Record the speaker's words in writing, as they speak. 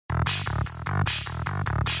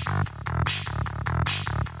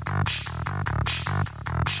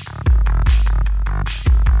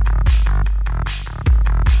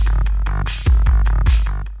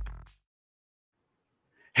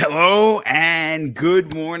Hello and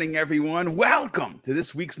good morning, everyone. Welcome to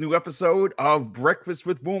this week's new episode of Breakfast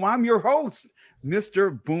with Boom. I'm your host,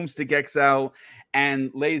 Mr. Boomstick XL.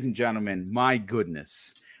 And ladies and gentlemen, my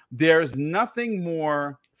goodness, there's nothing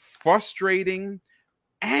more frustrating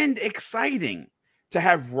and exciting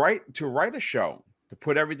to write a show, to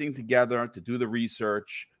put everything together, to do the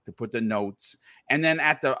research, to put the notes. And then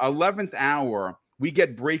at the 11th hour, we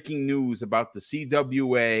get breaking news about the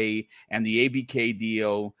CWA and the ABK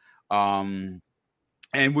deal. And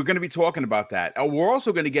we're going to be talking about that. We're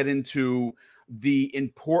also going to get into the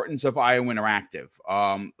importance of IO Interactive.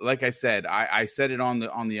 Like I said, I said it on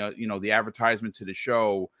the advertisement to the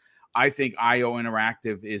show. I think IO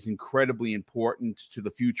Interactive is incredibly important to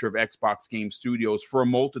the future of Xbox Game Studios for a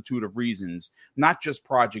multitude of reasons, not just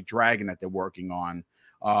Project Dragon that they're working on,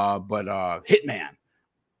 but Hitman.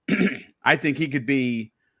 I think he could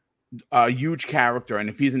be a huge character, and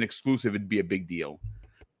if he's an exclusive, it'd be a big deal.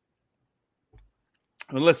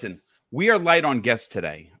 But listen, we are light on guests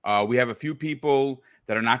today. We have a few people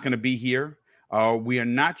that are not going to be here. We are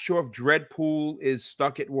not sure if Dreadpool is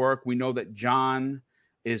stuck at work. We know that John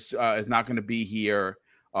is not going to be here,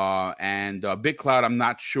 and Big Cloud, I'm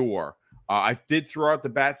not sure. I did throw out the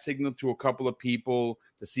bat signal to a couple of people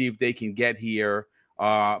to see if they can get here.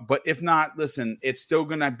 But if not, listen, it's still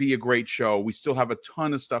going to be a great show. We still have a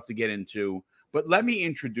ton of stuff to get into. But let me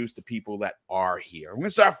introduce the people that are here. I'm going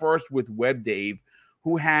to start first with Web Dave,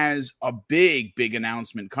 who has a big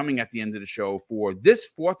announcement coming at the end of the show for this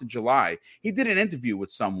 4th of July. He did an interview with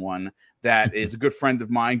someone that is a good friend of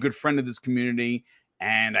mine, good friend of this community,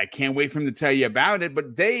 and I can't wait for him to tell you about it.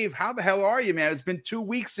 But Dave, how the hell are you, man? It's been 2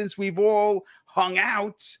 weeks since we've all hung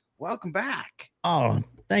out. Welcome back. Oh,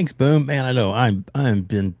 thanks, Boom. Man, I know I'm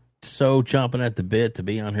been so chomping at the bit to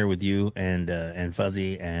be on here with you and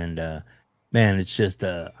Fuzzy, and man, it's just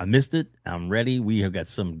I missed it. I'm ready. We have got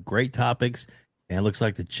some great topics, and it looks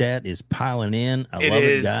like the chat is piling in. I love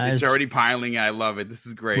it, guys. It's already piling. I love it. This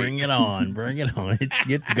is great. Bring it on.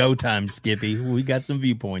 It's go time, Skippy. We got some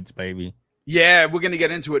viewpoints, baby. Yeah, we're going to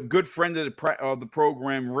get into it. Good friend of the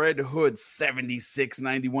program, Red Hood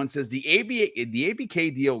 7691 says the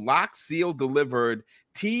ABK deal locked, sealed, delivered,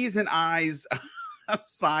 T's and I's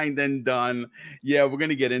signed and done. Yeah, we're going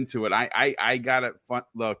to get into it. I got it.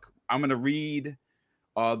 Look, I'm going to read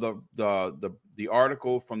the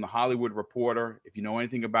article from the Hollywood Reporter. If you know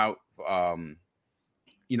anything about the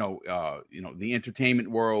entertainment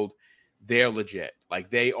world, they're legit.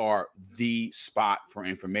 Like, they are the spot for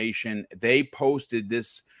information. They posted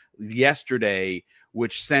this yesterday,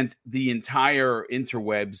 which sent the entire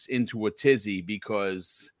interwebs into a tizzy,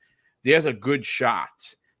 because there's a good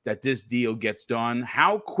shot that this deal gets done.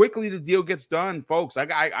 How quickly the deal gets done, folks.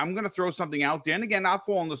 I'm going to throw something out there. And again, I'll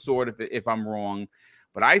fall on the sword if I'm wrong.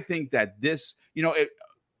 But I think that this,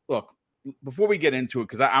 look, before we get into it,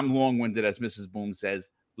 because I'm long-winded, as Mrs. Boom says,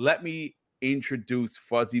 let me introduce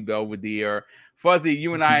Fuzzy Belvedere. Fuzzy,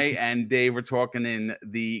 you and I and Dave were talking in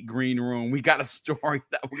the green room. We got a story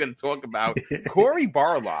that we're going to talk about. Cory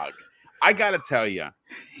Barlog. I got to tell you,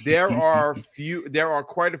 there are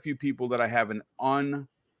quite a few people that I have an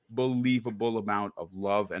unbelievable amount of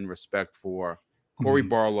love and respect for. Cory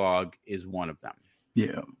Barlog is one of them.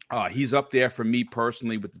 Yeah. He's up there for me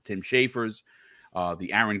personally with the Tim Schafers,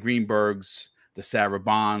 the Aaron Greenbergs, the Sarah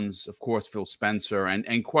Bonds, of course, Phil Spencer,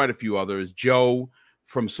 and quite a few others. Joe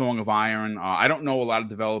from Song of Iron. I don't know a lot of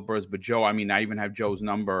developers, but Joe, I even have Joe's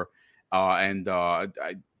number, and I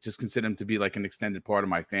just consider him to be like an extended part of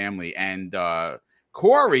my family. And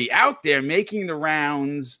Cory out there making the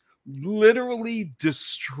rounds, literally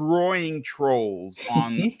destroying trolls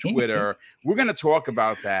on Twitter. We're going to talk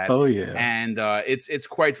about that. Oh, yeah. And it's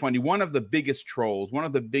quite funny. One of the biggest trolls, one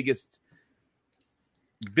of the biggest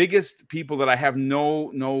people that I have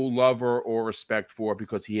no love or respect for,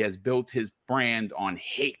 because he has built his brand on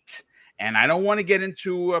hate. And I don't want to get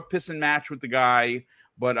into a piss and match with the guy,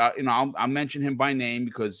 but I'll mention him by name,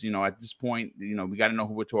 because at this point we got to know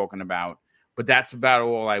who we're talking about. But that's about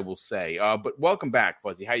all I will say. But welcome back,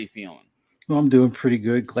 Fuzzy. How you feeling? Well, I'm doing pretty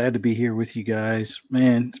good. Glad to be here with you guys,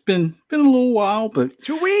 man. It's been a little while, but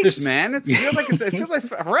 2 weeks, man. It feels like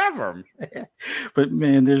forever. But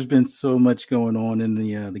man, there's been so much going on in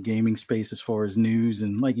the gaming space as far as news,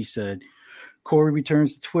 and like you said, Cory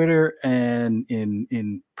returns to Twitter, and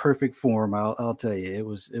in perfect form. I'll tell you, it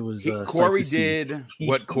was. Cory did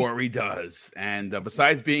what Cory does, and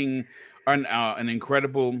besides being an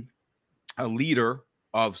incredible leader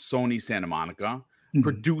of Sony Santa Monica,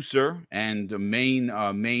 producer and the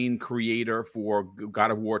main creator for God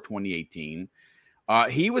of War 2018.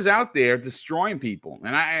 He was out there destroying people,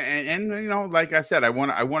 and you know, like I said, I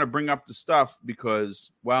want to bring up the stuff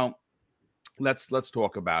because, well, let's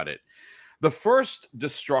talk about it. The first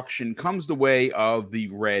destruction comes the way of the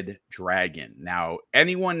Red Dragon. Now,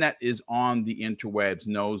 anyone that is on the interwebs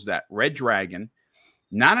knows that Red Dragon,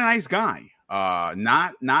 not a nice guy,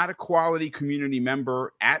 not a quality community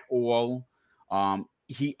member at all.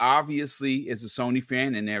 He obviously is a Sony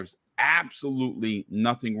fan, and there's absolutely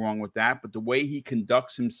nothing wrong with that. But the way he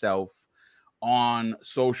conducts himself on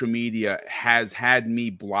social media has had me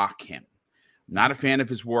block him. Not a fan of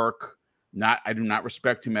his work. I do not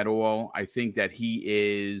respect him at all. I think that he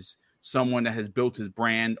is someone that has built his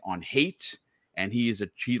brand on hate, and he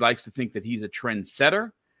likes to think that he's a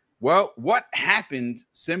trendsetter. Well, what happened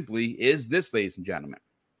simply is this, ladies and gentlemen.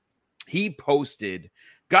 He posted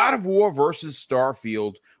God of War versus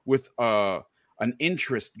Starfield with an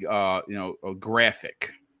interest, a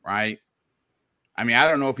graphic, right? I mean, I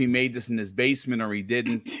don't know if he made this in his basement or he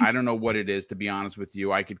didn't. I don't know what it is, to be honest with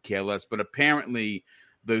you. I could care less. But apparently,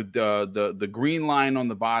 the green line on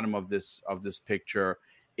the bottom of this picture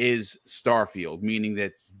is Starfield, meaning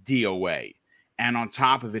that's DOA. And on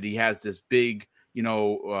top of it, he has this big,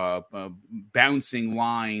 bouncing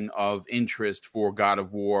line of interest for God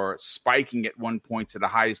of War, spiking at one point to the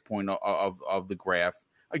highest point of the graph.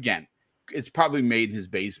 Again, it's probably made in his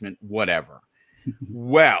basement, whatever.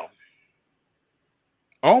 Well,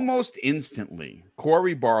 almost instantly,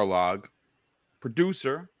 Cory Barlog,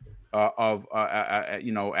 producer of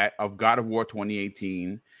God of War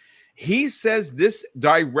 2018, he says this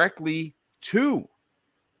directly to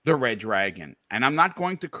the Red Dragon. And I'm not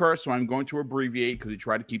going to curse, so I'm going to abbreviate because we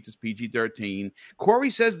try to keep this PG-13. Cory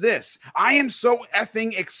says this: I am so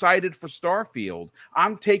effing excited for Starfield.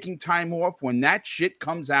 I'm taking time off when that shit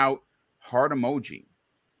comes out. Heart emoji.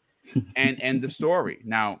 And end of story.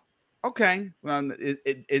 Now, okay,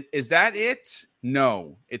 is that it?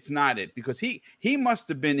 No, it's not it, because he must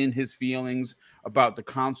have been in his feelings about the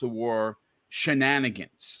console war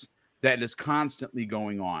shenanigans that is constantly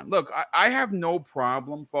going on. Look, I have no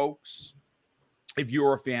problem, folks, if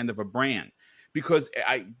you're a fan of a brand, because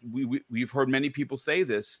we've heard many people say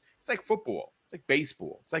this. It's like football. It's like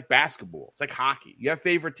baseball. It's like basketball. It's like hockey. You have a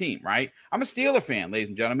favorite team, right? I'm a Steeler fan, ladies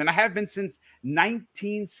and gentlemen. I have been since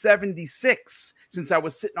 1976, since I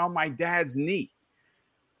was sitting on my dad's knee.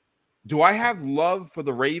 Do I have love for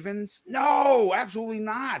the Ravens? No, absolutely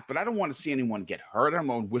not. But I don't want to see anyone get hurt. I don't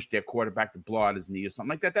want to wish their quarterback to blow out his knee or something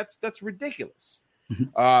like that. That's ridiculous.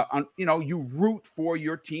 You root for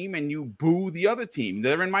your team and you boo the other team.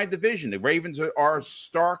 They're in my division. The Ravens are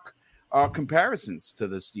stark comparisons to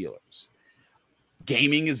the Steelers.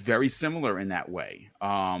 Gaming is very similar in that way.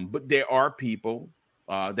 But there are people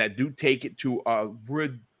that do take it to a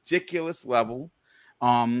ridiculous level.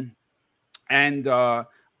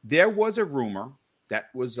 There was a rumor that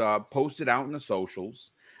was posted out in the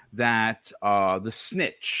socials that the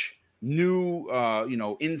Snitch, new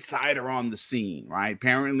insider on the scene, right?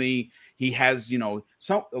 Apparently he has, a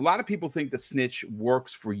lot of people think the Snitch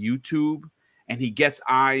works for YouTube and he gets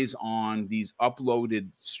eyes on these uploaded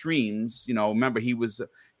streams. Remember he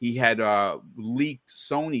had leaked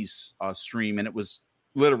Sony's stream, and it was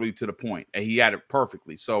literally to the point. He had it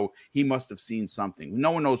perfectly. So he must have seen something.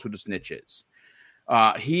 No one knows who the Snitch is.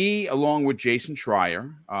 He, along with Jason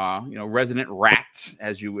Schreier, resident rat,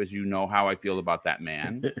 as you know how I feel about that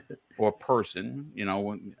man or person.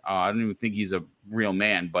 I don't even think he's a real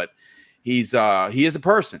man, but he is a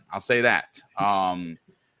person. I'll say that.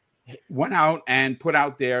 Went out and put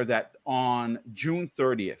out there that on June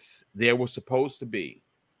 30th there was supposed to be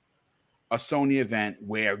a Sony event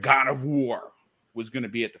where God of War was going to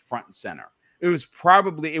be at the front and center. It was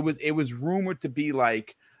rumored to be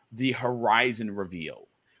like the Horizon reveal,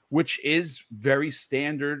 which is very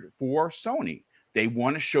standard for Sony. They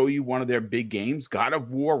want to show you one of their big games. God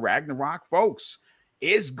of War Ragnarok, folks,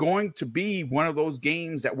 is going to be one of those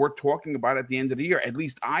games that we're talking about at the end of the year. At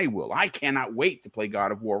least I will. I cannot wait to play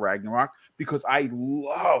God of War Ragnarok because I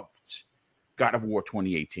loved God of War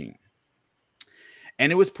 2018.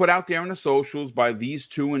 And it was put out there on the socials by these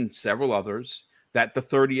two and several others that the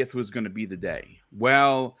 30th was going to be the day.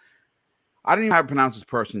 Well, I don't even know how to pronounce this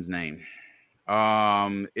person's name.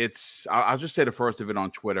 I'll just say the first of it on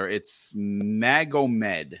Twitter. It's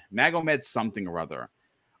Magomed something or other,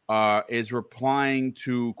 is replying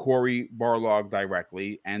to Cory Barlog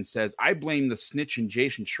directly and says, I blame the Snitch and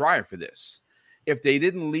Jason Schreier for this. If they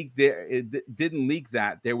didn't leak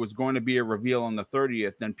that there was going to be a reveal on the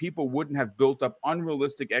 30th, then people wouldn't have built up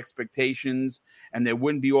unrealistic expectations and there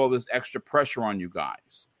wouldn't be all this extra pressure on you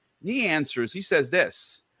guys. He says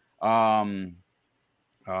this. Don't.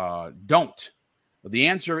 The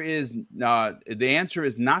answer is not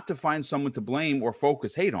to find someone to blame or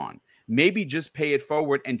focus hate on. Maybe just pay it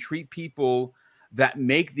forward and treat people that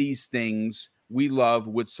make these things we love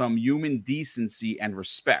with some human decency and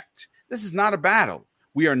respect. This is not a battle.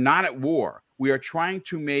 We are not at war. We are trying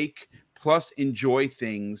to make plus enjoy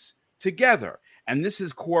things together. And this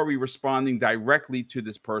is Corey responding directly to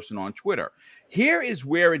this person on Twitter. Here is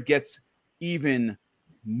where it gets even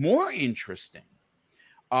more interesting.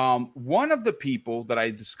 One of the people that I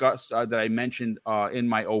discussed, that I mentioned in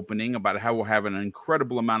my opening about how we'll have an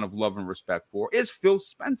incredible amount of love and respect for, is Phil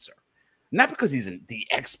Spencer. Not because he's the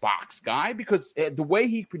Xbox guy, because the way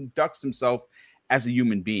he conducts himself as a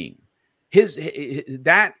human being,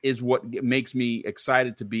 that is what makes me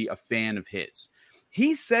excited to be a fan of his.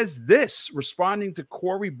 He says this, responding to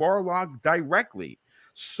Cory Barlog directly.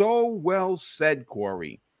 So well said,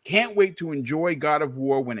 Corey. Can't wait to enjoy God of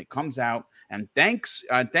War when it comes out. And thank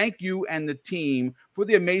you and the team for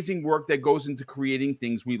the amazing work that goes into creating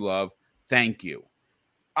things we love. Thank you.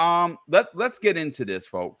 Let's get into this,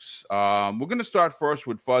 folks. We're going to start first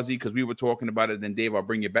with Fuzzy because we were talking about it. Then Dave, I'll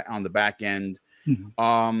bring you back on the back end.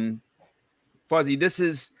 Mm-hmm. Fuzzy,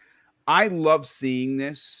 I love seeing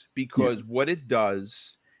this because what it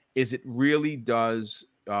does is it really does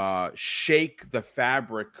shake the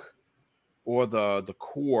fabric or the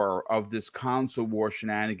core of this console war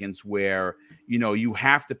shenanigans where, you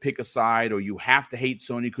have to pick a side or you have to hate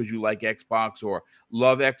Sony because you like Xbox or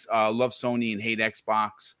love Sony and hate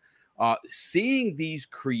Xbox. Seeing these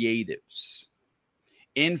creatives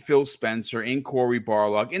in Phil Spencer, in Cory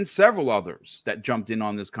Barlog, in several others that jumped in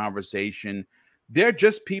on this conversation, they're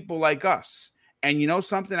just people like us. And you know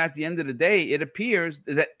something, at the end of the day, it appears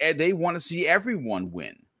that they want to see everyone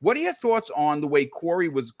win. What are your thoughts on the way Corey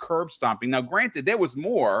was curb stomping? Now, granted, there was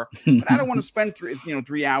more, but I don't want to spend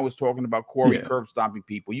 3 hours talking about Corey curb stomping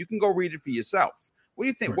people. You can go read it for yourself. What do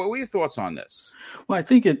you think? Sure. What were your thoughts on this? Well, I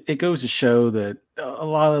think it goes to show that a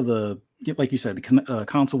lot of the, like you said, the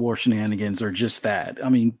console war shenanigans are just that. I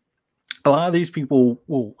mean, a lot of these people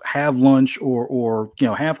will have lunch or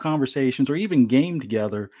have conversations or even game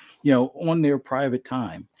together, on their private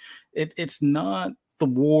time. It's not the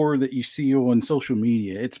war that you see on social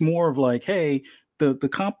media. It's more of like, hey, the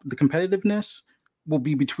competitiveness will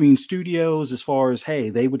be between studios as far as, hey,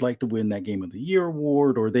 they would like to win that Game of the Year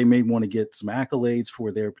award, or they may want to get some accolades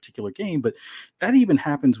for their particular game. But that even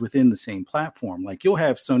happens within the same platform. Like you'll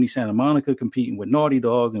have Sony Santa Monica competing with Naughty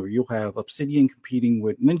Dog, or you'll have Obsidian competing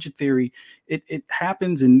with Ninja Theory. It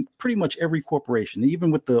happens in pretty much every corporation, even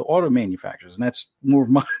with the auto manufacturers. And that's more of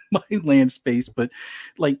my land space. But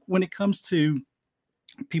like when it comes to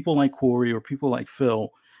people like Corey or people like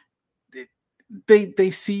Phil,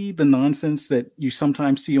 they see the nonsense that you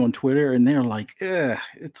sometimes see on Twitter, and they're like,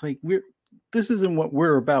 it's like this isn't what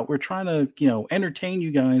we're about. We're trying to, entertain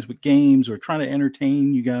you guys with games, or trying to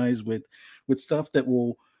entertain you guys with stuff that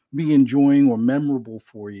will be enjoying or memorable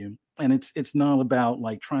for you. And it's not about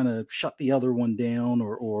like trying to shut the other one down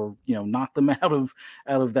or knock them out of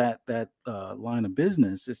that line of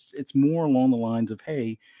business. It's more along the lines of,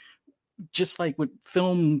 hey, just like with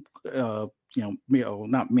film,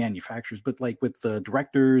 not manufacturers, but like with the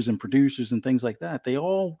directors and producers and things like that, they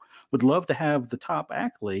all would love to have the top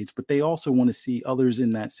accolades, but they also want to see others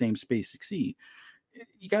in that same space succeed.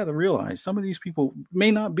 You got to realize some of these people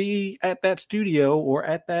may not be at that studio or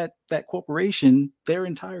at that corporation their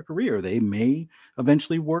entire career. They may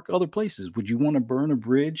eventually work other places. Would you want to burn a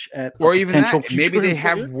bridge at or even that? Maybe they employer?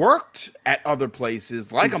 have worked at other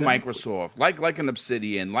places like exactly. A Microsoft, like an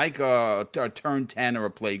Obsidian, like a Turn 10 or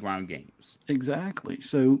a Playground Games. Exactly.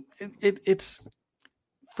 So it's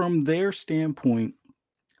from their standpoint.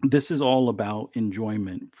 This is all about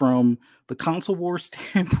enjoyment. From the console war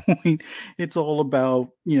standpoint, it's all about,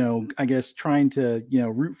 I guess trying to,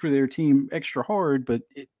 root for their team extra hard, but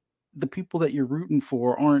the people that you're rooting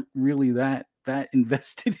for aren't really that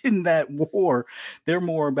invested in that war. They're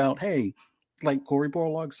more about, hey, like Cory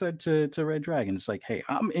Barlog said to Red Dragon, it's like, hey,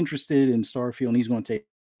 I'm interested in Starfield and he's going to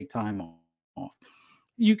take time off.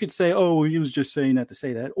 You could say, oh, he was just saying that to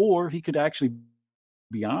say that, or he could actually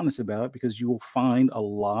be honest about it, because you will find a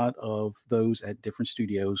lot of those at different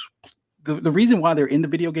studios. The reason why they're in the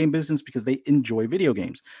video game business, because they enjoy video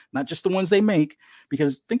games, not just the ones they make.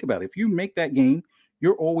 Because think about it, if you make that game,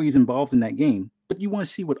 you're always involved in that game, but you want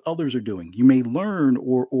to see what others are doing. You may learn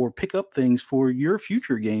or pick up things for your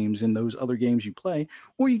future games in those other games you play,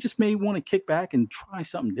 or you just may want to kick back and try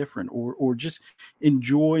something different, or just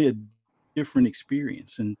enjoy a different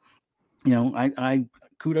experience. And I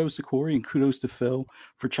kudos to Corey and kudos to Phil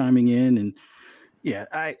for chiming in. And Yeah,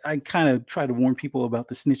 I kind of try to warn people about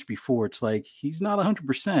the snitch before. It's like he's not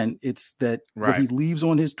 100%. It's that what he Right. leaves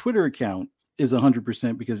on his Twitter account is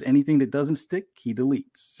 100% because anything that doesn't stick, he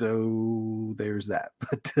deletes. So there's that.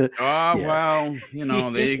 But Oh, yeah,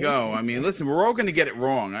 well, there you go. I mean, listen, we're all going to get it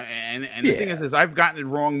wrong. And the thing yeah, is I've gotten it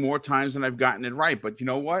wrong more times than I've gotten it right. But you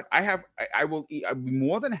know what? I'll be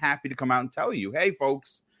more than happy to come out and tell you, hey,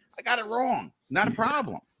 folks, I got it wrong. Not a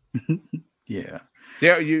problem. yeah.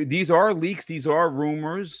 These are leaks. These are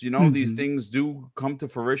rumors. These Mhm. things do come to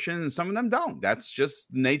fruition, and some of them don't. That's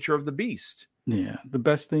just the nature of the beast. Yeah, the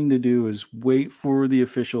best thing to do is wait for the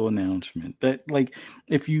official announcement. That, like,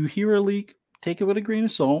 if you hear a leak, take it with a grain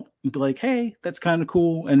of salt. Be like, hey, that's kind of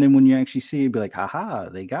cool. And then when you actually see it, be like, haha,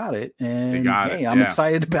 they got it. They And got it. hey, I'm Yeah.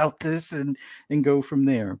 excited about this, and go from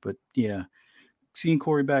there. But yeah, seeing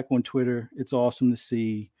Corey back on Twitter, it's awesome to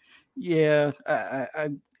see. Yeah,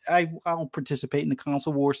 I'll participate in the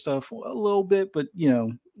console war stuff a little bit, but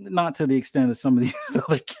not to the extent of some of these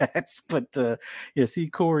other cats. But yeah, see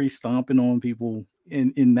Corey stomping on people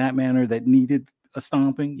in that manner that needed a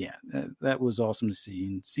stomping. Yeah, that was awesome to see,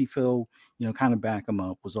 and see Phil, kind of back him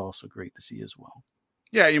up was also great to see as well.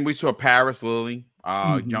 Yeah, and we saw Paris Lily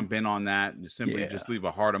Mhm. jump in on that. Simply Yeah. just leave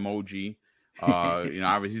a heart emoji.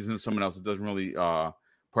 Obviously he's somebone else that doesn't really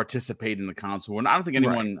participate in the console. And I don't think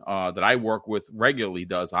anyone that I work with regularly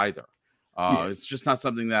does either. Yeah. It's just not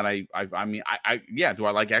something that I mean, yeah, do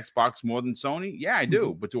I like Xbox more than Sony? Yeah, I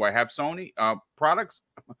do. Mhm. But do I have Sony products?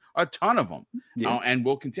 A ton of them. Yeah. And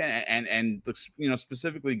we'll continue. And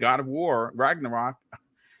specifically God of War, Ragnarok.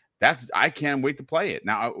 I can't wait to play it.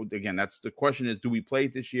 Now, again, that's the question is, do we play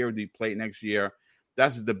it this year or do we play it next year?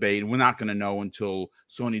 That's a debate. We're not going to know until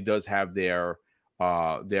Sony does have their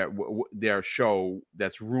show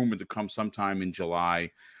that's rumored to come sometime in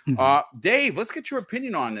July. Mhm. Dave, let's get your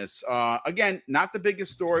opinion on this. Again, not the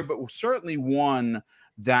biggest story, but certainly one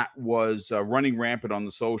that was running rampant on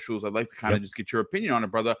the socials. I'd like to kind of just get your opinion on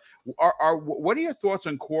it, brother. What are your thoughts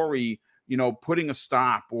on Corey, putting a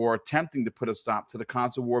stop or attempting to put a stop to the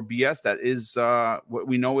console war BS that is what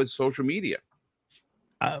we know as social media?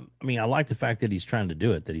 I mean, I like the fact that he's trying to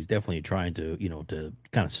do it, that he's definitely trying to, to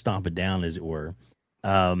kind of stomp it down, as it were.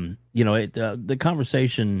 The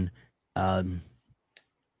conversation that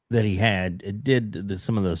he had, it did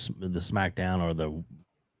some of the smackdown or the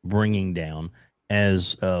bringing down,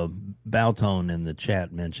 as Baltone in the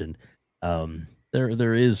chat mentioned.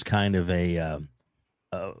 There is kind of a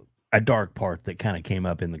dark part that kind of came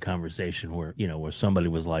up in the conversation where where somebody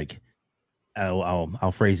was like,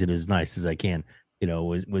 I'll phrase it as nice as I can.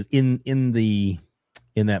 Was in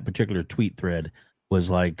that particular tweet thread was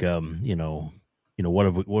like, what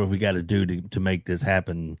have we got to do to make this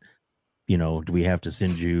happen? Do we have to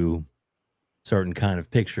send you certain kind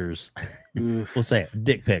of pictures? We'll say it,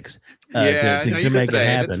 dick pics, to make it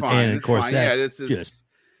happen. And of course,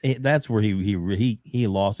 that's where he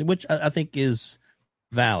lost it, which I think is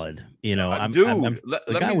valid.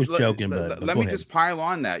 The guy was joking, but let me just pile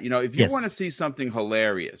on that. If you want to see something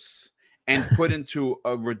hilarious and put into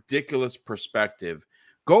a ridiculous perspective,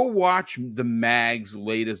 go watch the Mag's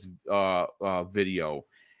latest video.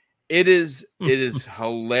 It is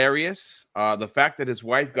hilarious. The fact that his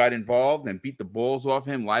wife got involved and beat the balls off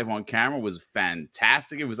him live on camera was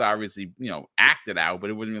fantastic. It was obviously acted out, but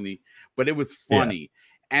it wasn't really. But it was funny,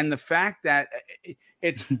 and the fact that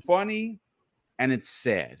it's funny and it's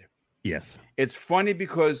sad. Yes, it's funny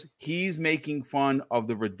because he's making fun of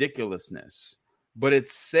the ridiculousness. But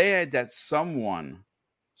it's sad that some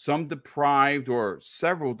deprived or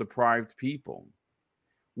several deprived people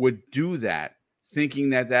would do that, thinking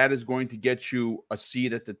that is going to get you a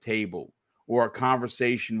seat at the table or a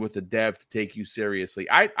conversation with a dev to take you seriously.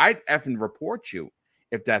 I'd effing report you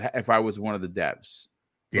if I was one of the devs.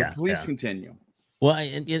 But please continue. Well,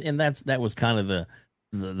 and that was kind of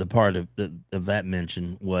the part of that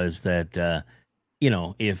mention was that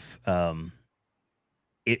if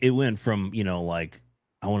it went from like,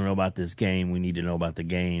 I want to know about this game, we need to know about the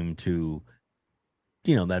game, to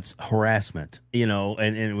that's harassment,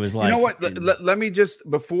 and it was like, what, let me just,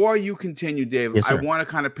 before you continue, Dave, yes, I want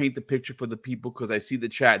to kind of paint the picture for the people, because I see the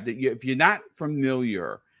chat that if you're not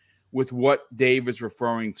familiar with what Dave is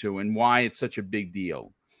referring to and why it's such a big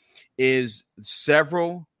deal, is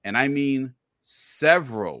several, and I mean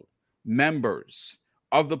several, members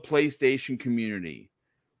of the PlayStation community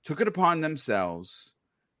took it upon themselves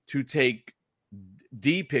to take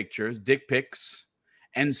dick pics,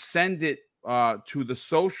 and send it to the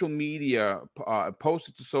social media, post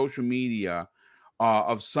it to social media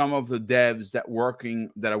of some of the devs that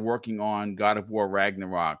are working on God of War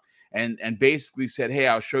Ragnarok, and basically said, hey,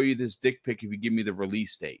 I'll show you this dick pic if you give me the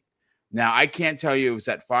release date. Now, I can't tell you it was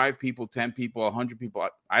at 5 people, 10 people, 100 people.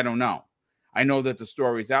 I don't know. I know that the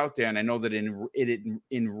story's out there, and I know that it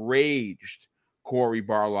enraged Cory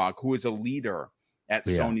Barlog, who is a leader at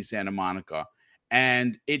Sony Santa Monica.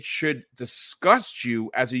 And it should disgust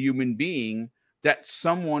you as a human being that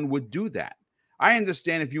someone would do that. I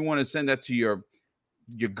understand if you want to send that to your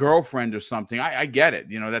girlfriend or something. I get it.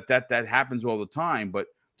 You know, that happens all the time. But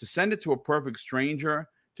to send it to a perfect stranger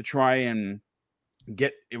to try and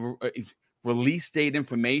get release date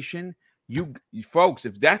information, you folks,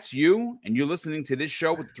 if that's you and you're listening to this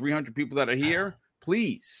show with 300 people that are here,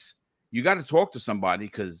 please, you got to talk to somebody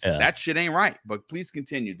because that shit ain't right. But please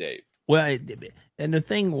continue, Dave. Well, and the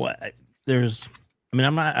thing,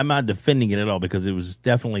 I'm not defending it at all because it was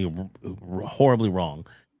definitely horribly wrong.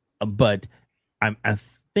 But I'm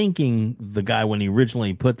thinking the guy, when he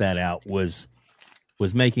originally put that out, was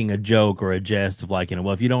making a joke or a jest of like,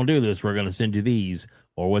 well, if you don't do this, we're going to send you these,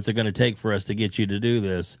 or what's it going to take for us to get you to do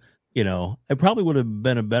this? It probably would have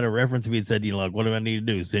been a better reference if he'd said, like, what do I need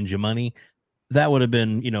to do? Send you money? That would have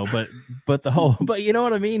been, but you know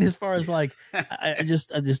what I mean? As far as like, I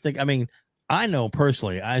just think, I know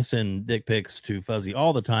personally, I send dick pics to Fuzzy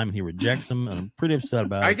all the time and he rejects them, and I'm pretty upset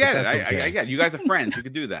about it. I get it. I get it. You guys are friends. You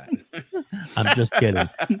could do that. I'm just kidding.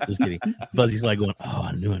 Fuzzy's like going, oh,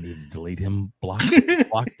 I knew I needed to delete him. Block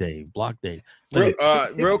Dave.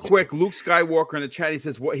 Real quick, Luke Skywalker in the chat, he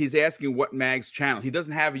says he's asking what Mag's channel. He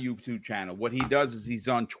doesn't have a YouTube channel. What he does is he's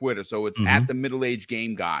on Twitter. So it's at the Middle-Aged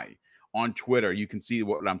Game Guy on Twitter. You can see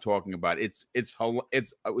what I'm talking about.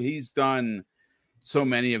 He's done so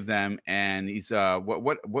many of them, and he's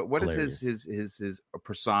what is his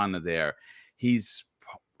persona there? Is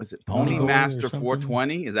it Pony Master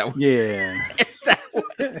 420? Is that what? Yeah. Is that what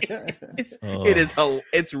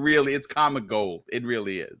it's comic gold. It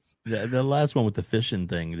really is. The last one with the fishing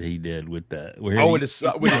thing that he did with his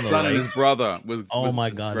son and his brother was my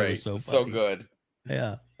God, great. it was so funny. So good.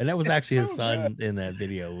 Yeah, and that was actually his son in that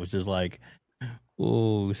video, which is like,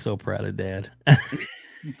 oh, so proud of Dad.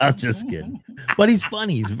 I'm just kidding, but he's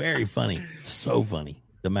funny. He's very funny, so funny.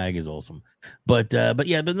 The mag is awesome, but no,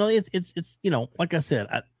 it's like I said,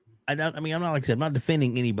 I'm not like I said, I'm not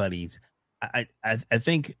defending anybody's. I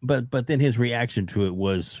think, but then his reaction to it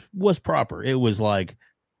was proper. It was like,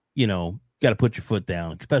 got to put your foot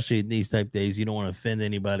down, especially in these type days. You don't want to offend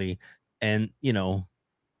anybody, and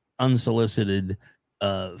unsolicited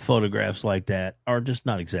photographs like that are just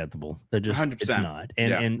not acceptable. They're just 100%. It's not.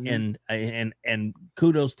 And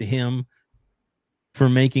kudos to him for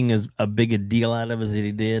making as a big a deal out of as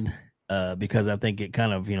he did, because I think it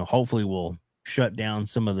kind of hopefully will shut down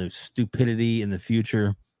some of the stupidity in the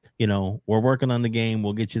future. We're working on the game.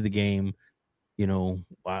 We'll get you the game.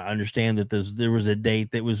 I understand that there was a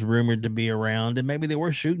date that was rumored to be around, and maybe they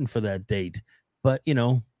were shooting for that date. But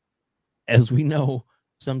as we know,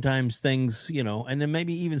 sometimes things, and then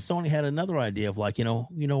maybe even Sony had another idea of like,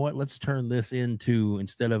 what, let's turn this into,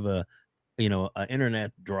 instead of a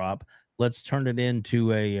internet drop, let's turn it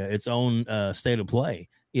into its own state of play,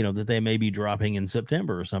 that they may be dropping in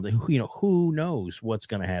September or something. Who knows what's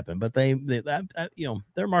going to happen, but their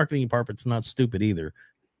marketing department's not stupid either.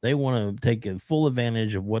 They want to take a full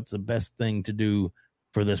advantage of what's the best thing to do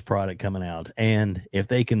for this product coming out. And if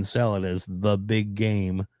they can sell it as the big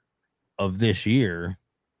game of this year,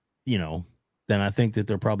 then I think that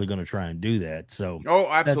they're probably going to try and do that. So,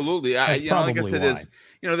 absolutely. That's like I said,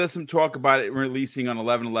 there's some talk about it releasing on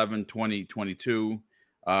 11/11/2022,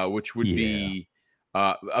 which would be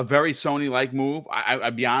a very Sony-like move.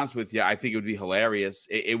 I'd be honest with you. I think it would be hilarious.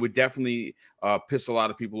 It would definitely piss a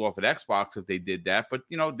lot of people off at Xbox if they did that. But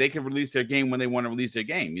they can release their game when they want to release their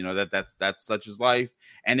game. That's such is life,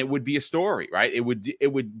 and it would be a story, right? It would.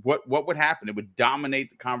 What would happen? It would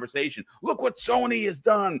dominate the conversation. Look what Sony has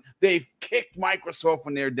done. They've kicked Microsoft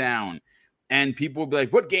when they're down, and people would be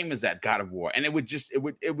like, "What game is that? God of War?" And it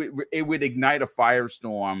would ignite a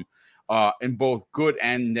firestorm in both good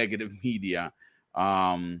and negative media.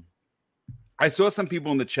 I saw some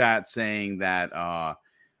people in the chat saying that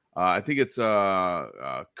I think it's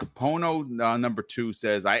Capono number 2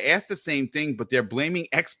 says, I asked the same thing, but they're blaming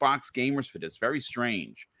Xbox gamers for this. Very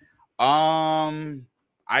strange. I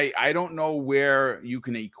don't know where you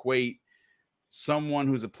can equate someone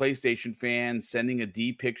who's a PlayStation fan sending a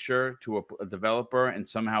D picture to a developer and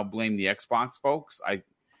somehow blame the Xbox folks.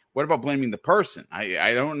 What about blaming the person?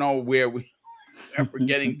 I don't know where we're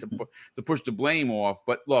getting to push the blame off.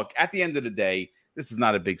 But look, at the end of the day, this is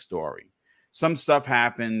not a big story. Some stuff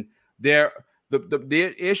happened there.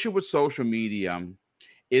 The issue with social media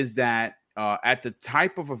is that at the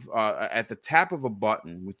tap of a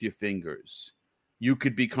button with your fingers, you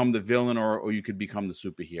could become the villain or you could become the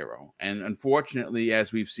superhero. And unfortunately,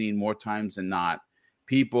 as we've seen more times than not,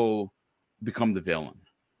 people become the villain.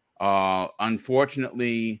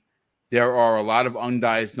 Unfortunately, there are a lot of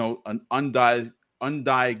undiagnosed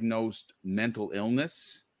mental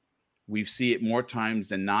illness. We see it more times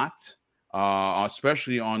than not,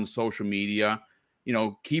 especially on social media.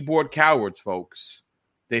 Keyboard cowards, folks.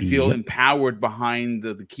 They feel empowered behind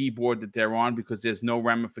the keyboard that they're on because there's no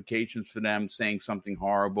ramifications for them saying something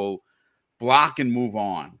horrible. Block and move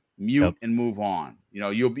on. Mute and move on.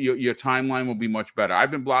 Your timeline will be much better.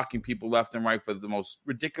 I've been blocking people left and right for the most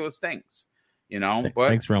ridiculous things. But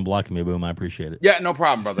thanks for unblocking me, Boom. I appreciate it. Yeah, no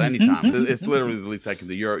problem, brother. Anytime. It's literally the least I can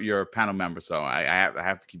do. You're a panel member, so I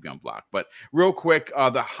have to keep you unblocked. But real quick,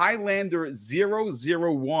 the Highlander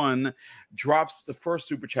 001 drops the first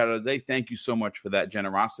super chat of the day. Thank you so much for that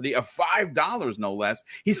generosity of $5, no less.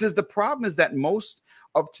 He says the problem is that most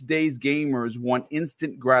of today's gamers want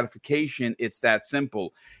instant gratification. It's that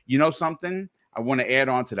simple. You know something? I want to add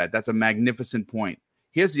on to that. That's a magnificent point.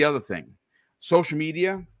 Here's the other thing. Social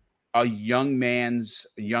media, a young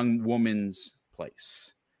woman's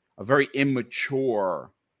place, a very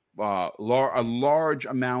immature, a large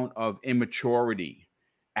amount of immaturity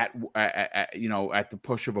at the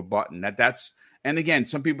push of a button. And again,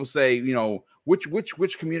 some people say,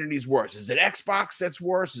 which community is worse? Is it Xbox that's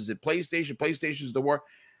worse? Is it PlayStation? PlayStation's the worst.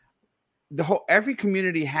 Every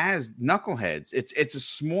community has knuckleheads. It's a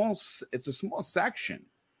small section.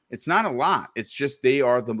 It's not a lot. It's just they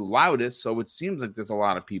are the loudest, so it seems like there's a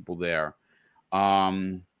lot of people there.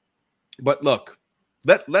 But look,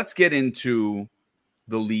 let's get into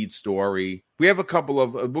the lead story. We have a couple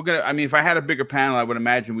of if I had a bigger panel, I would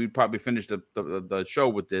imagine we'd probably finish the show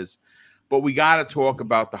with this. But we got to talk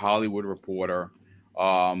about the Hollywood Reporter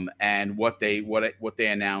and what they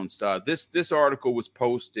announced. This article was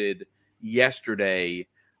posted yesterday.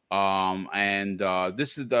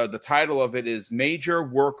 This is the title of it is Major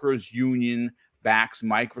Workers Union Backs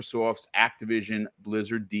Microsoft's Activision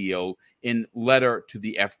Blizzard Deal in Letter to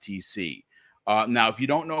the FTC. Now, if you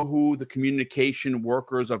don't know who the Communication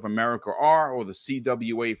Workers of America are, or the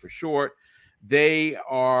CWA for short, they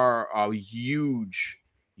are a huge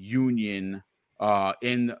union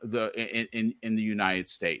in the United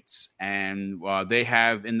States, and they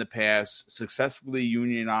have in the past successfully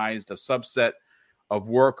unionized a subset of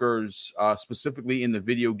workers, specifically in the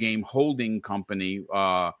video game holding company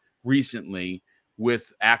recently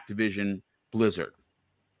with Activision Blizzard.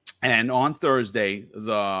 And on Thursday,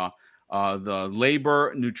 the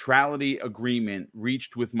labor neutrality agreement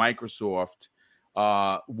reached with Microsoft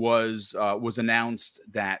was announced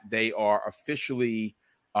that they are officially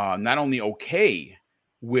not only okay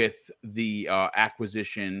with the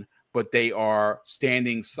acquisition, but they are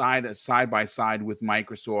standing side by side with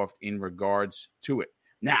Microsoft in regards to it.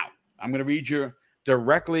 Now, I'm going to read you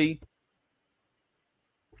directly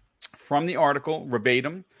from the article,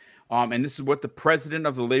 verbatim, and this is what the president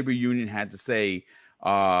of the labor union had to say.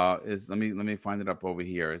 Let me find it up over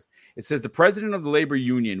here. It says the president of the labor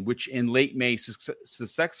union, which in late May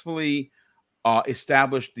successfully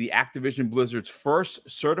established the Activision Blizzard's first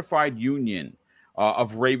certified union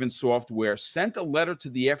of Raven Software, sent a letter to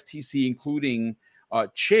the FTC, including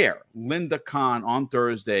Chair Linda Khan on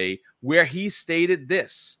Thursday, where he stated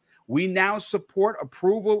this: "We now support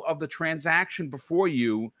approval of the transaction before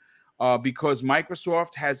you because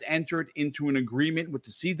Microsoft has entered into an agreement with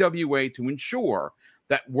the CWA to ensure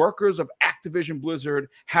that workers of Activision Blizzard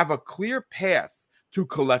have a clear path to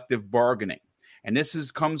collective bargaining." And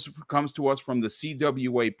this comes to us from the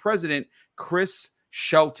CWA president, Chris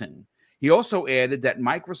Shelton. He also added that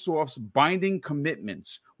Microsoft's binding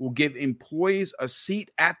commitments will give employees a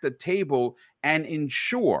seat at the table and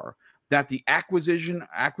ensure that the acquisition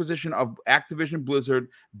of Activision Blizzard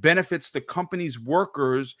benefits the company's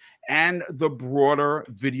workers and the broader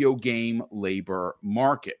video game labor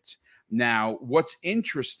market. Now, what's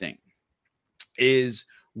interesting is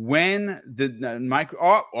when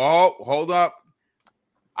hold up.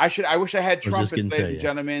 I wish I had trumpets, ladies and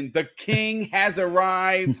gentlemen. The king has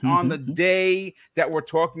arrived on the day that we're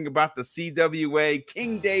talking about the CWA.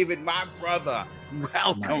 King David, my brother.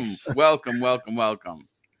 Welcome. Nice. Welcome.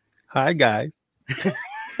 Hi, guys.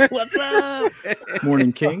 What's up?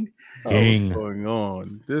 Morning, King. King. What's going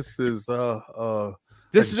on? This is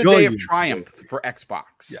this is a day of triumph for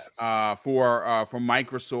Xbox. Yes. For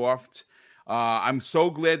Microsoft. I'm so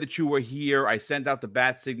glad that you were here. I sent out the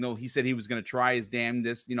bat signal. He said he was going to try his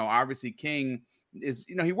damnedest. Obviously King is,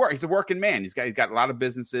 he works. He's a working man. He's got a lot of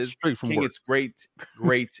businesses. King, work. It's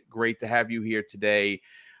great to have you here today.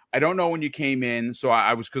 I don't know when you came in, so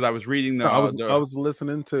I was reading the. I was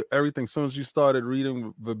listening to everything. As soon as you started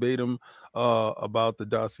reading verbatim about the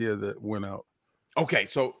dossier that went out. Okay,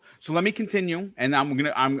 so let me continue, and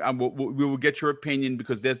we will get your opinion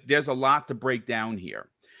because there's a lot to break down here.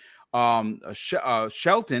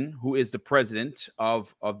 Shelton, who is the president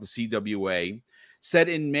of the CWA, said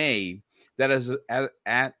in May that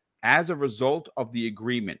as a result of the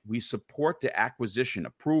agreement, we support the acquisition,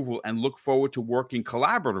 approval, and look forward to working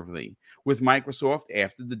collaboratively with Microsoft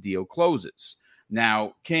after the deal closes.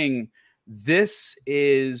 Now, King, this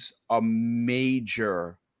is a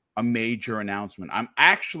major announcement. I'm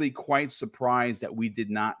actually quite surprised that we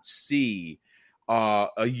did not see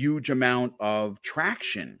a huge amount of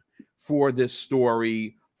traction for this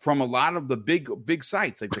story from a lot of the big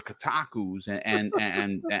sites like the Kotakus and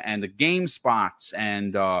the GameSpots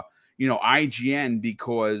and IGN,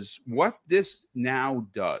 because what this now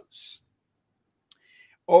does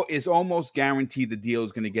is almost guaranteed the deal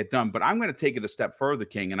is going to get done. But I'm going to take it a step further,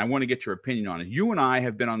 King, and I want to get your opinion on it. You and I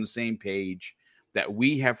have been on the same page that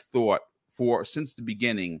we have thought since the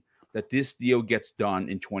beginning that this deal gets done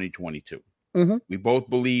in 2022. Mm-hmm. We both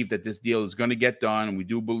believe that this deal is going to get done, and we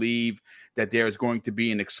do believe that there is going to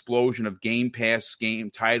be an explosion of Game Pass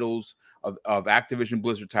game titles, of Activision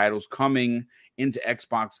Blizzard titles coming into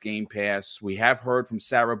Xbox Game Pass. We have heard from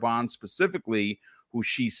Sarah Bond specifically, who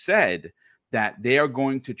she said that they are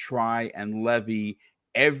going to try and levy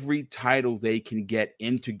every title they can get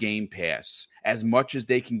into Game Pass. As much as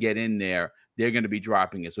they can get in there, they're going to be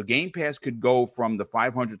dropping it. So Game Pass could go from the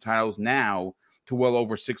 500 titles now to well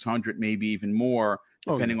over 600, maybe even more,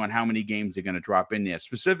 depending on how many games they're going to drop in there,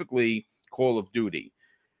 specifically Call of Duty.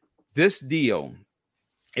 This deal,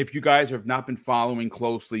 if you guys have not been following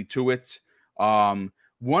closely to it,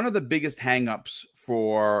 one of the biggest hangups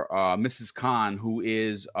for Mrs. Khan, who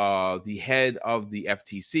is the head of the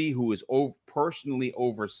FTC, who is personally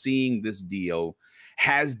overseeing this deal,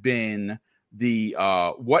 has been the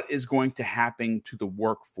what is going to happen to the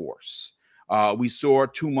workforce. We saw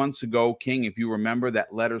 2 months ago, King, if you remember,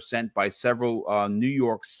 that letter sent by several New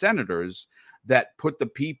York senators that put the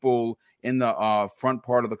people in the front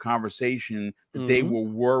part of the conversation that they were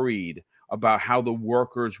worried about how the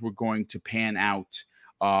workers were going to pan out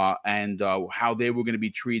and how they were going to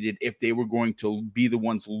be treated if they were going to be the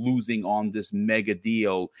ones losing on this mega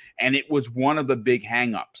deal. And it was one of the big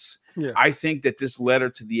hangups. Yeah. I think that this letter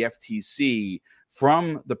to the FTC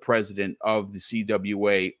from the president of the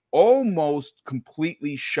CWA almost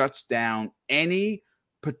completely shuts down any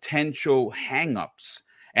potential hangups.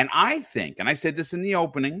 And I think, and I said this in the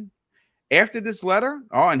opening, after this letter,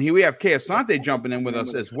 and here we have Kay Asante jumping in with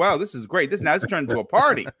us as well. This is great. This turned into a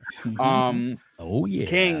party. Oh yeah,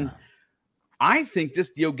 King, I think this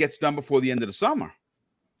deal gets done before the end of the summer.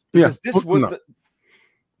 Because this was the.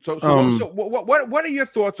 So what are your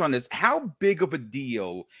thoughts on this? How big of a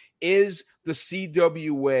deal is the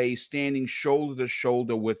CWA standing shoulder to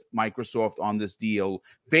shoulder with Microsoft on this deal,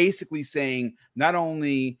 basically saying not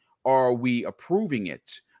only are we approving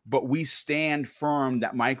it, but we stand firm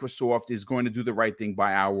that Microsoft is going to do the right thing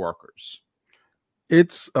by our workers?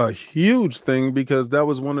 It's a huge thing because that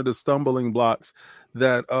was one of the stumbling blocks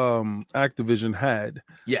that Activision had.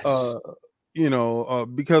 Yes.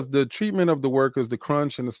 Because the treatment of the workers, the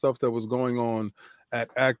crunch and the stuff that was going on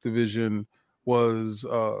at Activision was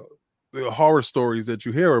the horror stories that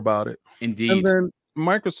you hear about it. Indeed. And then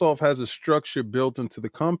Microsoft has a structure built into the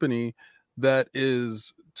company that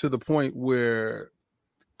is to the point where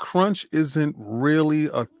crunch isn't really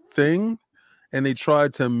a thing. And they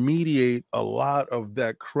tried to mediate a lot of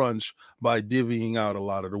that crunch by divvying out a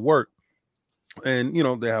lot of the work. And,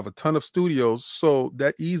 they have a ton of studios, so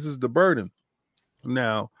that eases the burden.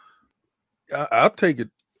 Now, I'll take it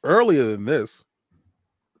earlier than this.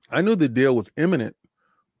 I knew the deal was imminent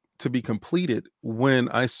to be completed when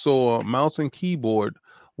I saw mouse and keyboard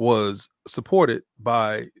was supported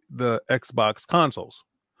by the Xbox consoles.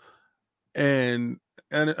 And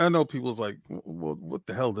I know people's like, well, what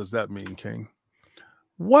the hell does that mean, King?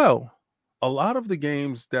 Well, a lot of the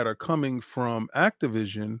games that are coming from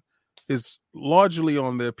Activision is largely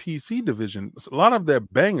on their PC division. A lot of their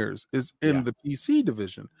bangers is in the PC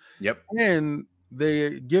division. Yep. And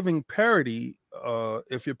they're giving parity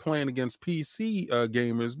if you're playing against PC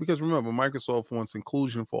gamers, because remember, Microsoft wants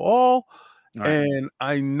inclusion for all. Right. And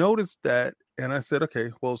I noticed that, and I said,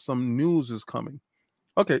 okay, well, some news is coming.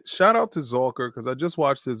 Okay, shout out to Zalker, because I just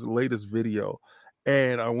watched his latest video,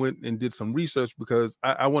 and I went and did some research because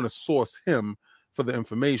I want to source him for the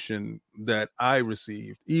information that I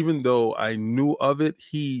received. Even though I knew of it,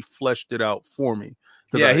 he fleshed it out for me.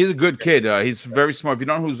 Yeah, he's a good kid. He's very smart. If you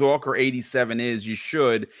don't know who Zorker87 is, you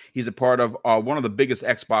should. He's a part of one of the biggest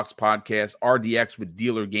Xbox podcasts, RDX with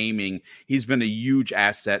Dealer Gaming. He's been a huge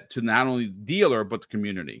asset to not only Dealer, but the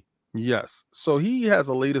community. Yes. So he has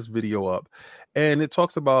a latest video up, and it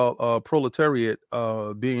talks about Proletariat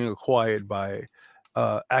being acquired by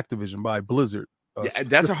Activision, by Blizzard. Yeah,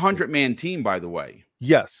 that's a 100-man team, by the way.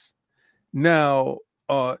 Yes. Now,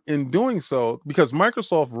 in doing so, because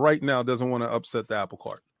Microsoft right now doesn't want to upset the apple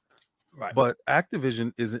cart. Right. But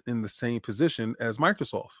Activision isn't in the same position as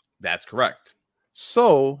Microsoft. That's correct.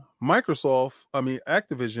 So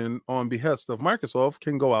Activision, on behest of Microsoft,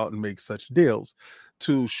 can go out and make such deals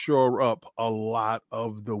to shore up a lot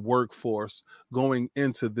of the workforce going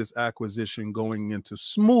into this acquisition, going into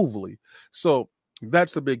smoothly. So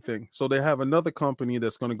that's the big thing. So they have another company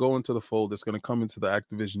that's going to go into the fold, that's going to come into the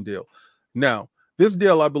Activision deal. Now, this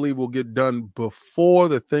deal, I believe, will get done before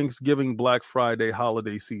the Thanksgiving, Black Friday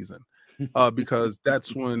holiday season, because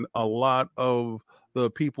that's when a lot of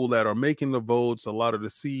the people that are making the votes, a lot of the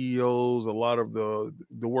CEOs, a lot of the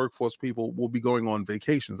workforce people will be going on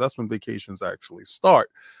vacations. That's when vacations actually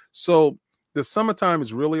start. So the summertime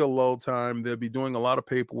is really a lull time. They'll be doing a lot of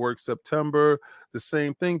paperwork. September, the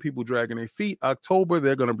same thing, people dragging their feet. October,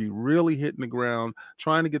 they're going to be really hitting the ground,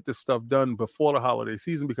 trying to get this stuff done before the holiday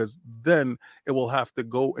season, because then it will have to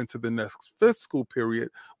go into the next fiscal period,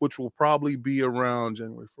 which will probably be around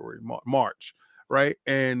January, February, March, right?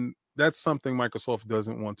 And that's something Microsoft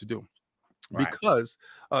doesn't want to do, right? Because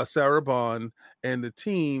Sarah Bond and the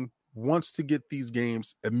team wants to get these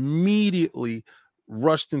games immediately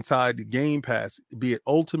rushed inside the Game Pass, be it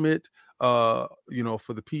Ultimate, for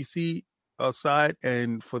the PC side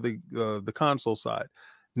and for the console side.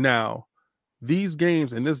 Now, these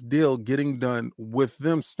games and this deal getting done with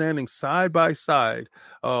them standing side by side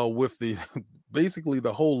with the basically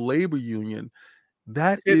the whole labor union.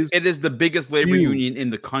 It is the biggest labor union in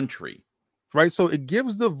the country. Right. So it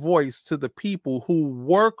gives the voice to the people who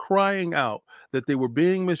were crying out that they were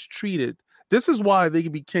being mistreated. This is why they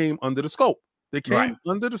became under the scope. They came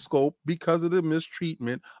under the scope because of the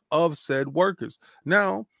mistreatment of said workers.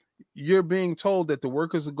 Now, you're being told that the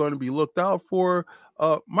workers are going to be looked out for.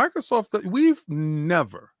 Microsoft, we've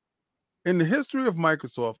never, in the history of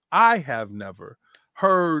Microsoft, I have never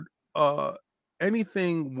heard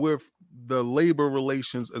anything with the labor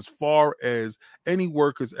relations as far as any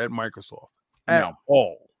workers at Microsoft at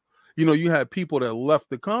all. You had people that left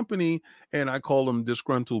the company, and I call them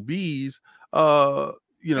disgruntled bees.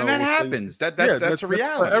 And that happens. That's a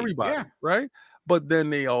reality for everybody, right? But then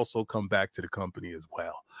they also come back to the company as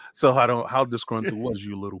well. So how disgruntled was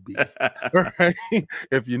you, little bee? Right?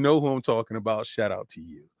 If you know who I'm talking about, shout out to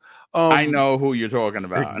you. I know who you're talking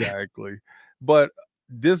about. Exactly. But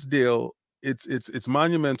this deal, it's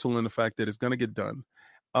monumental in the fact that it's going to get done.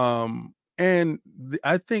 And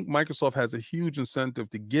I think Microsoft has a huge incentive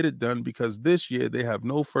to get it done, because this year they have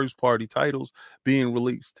no first-party titles being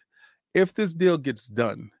released. If this deal gets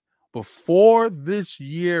done before this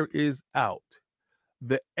year is out,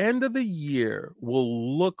 the end of the year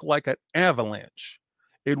will look like an avalanche.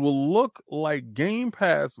 It will look like Game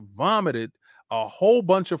Pass vomited a whole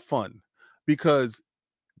bunch of fun, because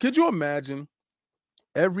could you imagine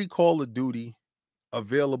every Call of Duty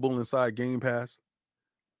available inside Game Pass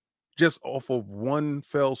just off of one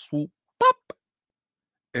fell swoop, pop,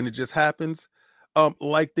 and it just happens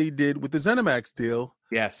like they did with the ZeniMax deal.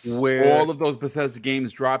 Yes, where all of those Bethesda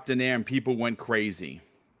games dropped in there and people went crazy.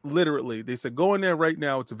 Literally, they said, "Go in there right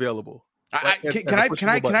now; it's available." Can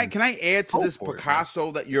I add to this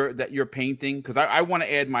Picasso that you're painting? Because I want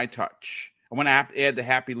to add my touch. I want to add the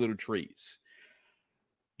happy little trees.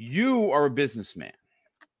 You are a businessman.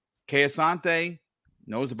 Kay Asante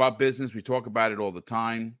knows about business. We talk about it all the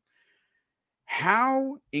time.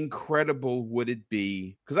 How incredible would it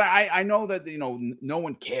be? Because I know that no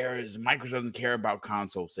one cares. Microsoft doesn't care about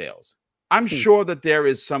console sales. I'm sure that there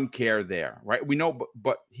is some care there, right? We know,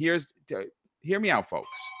 but hear me out, folks.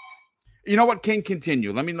 You know what? Can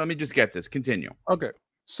continue. Let me just get this. Continue. Okay.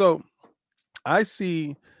 So I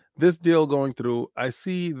see this deal going through. I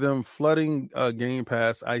see them flooding Game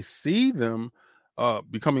Pass. I see them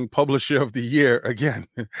becoming publisher of the year again,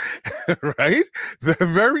 right?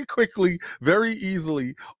 Very quickly, very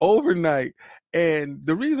easily, overnight. And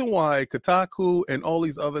the reason why Kotaku and all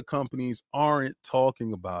these other companies aren't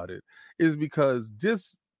talking about it is because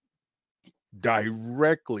this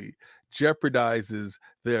directly jeopardizes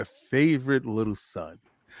their favorite little son.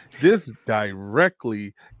 This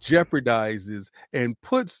directly jeopardizes and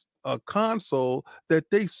puts a console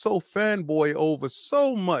that they so fanboy over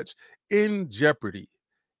so much in jeopardy.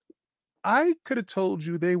 I could have told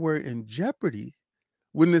you they were in jeopardy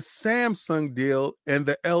when the Samsung deal and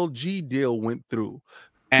the LG deal went through.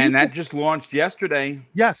 And that just launched yesterday.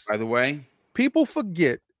 Yes. By the way, people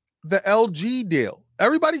forget the LG deal.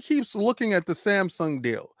 Everybody keeps looking at the Samsung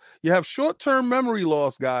deal. You have short-term memory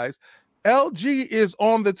loss, guys. LG is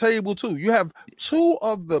on the table too. You have two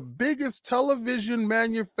of the biggest television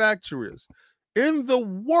manufacturers in the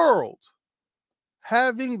world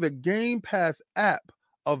having the Game Pass app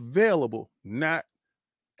available, not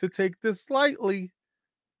to take this lightly,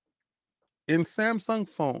 in Samsung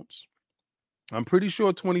phones. I'm pretty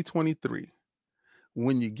sure 2023,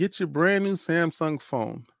 when you get your brand new Samsung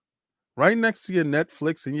phone, right next to your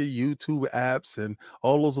Netflix and your YouTube apps and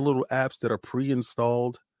all those little apps that are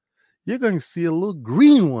pre-installed, you're going to see a little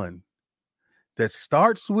green one that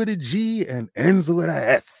starts with a G and ends with a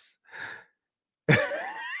S.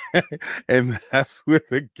 And that's where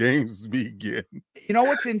the games begin. You know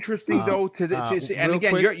what's interesting though, and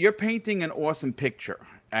again, quick, you're painting an awesome picture,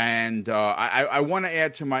 and I want to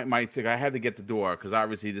add to my thing. I had to get the door because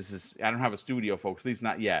obviously I don't have a studio, folks. At least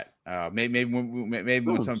not yet. Maybe when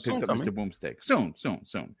someone picks up Mr. Boomstick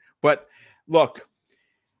soon. But look,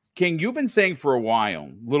 King, you've been saying for a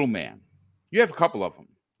while, Little Man. You have a couple of them.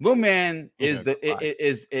 Little Man is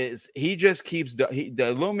he just keeps the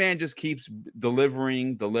Little Man just keeps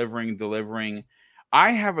delivering.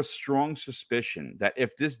 I have a strong suspicion that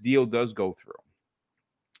if this deal does go through,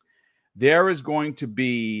 there is going to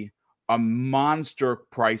be a monster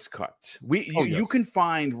price cut. You can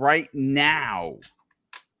find right now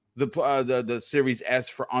the Series S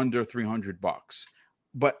for under $300,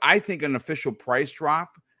 but I think an official price drop,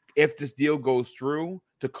 if this deal goes through,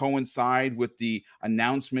 to coincide with the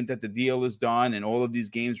announcement that the deal is done and all of these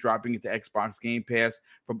games dropping into Xbox Game Pass.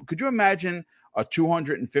 Could you imagine a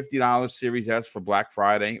 $250 Series S for Black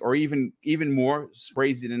Friday, or even more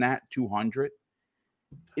crazy than that, $200?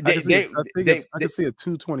 I can see a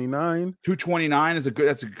 $229. $229 is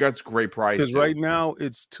that's a great price. Because right now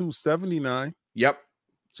it's $279. Yep.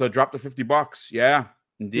 So it dropped to $50. Yeah,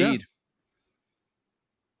 indeed.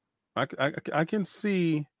 Yeah. I can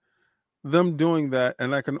see them doing that,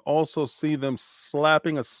 and I can also see them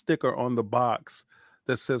slapping a sticker on the box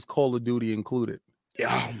that says Call of Duty included.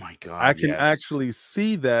 Oh my God. I can actually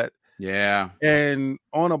see that. Yeah. And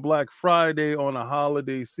on a Black Friday, on a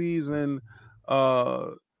holiday season,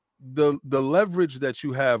 the leverage that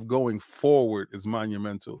you have going forward is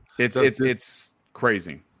monumental. It's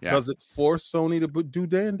crazy. Yeah. Does it force Sony to do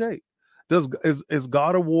day and date? Is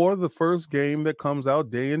God of War the first game that comes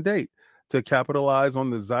out day and date to capitalize on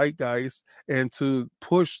the zeitgeist and to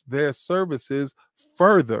push their services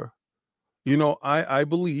further? You know, I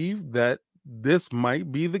believe that this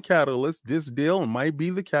might be the catalyst. This deal might be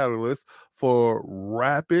the catalyst for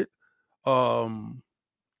rapid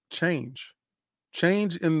change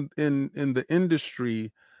in the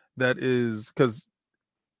industry. That is, because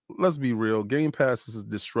let's be real, Game Pass is a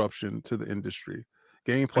disruption to the industry.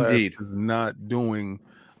 Game Pass is not doing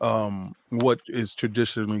what is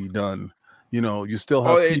traditionally done. You know, you still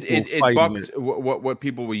have people fighting it. What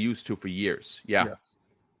people were used to for years. Yeah. Yes.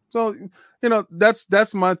 So, you know,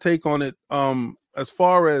 that's my take on it. As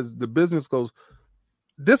far as the business goes,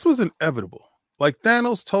 this was inevitable. Like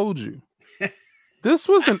Thanos told you, this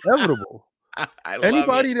was inevitable.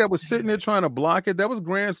 Anybody that was sitting there trying to block it, that was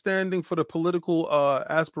grandstanding for the political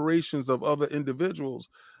aspirations of other individuals.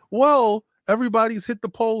 Well, everybody's hit the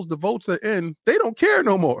polls, the votes are in. They don't care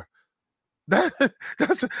no more.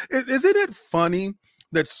 Isn't it funny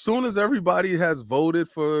that soon as everybody has voted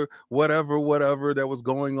for whatever that was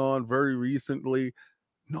going on very recently,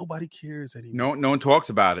 nobody cares anymore. No one talks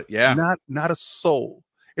about it. Yeah, not a soul.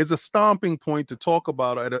 It's a stomping point to talk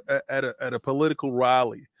about at a political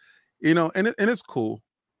rally, you know, and it's cool.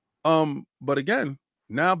 But again,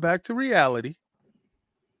 now back to reality.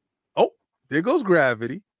 Oh, there goes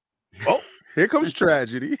gravity. Oh, here comes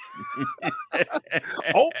tragedy.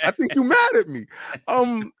 Oh, I think you're mad at me.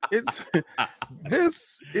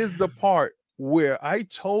 This is the part where I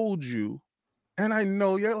told you, and I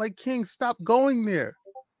know you're like, King, stop going there.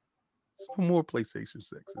 No more PlayStation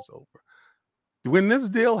 6. It's over. When this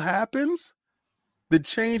deal happens, the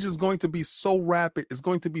change is going to be so rapid. It's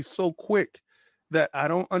going to be so quick that I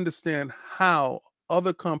don't understand how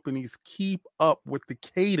other companies keep up with the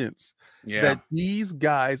cadence that these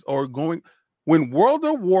guys are going. When World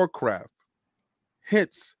of Warcraft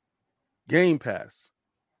hits Game Pass,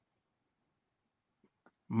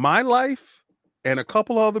 my life and a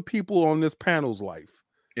couple other people on this panel's life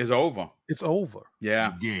is over. It's over.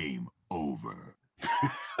 Yeah. Game over.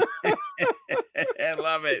 I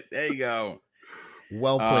love it. There you go.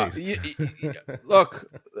 Well placed. Look,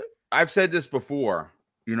 I've said this before.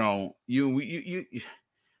 You know,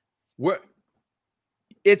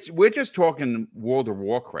 we're just talking World of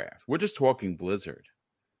Warcraft. We're just talking Blizzard.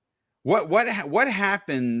 What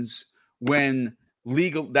happens when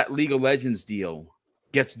League of Legends deal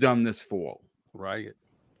gets done this fall? Right?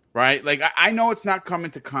 Like I know it's not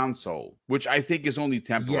coming to console, which I think is only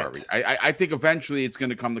temporary. I think eventually it's going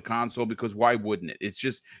to come to console, because why wouldn't it? It's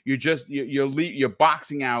just you're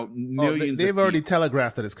boxing out millions. They've already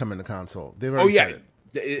telegraphed that it's coming to console. They've already said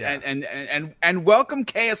it. And welcome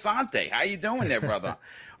Kay Asante. How you doing there, brother?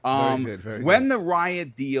 Very good. When the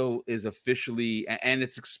Riot deal is officially, and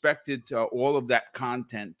it's expected to, all of that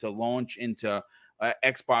content to launch into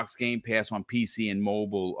Xbox Game Pass on PC and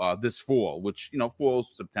mobile this fall, which falls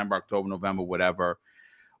September, October, November, whatever.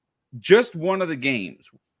 Just one of the games,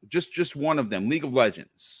 just one of them, League of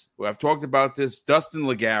Legends. I've talked about this. Dustin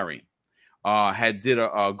Legary did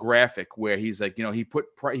a graphic where he's like, he put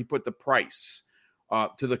the price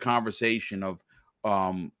to the conversation of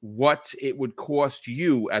what it would cost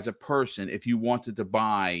you as a person if you wanted to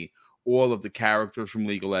buy all of the characters from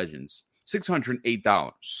League of Legends. $608.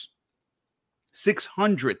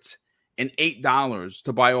 $608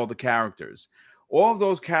 to buy all the characters. All of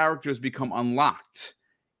those characters become unlocked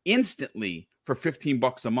instantly for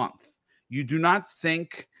 $15 a month. You do not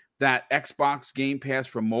think that Xbox Game Pass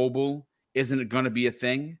for mobile isn't going to be a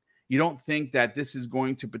thing? You don't think that this is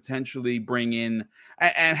going to potentially bring in,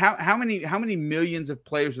 and how many millions of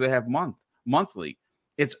players do they have monthly?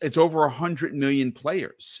 It's over 100 million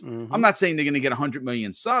players. Mm-hmm. I'm not saying they're going to get 100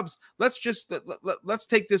 million subs. Let's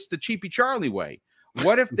take this the Cheapy Charlie way.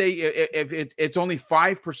 What if it's only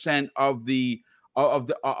 5% of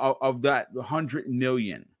that 100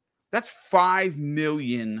 million? That's 5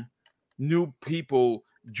 million new people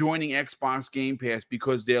joining Xbox Game Pass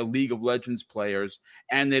because they're League of Legends players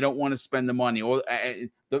and they don't want to spend the money. Or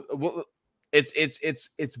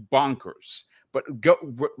it's bonkers. But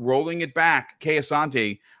rolling it back, Kay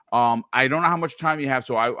Asante, I don't know how much time you have,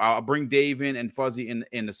 so I'll bring Dave in and Fuzzy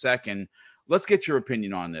in a second. Let's get your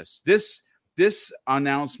opinion on this. This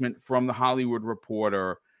announcement from the Hollywood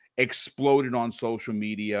Reporter exploded on social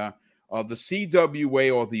media. The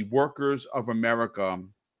CWA, or the Workers of America,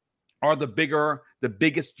 are the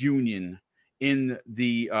biggest union in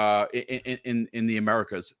the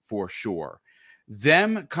Americas for sure.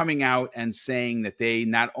 Them coming out and saying that they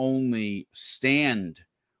not only stand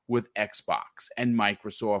with Xbox and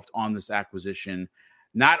Microsoft on this acquisition,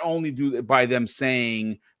 not only do by them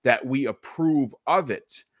saying that we approve of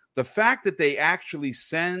it, the fact that they actually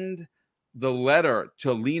send the letter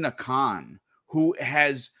to Lena Khan, who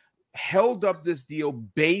has held up this deal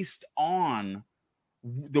based on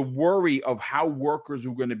the worry of how workers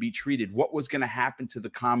were going to be treated, what was going to happen to the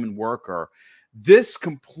common worker. This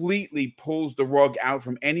completely pulls the rug out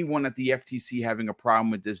from anyone at the FTC having a problem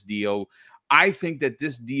with this deal. I think that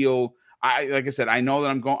this deal, like I said, I know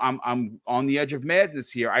that I'm on the edge of madness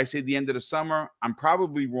here. I say the end of the summer. I'm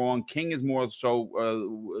probably wrong. King is more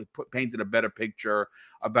so painted a better picture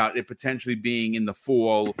about it potentially being in the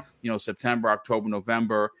fall, September, October,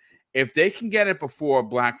 November. If they can get it before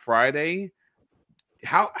Black Friday,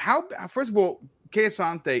 how first of all, Kay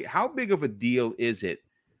Asante, how big of a deal is it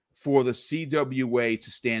for the CWA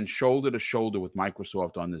to stand shoulder to shoulder with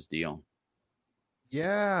Microsoft on this deal?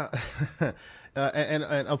 Yeah. And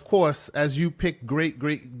of course, as you pick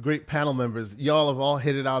great panel members, y'all have all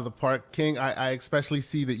hit it out of the park. King, I especially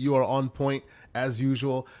see that you are on point as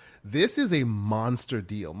usual. This is a monster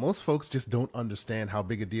deal. Most folks just don't understand how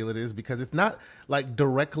big a deal it is because it's not like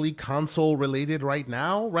directly console related right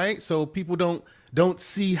now, right? So people don't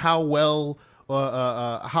see how well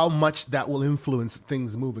how much that will influence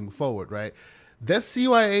things moving forward, right? This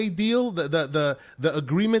CYA deal, the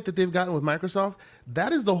agreement that they've gotten with Microsoft,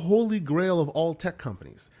 that is the holy grail of all tech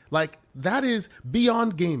companies. Like, that is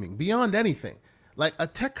beyond gaming, beyond anything. Like, a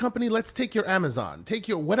tech company, let's take your Amazon, take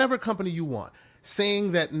your whatever company you want,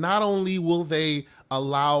 saying that not only will they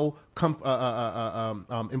allow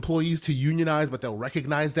employees to unionize, but they'll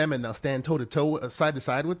recognize them and they'll stand toe-to-toe, side to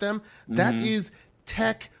side with them. Mm-hmm. That is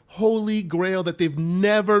tech holy grail that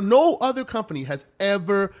no other company has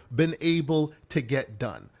ever been able to get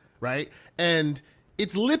done, right? And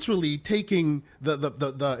it's literally taking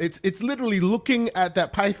it's literally looking at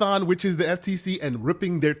that python, which is the FTC, and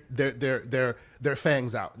ripping their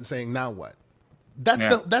fangs out and saying, now what?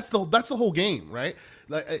 That's the whole game, right?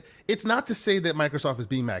 Like, it's not to say that Microsoft is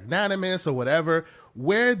being magnanimous or whatever.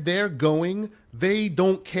 Where they're going, they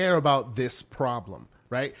don't care about this problem.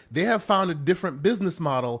 Right? They have found a different business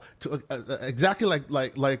model to exactly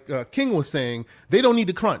like King was saying. They don't need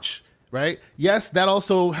to crunch, right? Yes, that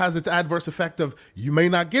also has its adverse effect of you may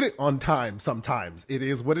not get it on time sometimes. It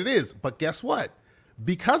is what it is. But guess what?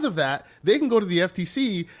 Because of that, they can go to the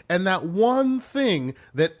FTC, and that one thing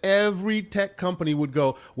that every tech company would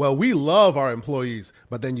go, well, we love our employees,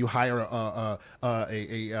 but then you hire a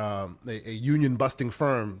union busting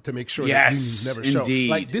firm to make sure that unions never show.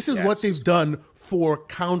 Like, this is what they've done for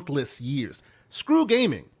countless years. Screw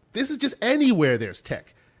gaming. This is just anywhere there's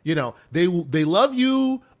tech. You know, they love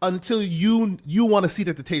you until you want a seat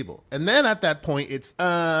at the table, and then at that point, it's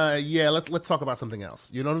let's talk about something else.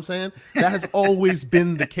 You know what I'm saying? That has always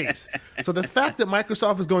been the case. So the fact that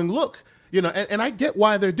Microsoft is going, look, you know, and I get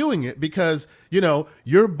why they're doing it, because, you know,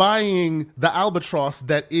 you're buying the albatross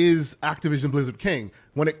that is Activision Blizzard King.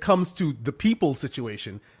 When it comes to the people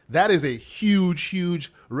situation, that is a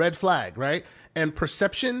huge red flag, right? And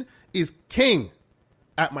perception is king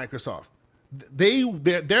at Microsoft.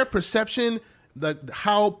 Their perception,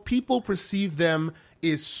 how people perceive them,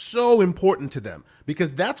 is so important to them,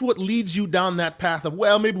 because that's what leads you down that path of,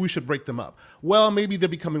 well, maybe we should break them up. Well, maybe they're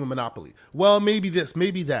becoming a monopoly. Well, maybe this,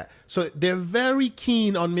 maybe that. So they're very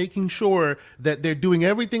keen on making sure that they're doing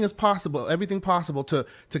everything possible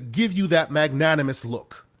to give you that magnanimous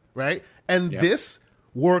look, right? And this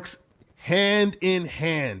works hand in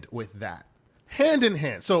hand with that. Hand in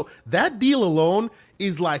hand. So that deal alone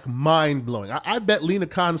is like mind blowing. I bet Lena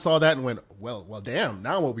Khan saw that and went, well, damn.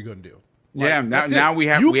 Now what are we going to do? Like, now we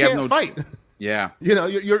have no fight. Yeah, you know,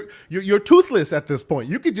 you're toothless at this point.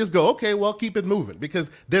 You could just go, okay, well, keep it moving, because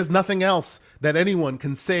there's nothing else that anyone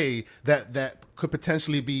can say that could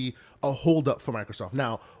potentially be a holdup for Microsoft.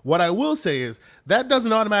 Now, what I will say is that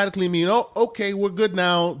doesn't automatically mean, oh, okay, we're good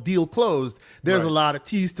now, deal closed. There's a lot of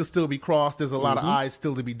T's to still be crossed. There's a lot of I's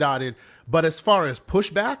still to be dotted. But as far as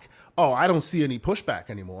pushback, I don't see any pushback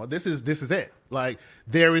anymore. This is it. Like,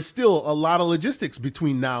 there is still a lot of logistics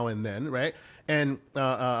between now and then, right? And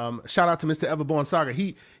shout out to Mr. Everborn Saga.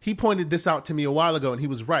 He pointed this out to me a while ago, and he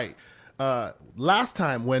was right. Last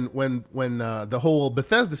time when the whole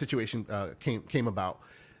Bethesda situation came about,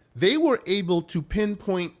 they were able to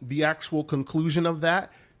pinpoint the actual conclusion of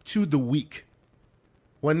that to the week.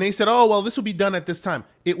 When they said, oh, well, this will be done at this time,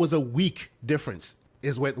 it was a week difference.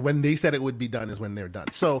 Is when they said it would be done is when they're done.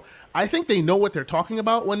 So I think they know what they're talking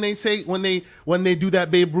about when they say when they do that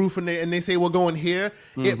Babe Ruth and they say we're going here.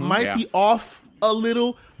 It might be off a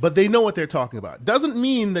little, but they know what they're talking about. Doesn't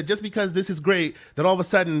mean that just because this is great that all of a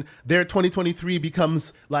sudden their 2023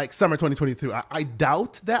 becomes like summer 2023. I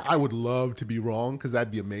doubt that. I would love to be wrong, because that'd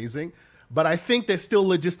be amazing. But I think there's still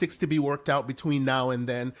logistics to be worked out between now and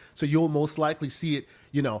then. So you'll most likely see it,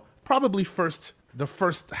 you know, probably the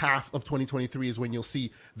first half of 2023 is when you'll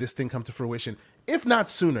see this thing come to fruition. If not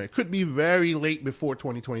sooner, it could be very late before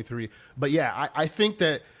 2023. But yeah, I think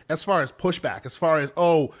that as far as pushback, as far as,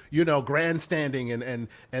 grandstanding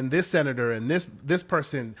and this senator and this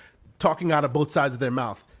person talking out of both sides of their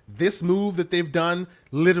mouth, this move that they've done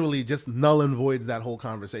literally just null and voids that whole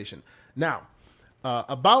conversation. Now,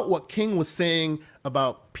 about what King was saying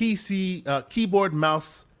about PC, keyboard,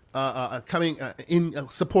 mouse coming in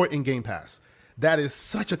support in Game Pass. That is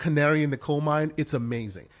such a canary in the coal mine. It's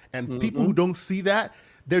amazing. And people who don't see that,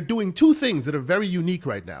 they're doing two things that are very unique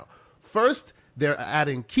right now. First, they're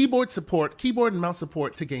adding keyboard and mouse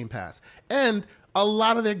support to Game Pass. And a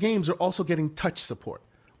lot of their games are also getting touch support.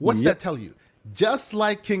 What's that tell you? Just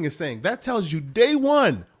like King is saying, that tells you day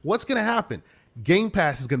one what's going to happen. Game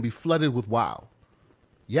Pass is going to be flooded with WoW.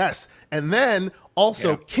 Yes. And then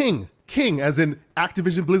also King as in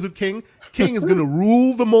Activision Blizzard King is going to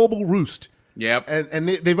rule the mobile roost. Yep. And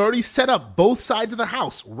they've already set up both sides of the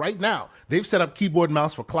house right now. They've set up keyboard and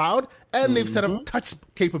mouse for cloud, and they've set up touch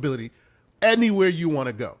capability anywhere you want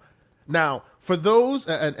to go. Now, for those,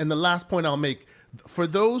 and the last point I'll make, for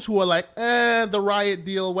those who are like, the Riot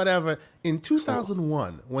deal, whatever, in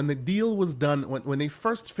 2001, when the deal was done, when they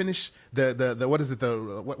first finished what's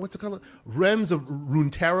it called? Realms of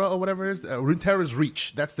Runeterra or whatever it is, Runeterra's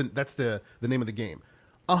Reach. That's the name of the game.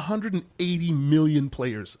 180 million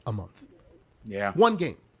players a month. Yeah. One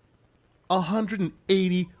game.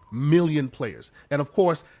 180 million players. And of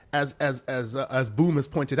course, as Boom has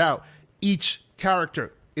pointed out, each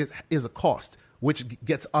character is a cost, which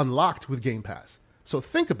gets unlocked with Game Pass. So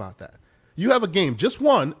think about that. You have a game, just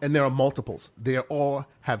one, and there are multiples. They all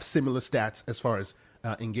have similar stats as far as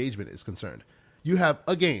engagement is concerned. You have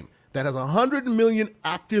a game that has 100 million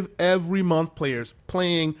active every month players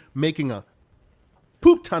playing, making a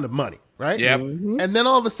poop ton of money, right? Yep. And then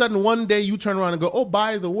all of a sudden, one day you turn around and go, oh,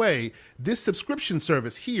 by the way, this subscription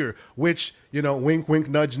service here, which, you know, wink, wink,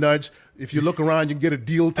 nudge, nudge. If you look around, you can get a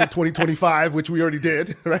deal till 2025, which we already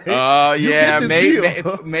did, right? Oh, You yeah. get this May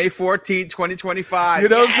deal. May 14th, 2025. You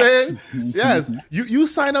know Yes! what I'm saying? Yes. You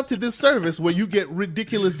sign up to this service where you get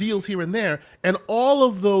ridiculous deals here and there, and all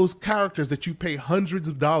of those characters that you pay hundreds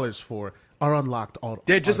of dollars for are unlocked.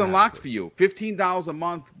 They're just unlocked for you. $15 a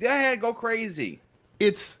month. Yeah, go crazy.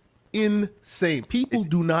 It's insane. People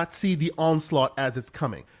do not see the onslaught as it's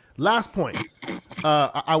coming. Last point.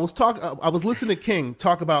 I was listening to King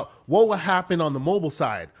talk about what will happen on the mobile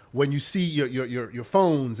side when you see your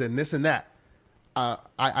phones and this and that.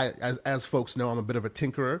 As folks know, I'm a bit of a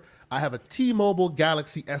tinkerer. I have a T-Mobile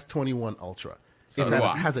Galaxy S21 Ultra. So do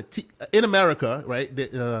I. Has in America, right?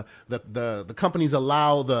 The companies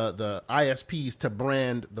allow the ISPs to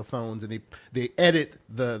brand the phones, and they edit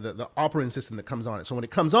the operating system that comes on it. So when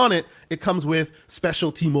it comes on it, it comes with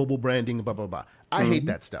special T-Mobile branding, blah blah blah. I hate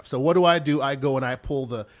that stuff. So what do? I go and I pull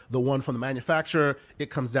the one from the manufacturer. It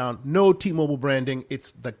comes down, no T-Mobile branding.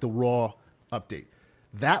 It's like the raw update.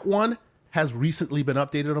 That one has recently been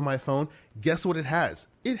updated on my phone. Guess what it has?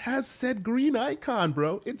 It has said green icon,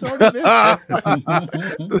 bro. It's already there.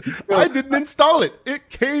 I didn't install it. It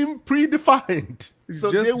came predefined.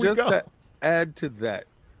 So there we go. To add to that,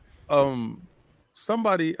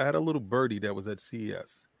 somebody, I had a little birdie that was at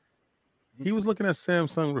CES. He was looking at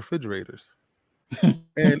Samsung refrigerators,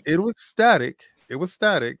 and it was static. It was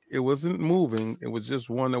static. It wasn't moving. It was just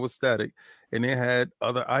one that was static, and it had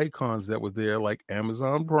other icons that were there, like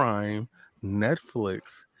Amazon Prime,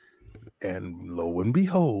 Netflix, and lo and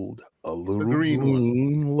behold, a little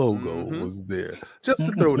green logo was there. Just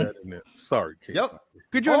to throw that in there. Sorry, Case. Yep.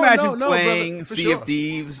 Could you imagine playing Sea of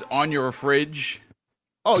Thieves on your fridge?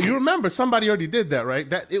 Oh, you remember somebody already did that, right?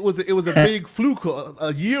 That it was a big fluke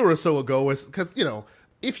a year or so ago, because you know,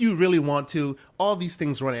 if you really want to, all these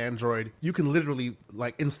things run Android. You can literally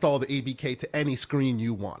like install the ABK to any screen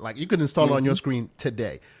you want. Like you can install it on your screen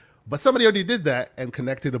today. But somebody already did that and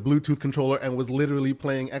connected a Bluetooth controller and was literally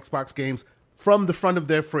playing Xbox games from the front of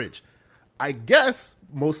their fridge. I guess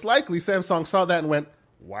most likely Samsung saw that and went,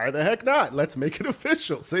 why the heck not? Let's make it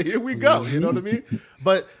official. So here we go. You know what I mean?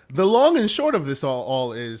 But the long and short of this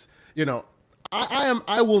all is, you know,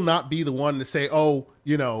 I will not be the one to say, oh,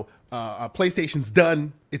 you know, PlayStation's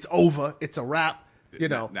done. It's over. It's a wrap. You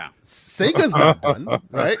know, No. Sega's not done,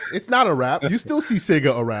 right? It's not a wrap. You still see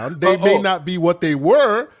Sega around. They may not be what they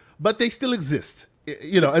were, but they still exist.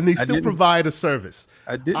 You know, and they still provide a service.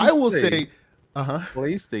 I will say,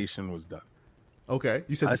 PlayStation was done. Okay,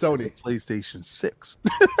 you said I Sony. said PlayStation 6.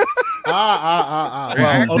 Well,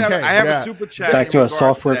 okay, I have a super chat. Back in to a regards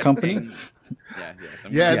software that company? thing.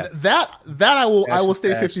 Yeah, that I will stay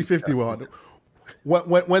 50-50 on.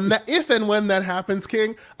 When that, if and when that happens,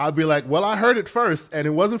 King, I'll be like, well, I heard it first, and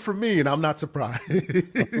it wasn't for me, and I'm not surprised.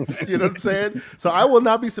 You know what I'm saying? So I will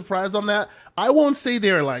not be surprised on that. I won't say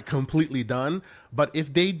they're like completely done, but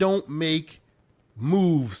if they don't make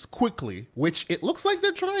moves quickly, which it looks like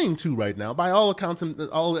they're trying to right now, by all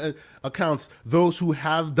accounts, those who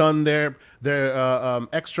have done their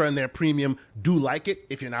extra and their premium do like it.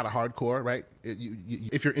 If you're not a hardcore, right?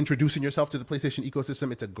 If you're introducing yourself to the PlayStation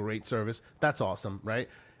ecosystem, it's a great service. That's awesome, right?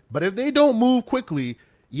 But if they don't move quickly,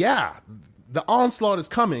 yeah, the onslaught is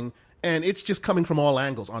coming, and it's just coming from all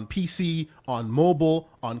angles, on PC, on mobile,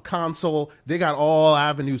 on console. They got all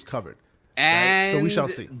avenues covered. And right? So we shall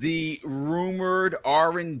see. The rumored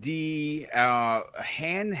R&D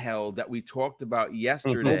handheld that we talked about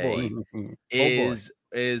yesterday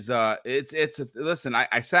listen,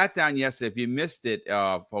 I sat down yesterday. If you missed it,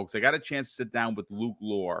 folks, I got a chance to sit down with Luke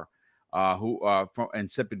Lore, from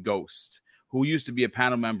Insipid Ghost, who used to be a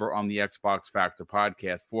panel member on the Xbox Factor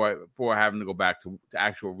podcast for having to go back to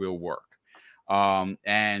actual real work.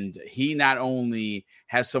 And he not only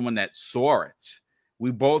has someone that saw it, we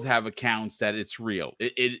both have accounts that it's real.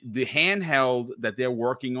 The handheld that they're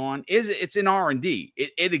working on it's in R&D.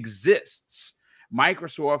 It exists.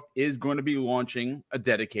 Microsoft is going to be launching a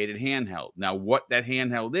dedicated handheld. Now, what that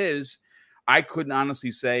handheld is, I couldn't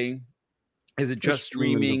honestly say. Is it just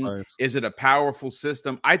streaming? Is it a powerful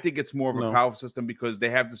system? I think it's more of a powerful system because they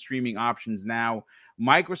have the streaming options now.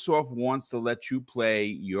 Microsoft wants to let you play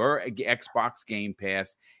your Xbox Game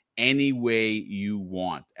Pass any way you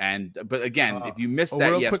want. But again, if you missed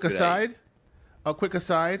that yesterday. A quick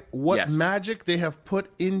aside, what magic they have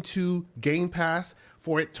put into Game Pass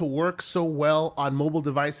for it to work so well on mobile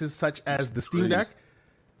devices such as the Steam Deck.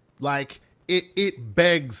 Like, it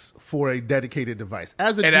begs for a dedicated device.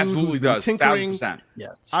 As a It dude absolutely who's been does. tinkering, 1000%.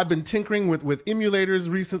 Yes. I've been tinkering with emulators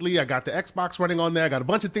recently. I got the Xbox running on there. I got a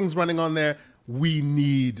bunch of things running on there. We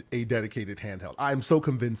need a dedicated handheld. I'm so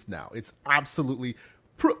convinced now. It's absolutely.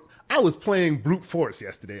 I was playing brute force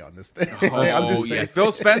yesterday on this thing. I'm just saying. Yeah,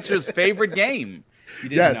 Phil Spencer's favorite game. You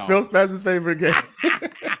didn't Yes, know. Phil Spencer's favorite game.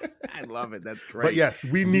 I love it. That's great. But yes,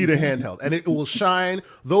 we need a handheld, and it will shine.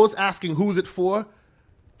 Those asking who's it for,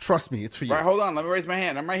 trust me, it's for you. Right, hold on. Let me raise my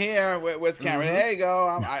hand. I'm right here. Where's the camera? There you go.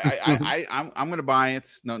 I'm going to buy it.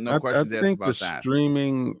 No questions asked think about the that.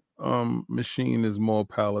 streaming machine is more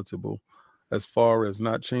palatable as far as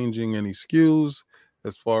not changing any SKUs,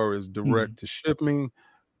 as far as direct to shipping.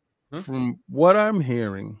 From what I'm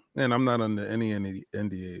hearing, and I'm not under any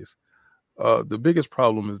NDAs, the biggest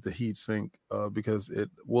problem is the heat sink because it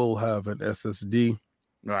will have an SSD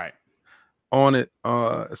Right. on it.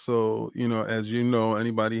 So, as you know,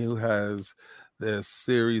 anybody who has the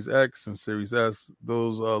Series X and Series S,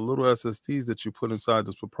 those little SSDs that you put inside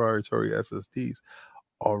those proprietary SSDs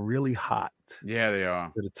are really hot. Yeah, they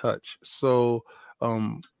are. To the touch. So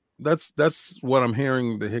that's what I'm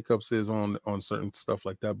hearing the hiccups is on certain stuff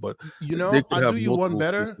like that. But I'll do you one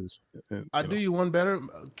better. I'll do you one better,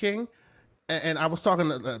 King. And I was talking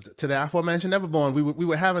to the aforementioned Everborn. We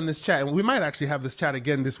were having this chat, and we might actually have this chat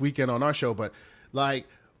again this weekend on our show. But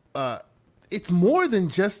it's more than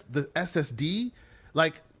just the SSD.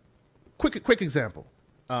 Like, quick example.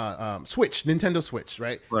 Switch, Nintendo Switch,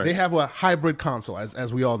 right? They have a hybrid console,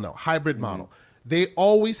 as we all know, hybrid model. They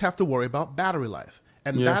always have to worry about battery life,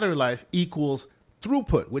 and battery life equals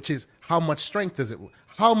throughput, which is how much strength is it,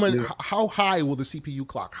 how high will the CPU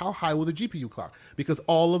clock, how high will the GPU clock, because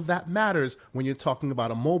all of that matters when you're talking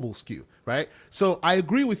about a mobile SKU, right? So I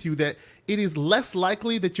agree with you that it is less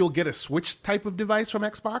likely that you'll get a Switch type of device from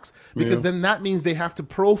Xbox, because then that means they have to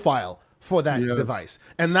profile for that device.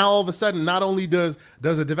 And now all of a sudden, not only does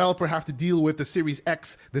a developer have to deal with the Series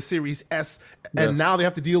X, the Series S, and now they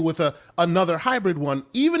have to deal with another hybrid one.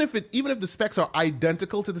 Even if the specs are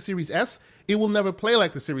identical to the Series S, it will never play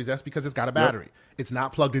like the Series S because it's got a battery. It's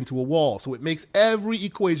not plugged into a wall. So it makes every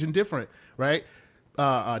equation different, right?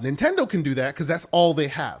 Nintendo can do that because that's all they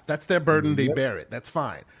have. That's their burden. They bear it. That's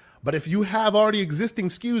fine. But if you have already existing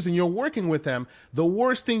SKUs and you're working with them, the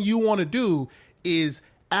worst thing you want to do is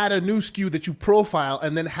add a new SKU that you profile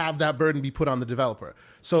and then have that burden be put on the developer.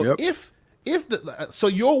 So so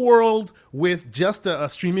your world with just a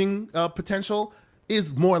streaming potential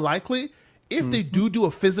is more likely. If they do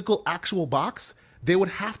a physical actual box, they would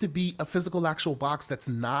have to be a physical actual box that's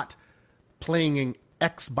not playing in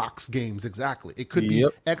Xbox games exactly. It could be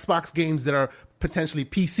Xbox games that are potentially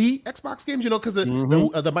PC Xbox games, because the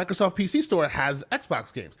Microsoft PC Store has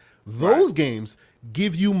Xbox games. Those games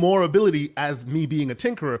give you more ability, as me being a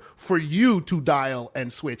tinkerer, for you to dial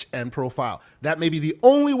and switch and profile. That may be the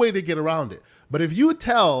only way they get around it. But if you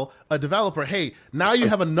tell a developer, hey, now you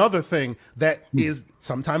have another thing that is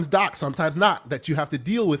sometimes docked, sometimes not, that you have to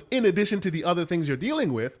deal with in addition to the other things you're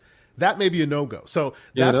dealing with, that may be a no-go. So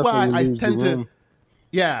that's why I tend to...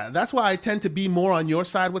 Yeah, that's why I tend to be more on your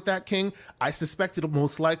side with that, King. I suspect it'll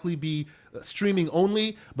most likely be streaming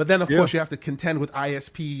only, but then of course you have to contend with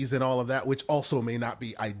ISPs and all of that, which also may not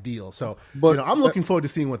be ideal. So, I'm looking forward to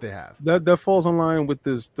seeing what they have. That falls in line with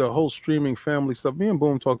the whole streaming family stuff. Me and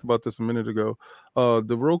Boom talked about this a minute ago.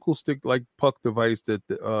 The Roku stick like puck device that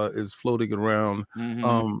is floating around.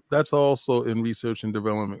 That's also in research and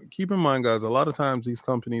development. Keep in mind, guys, a lot of times these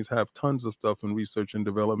companies have tons of stuff in research and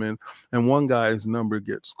development, and one guy's number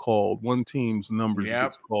gets called, one team's numbers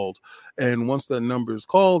gets called, and once that number is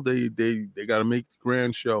called, they got to make the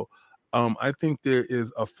grand show. I think there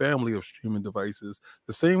is a family of streaming devices.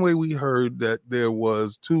 The same way we heard that there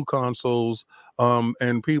was 2 consoles,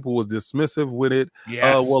 and people was dismissive with it.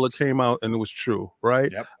 Well, it came out and it was true,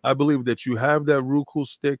 right? I believe that you have that Roku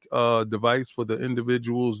stick device for the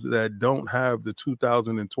individuals that don't have the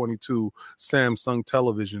 2022 Samsung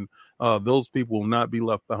television. Those people will not be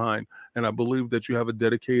left behind. And I believe that you have a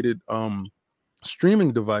dedicated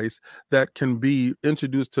streaming device that can be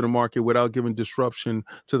introduced to the market without giving disruption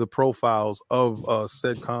to the profiles of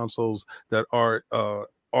said consoles that are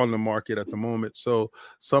on the market at the moment. So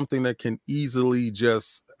something that can easily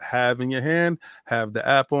just have in your hand, have the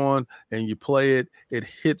app on, and you play it. It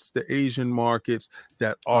hits the Asian markets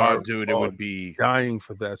that are it would be dying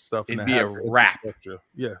for that stuff. It'd be a wrap.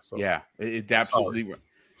 Yeah. So. Yeah. It absolutely.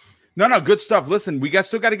 No, good stuff. Listen, we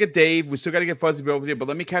still got to get Dave. We still got to get Fuzzy over here, but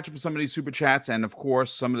let me catch up with some of these super chats. And of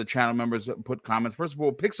course, some of the channel members put comments. First of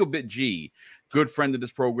all, Pixelbit G good friend of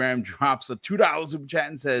this program, drops a $2 super chat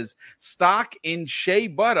and says, stock in shea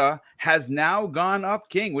butter has now gone up,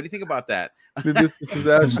 King. What do you think about that? This is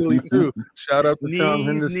actually true. Shout out to Tom Knees,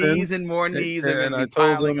 Henderson. and more knees are And going I to be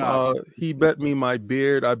told piling him up. he bet me my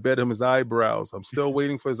beard. I bet him his eyebrows. I'm still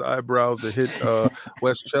waiting for his eyebrows to hit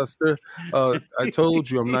Westchester. I told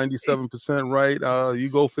you I'm 97% right. You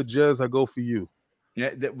go for Jez, I go for you.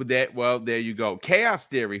 Yeah, well, there you go. Chaos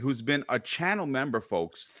Theory, who's been a channel member,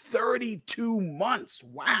 folks, 32 months.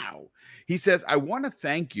 Wow. He says, I want to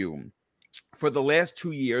thank you for the last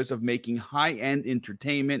 2 years of making high-end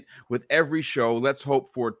entertainment with every show. Let's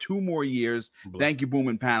hope for 2 more years. Thank you, Boom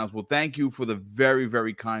and Panels. Well, thank you for the very,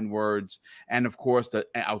 very kind words. And, of course, the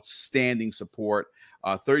outstanding support.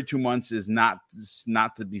 32 months is not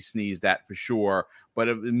to be sneezed at for sure, but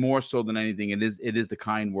more so than anything, it is the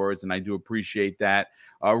kind words, and I do appreciate that.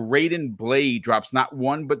 Raiden Blade drops not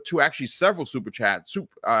one but two, actually several super chats.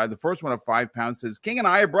 The first one of £5 says, King and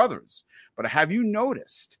I are brothers, but have you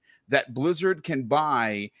noticed that Blizzard can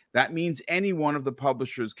buy? That means any one of the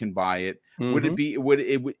publishers can buy it. Mm-hmm.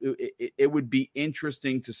 It would be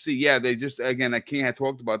interesting to see. Yeah, they just, again, King had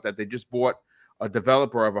talked about that. They just bought a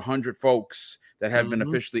developer of 100 folks that have been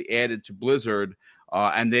officially added to Blizzard,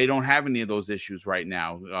 and they don't have any of those issues right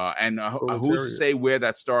now. And who's to say where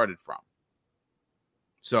that started from?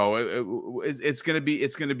 So it's going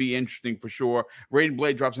to be interesting for sure. Raiden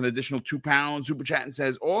Blade drops an additional £2 super chat and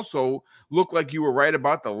says, also look like you were right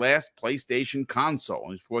about the last PlayStation console.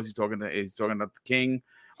 And of course, he's talking about the King.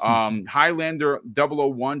 Highlander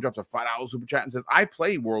 001 drops a $5 super chat and says, I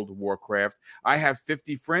play World of Warcraft. I have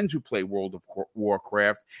 50 friends who play World of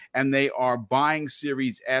Warcraft, and they are buying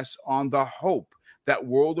Series S on the hope that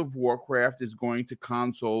World of Warcraft is going to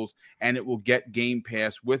consoles and it will get Game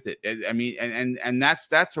Pass with it. I mean, and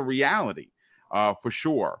that's a reality for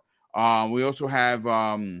sure. We also have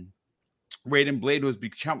Raiden Blade, who has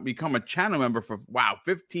become a channel member for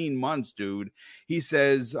 15 months, dude. He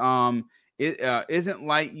says, isn't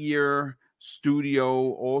Lightyear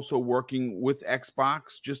Studio also working with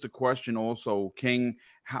Xbox? Just a question also, King.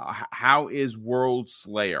 How is World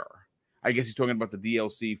Slayer? I guess he's talking about the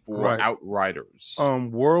DLC for Outriders.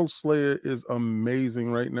 World Slayer is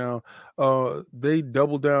amazing right now. They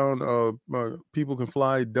double down. People Can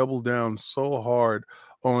Fly double down so hard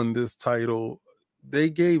on this title.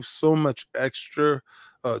 They gave so much extra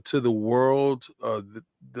to the world. The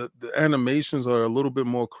animations are a little bit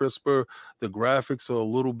more crisper. The graphics are a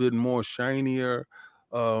little bit more shinier.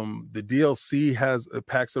 The DLC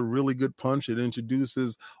packs a really good punch. It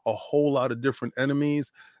introduces a whole lot of different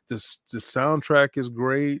enemies. The soundtrack is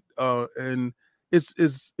great, and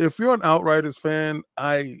it's if you're an Outriders fan,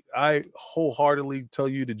 I wholeheartedly tell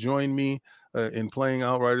you to join me in playing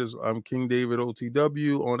Outriders. I'm King David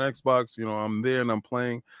OTW on Xbox. I'm there and I'm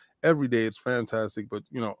playing every day. It's fantastic, but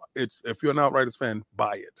it's if you're an Outriders fan,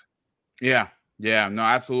 buy it. Yeah, no,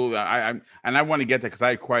 absolutely. I want to get that because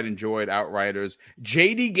I quite enjoyed Outriders.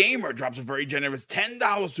 JD Gamer drops a very generous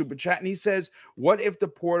 $10 super chat, and he says, "What if the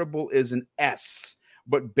portable is an S,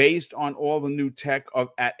 but based on all the new tech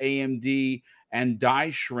at AMD and die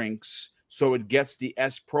shrinks, so it gets the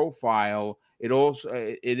S profile? It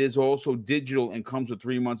is also digital and comes with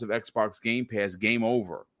 3 months of Xbox Game Pass. Game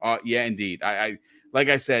over." Yeah, indeed. I like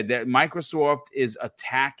I said, that Microsoft is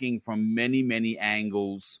attacking from many, many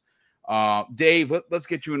angles. Dave, let's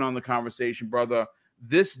get you in on the conversation, brother.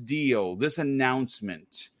 This deal, this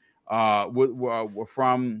announcement,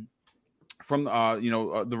 from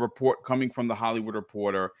the report coming from the Hollywood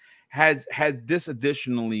Reporter has this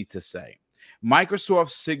additionally to say.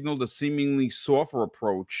 Microsoft signaled a seemingly softer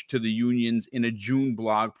approach to the unions in a June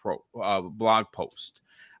blog post.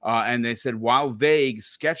 And they said, while vague,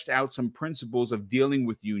 sketched out some principles of dealing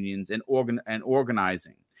with unions and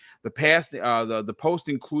organizing. The post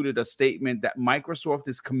included a statement that Microsoft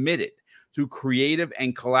is committed to creative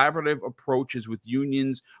and collaborative approaches with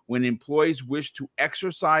unions when employees wish to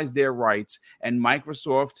exercise their rights, and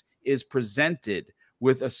Microsoft is presented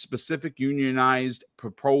with a specific unionized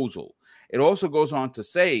proposal. It also goes on to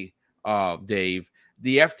say, Dave,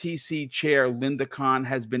 the FTC chair, Linda Khan,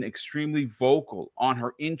 has been extremely vocal on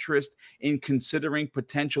her interest in considering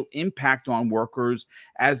potential impact on workers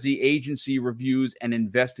as the agency reviews and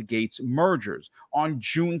investigates mergers. On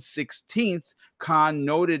June 16th, Khan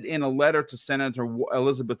noted in a letter to Senator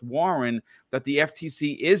Elizabeth Warren that the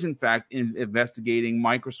FTC is, in fact, investigating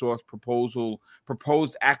Microsoft's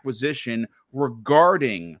proposed acquisition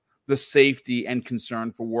regarding the safety and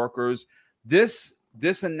concern for workers. This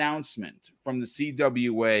announcement from the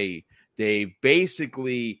CWA, Dave,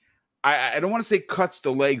 basically I don't want to say cuts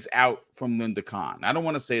the legs out from Linda Khan. I don't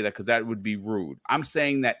want to say that because that would be rude. I'm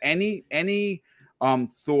saying that any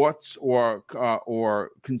thoughts or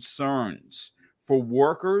concerns for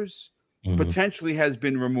workers potentially has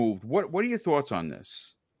been removed. What are your thoughts on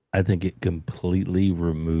this? I think it completely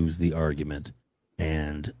removes the argument,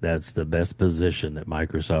 and that's the best position that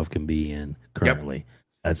Microsoft can be in currently. Yep.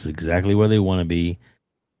 That's exactly where they want to be.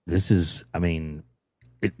 This is, I mean,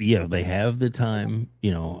 they have the time.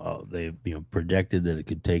 They projected that it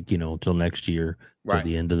could take until next year, to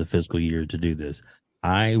the end of the fiscal year, to do this.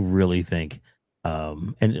 I really think,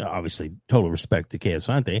 and obviously, total respect to Kay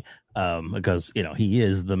Asante, because he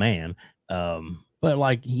is the man. But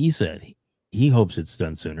like he said, he hopes it's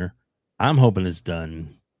done sooner. I'm hoping it's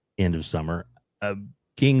done end of summer.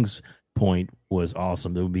 King's point was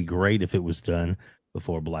awesome. It would be great if it was done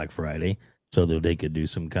before Black Friday, so that they could do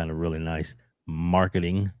some kind of really nice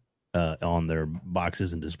marketing on their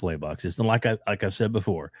boxes and display boxes. And like I've said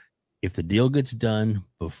before, if the deal gets done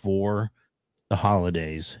before the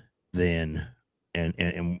holidays, then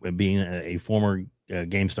and being a former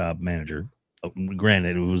GameStop manager,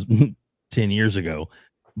 granted it was 10 years ago,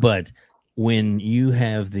 but when you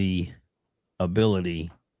have the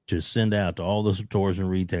ability to send out to all the stores and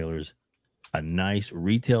retailers a nice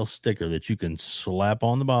retail sticker that you can slap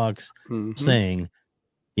on the box saying,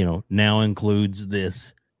 now includes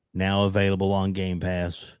this, now available on Game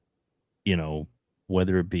Pass,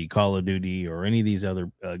 whether it be Call of Duty or any of these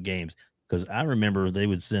other games. Because I remember they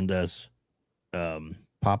would send us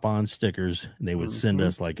pop-on stickers. And they would send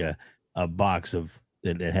us like a box of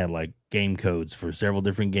that had like game codes for several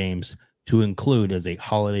different games to include as a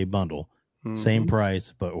holiday bundle. Same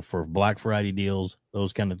price, but for Black Friday deals,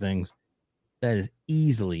 those kind of things. That is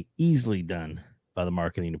easily done by the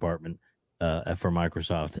marketing department for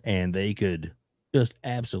Microsoft, and they could just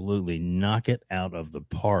absolutely knock it out of the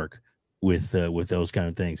park with those kind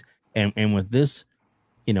of things. And with this,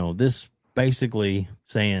 this basically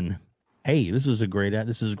saying, "Hey, this is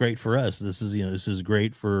great for us. This is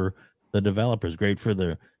great for the developers, great for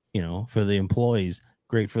the for the employees,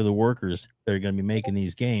 great for the workers that are going to be making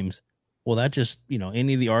these games." Well, that just,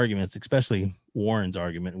 any of the arguments, especially Warren's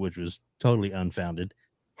argument, which was totally unfounded,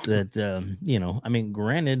 that,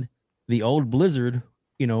 granted, the old Blizzard,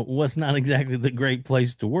 was not exactly the great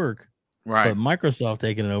place to work. Right. But Microsoft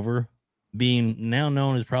taking it over, being now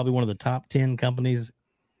known as probably one of the top 10 companies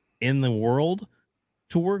in the world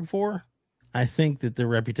to work for, I think that their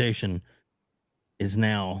reputation is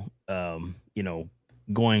now,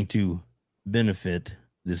 going to benefit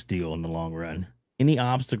this deal in the long run. Any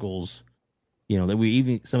obstacles,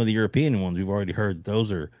 that some of the European ones, we've already heard those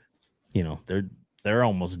are, they're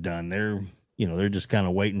almost done. They're just kind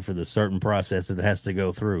of waiting for the certain process that it has to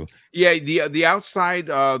go through. Yeah, the outside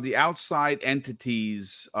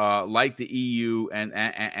entities like the EU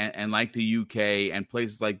and like the UK and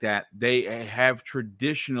places like that, they have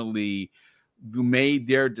traditionally made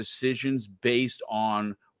their decisions based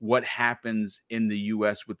on what happens in the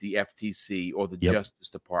U.S. with the FTC or the Justice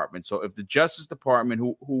Department. So if the Justice Department,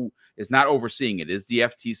 who is not overseeing it, is the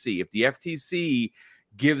FTC. If the FTC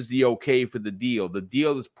gives the okay for the deal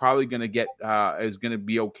is probably going to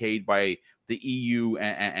be okayed by the EU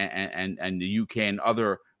and the UK and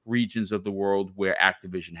other regions of the world where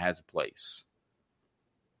Activision has a place.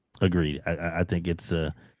 Agreed. I think it's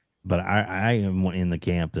but I am in the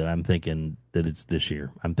camp that I'm thinking that it's this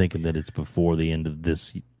year. I'm thinking that it's before the end of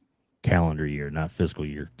this calendar year, not fiscal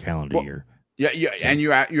year, calendar year. Yeah, so. And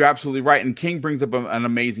you're absolutely right. And King brings up an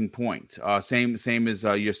amazing point. Same as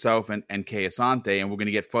yourself and Kay Asante, and we're going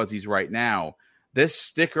to get fuzzies right now. This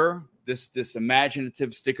sticker, this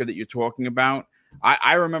imaginative sticker that you're talking about,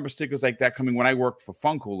 I remember stickers like that coming when I worked for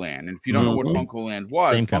FuncoLand. And if you don't know what FuncoLand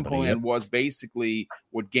was, FuncoLand was basically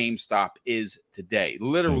what GameStop is today.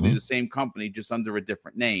 Literally the same company, just under a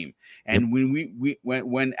different name. And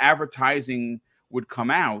when advertising would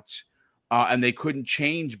come out, and they couldn't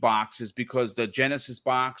change boxes because the Genesis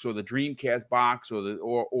box or the Dreamcast box or the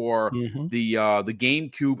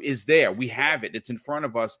GameCube is there. We have it. It's in front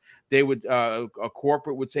of us. They would a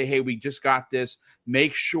corporate would say, "Hey, we just got this.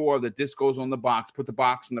 Make sure that this goes on the box. Put the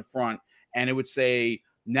box in the front," and it would say,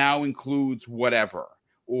 "Now includes whatever."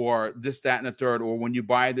 Or this, that, and the third, or when you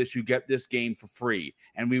buy this, you get this game for free.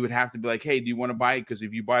 And we would have to be like, "Hey, do you want to buy it? Because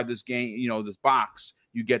if you buy this game, this box,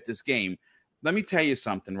 you get this game." Let me tell you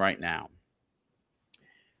something right now.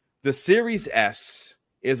 The Series S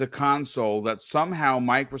is a console that somehow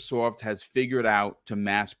Microsoft has figured out to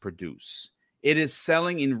mass produce. It is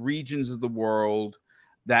selling in regions of the world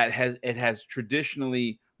that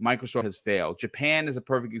Microsoft has failed. Japan is a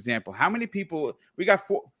perfect example. How many people? We got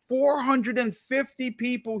 450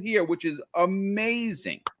 people here, which is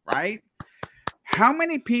amazing, right? How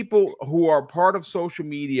many people who are part of social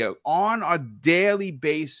media on a daily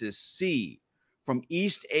basis see from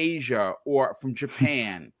East Asia or from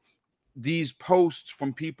Japan these posts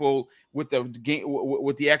from people with the game,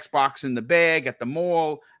 with the Xbox in the bag at the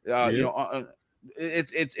mall?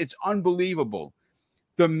 It's unbelievable.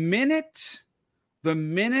 The minute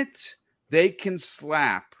they can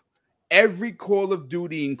slap every Call of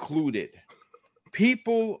Duty included,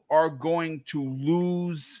 people are going to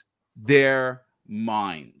lose their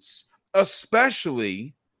minds,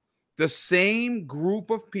 especially the same group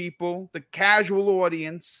of people, the casual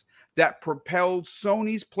audience that propelled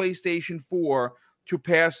Sony's PlayStation 4 to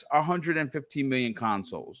pass 115 million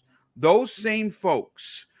consoles. Those same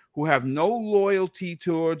folks who have no loyalty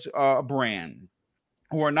towards a brand,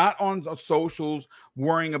 who are not on socials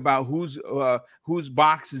worrying about whose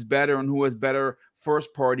box is better and who has better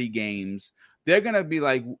first-party games, they're going to be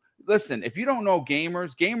like, listen, if you don't know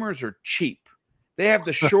gamers are cheap. They have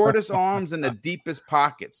the shortest arms and the deepest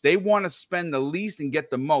pockets. They want to spend the least and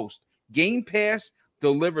get the most. Game Pass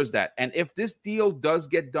delivers that. And if this deal does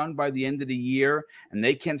get done by the end of the year and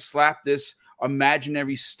they can slap this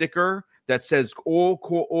imaginary sticker that says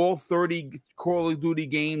all 30 Call of Duty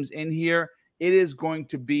games in here, it is going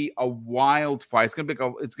to be a wildfire. It's going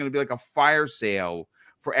to be like a fire sale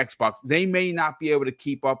for Xbox. They may not be able to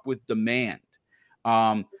keep up with demand.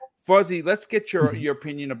 Fuzzy, let's get your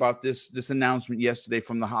opinion about this announcement yesterday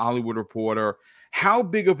from the Hollywood Reporter. How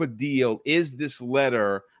big of a deal is this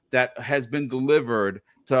letter that has been delivered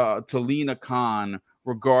to Lina Khan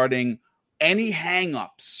regarding any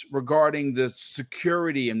hangups regarding the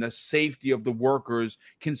security and the safety of the workers,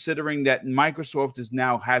 considering that Microsoft is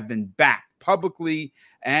now have been backed publicly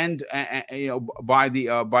and by the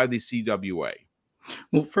CWA?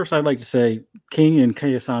 Well, first, I'd like to say King and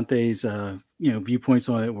Kayasante's viewpoints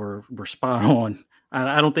on it were spot on.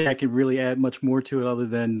 I don't think I could really add much more to it other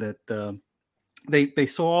than that they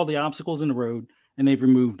saw all the obstacles in the road and they've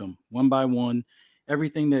removed them one by one.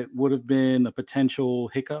 Everything that would have been a potential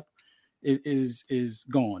hiccup is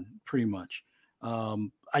gone pretty much.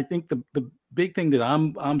 I think the big thing that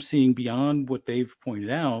I'm seeing beyond what they've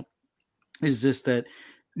pointed out is this, that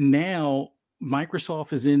now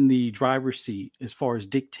Microsoft is in the driver's seat as far as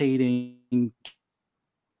dictating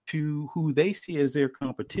to who they see as their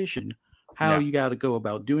competition how you got to go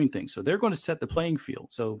about doing things. So they're going to set the playing field.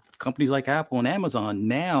 So companies like Apple and Amazon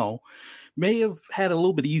now may have had a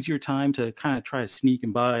little bit easier time to kind of try to sneak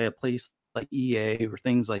and buy a place like EA or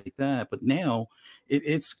things like that. But now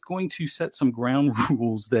it's going to set some ground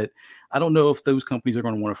rules that I don't know if those companies are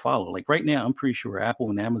going to want to follow. Like right now, I'm pretty sure Apple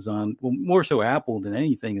and Amazon, well, more so Apple than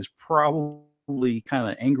anything, is probably kind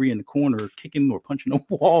of angry in the corner, kicking or punching a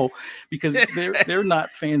wall because they're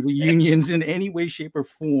not fans of unions in any way, shape, or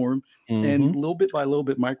form. Mm-hmm. And little bit by little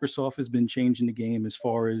bit, Microsoft has been changing the game as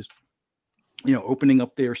far as opening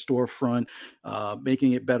up their storefront,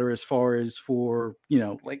 making it better as far as for,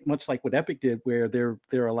 like much like what Epic did, where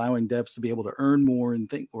they're allowing devs to be able to earn more and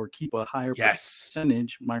think or keep a higher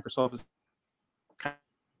percentage. Microsoft is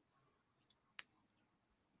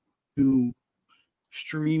to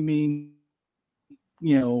streaming,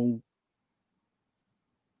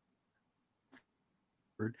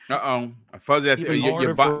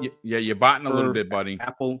 Fuzzy, you're botting a little bit, buddy.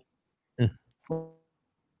 Apple.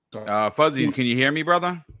 Fuzzy, can you hear me,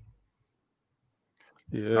 brother?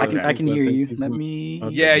 Yeah, I can hear you. Let me.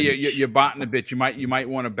 Yeah, you're botting a bit. You might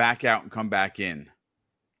want to back out and come back in.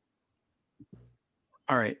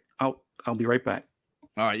 All right, I'll be right back.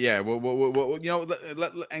 All right, yeah. Well,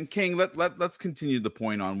 and King, let's continue the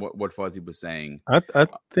point on what Fuzzy was saying. I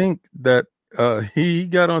think that he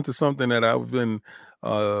got onto something that I've been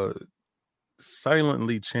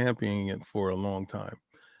silently championing it for a long time.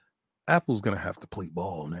 Apple's gonna have to play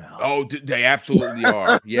ball now. Oh, they absolutely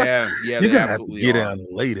are. Yeah. You're gonna have to get down and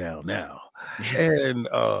lay down now. And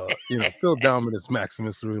Phil Dominus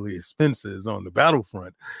Maximus Aurelius Spencer is on the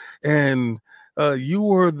battlefront, and you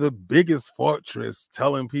were the biggest fortress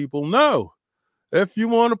telling people, no, if you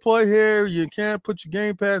want to play here, you can't put your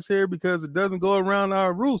Game Pass here because it doesn't go around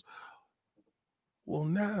our rules. Well,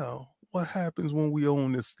 now what happens when we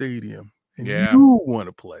own this stadium and you want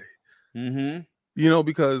to play? Mm-hmm.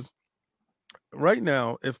 Because right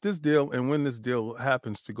now, if this deal and when this deal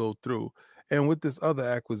happens to go through, and with this other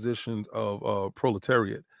acquisition of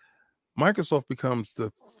Proletariat, Microsoft becomes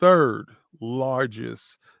the third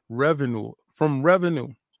largest revenue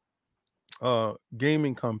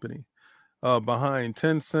gaming company behind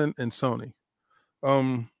Tencent and Sony.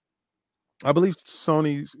 I believe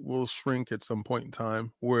Sony will shrink at some point in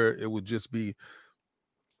time where it would just be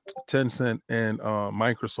Tencent and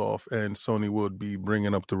Microsoft and Sony would be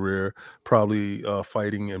bringing up the rear, probably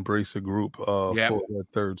fighting Embracer Group for that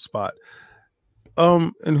third spot.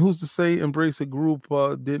 And who's to say Embracer Group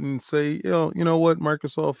didn't say, you know what,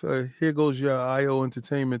 Microsoft, here goes your IO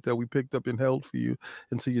Entertainment that we picked up and held for you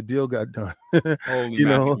until your deal got done. Holy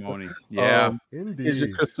matrimony. Yeah. Indeed. Here's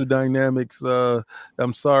your Crystal Dynamics.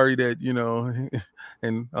 I'm sorry that,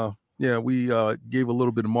 and we gave a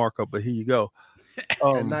little bit of markup, but here you go.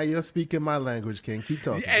 And now you're speaking my language, King. Keep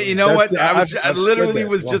talking. Yeah, you know what? I literally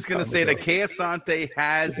was just going to say that Kay Asante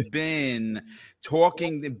has been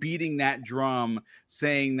beating that drum,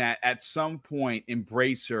 saying that at some point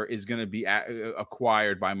Embracer is going to be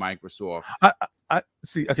acquired by Microsoft. I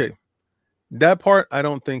see. Okay, that part I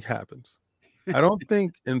don't think happens. I don't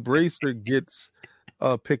think Embracer gets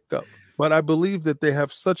picked up, but I believe that they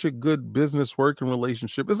have such a good business working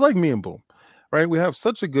relationship. It's like me and Boom. Right, we have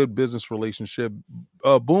such a good business relationship.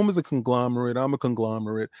 Boom is a conglomerate. I'm a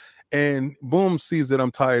conglomerate, and Boom sees that I'm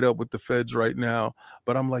tied up with the feds right now.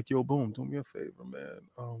 But I'm like, yo, Boom, do me a favor, man.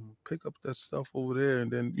 Pick up that stuff over there, and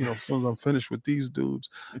then as soon as I'm finished with these dudes,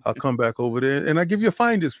 I'll come back over there, and I give you a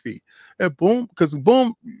finder's fee. And Boom, because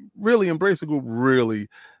Boom really Embracer Group really.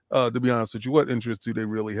 To be honest with you, what interest do they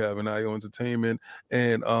really have in IO Entertainment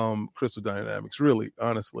and Crystal Dynamics? Really,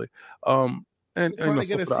 honestly. And trying to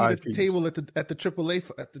get a seat at the table at the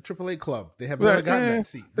AAA club. They have never gotten that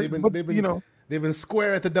seat. They've been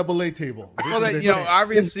square at the AA table. Well,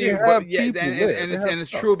 obviously, and it's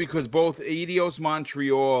true because both Eidos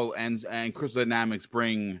Montreal and Crystal Dynamics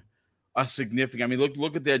bring a significant. I mean,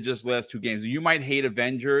 look at their just last two games. You might hate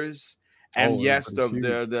Avengers, and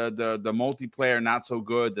the multiplayer not so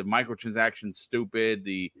good. The microtransactions stupid.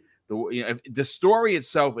 The story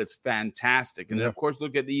itself is fantastic. And then, of course,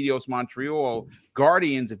 look at the Eidos Montreal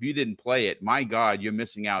Guardians. If you didn't play it, my God, you're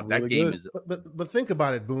missing out. That game is. But think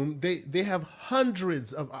about it, Boom. They have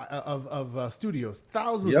hundreds of studios,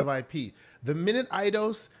 thousands of IP. The minute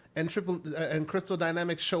Eidos and Crystal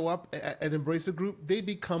Dynamics show up at Embracer Group, they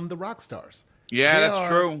become the rock stars. Yeah, that's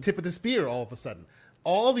true. Tip of the spear. All of a sudden,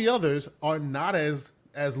 all the others are not as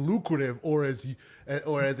lucrative or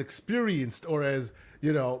as experienced or as.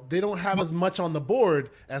 They don't have as much on the board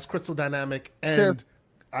as Crystal Dynamic and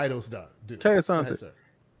Eidos do.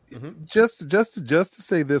 Just to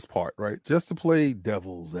say this part, right? Just to play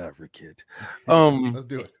devil's advocate. Let's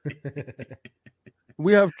do it.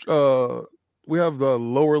 We have the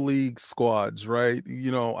lower league squads, right?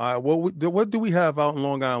 What do we have out in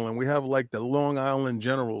Long Island? We have like the Long Island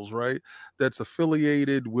Generals, right? That's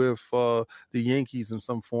affiliated with the Yankees in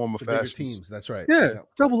some form of fashion. Teams, that's right. Yeah.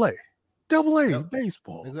 AA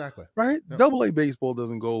baseball. Exactly. Right? Yep. AA baseball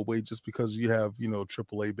doesn't go away just because you have,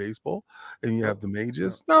 AAA baseball and you have the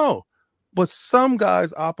majors. No. But some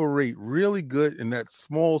guys operate really good in that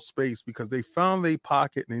small space because they found their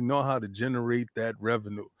pocket and they know how to generate that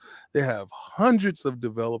revenue. They have hundreds of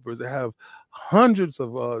developers. They have hundreds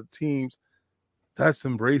of teams. That's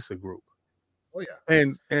Embracer Group. Oh, yeah.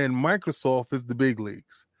 And Microsoft is the big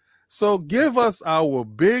leagues. So give us our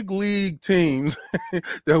big league teams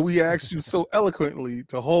that we asked you so eloquently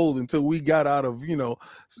to hold until we got out of, a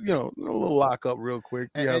little lockup real quick.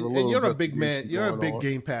 And you're a big man. You're a big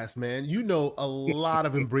Game Pass man. A lot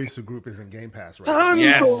of Embracer Group is in Game Pass right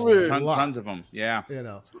now. Tons of them. Yeah.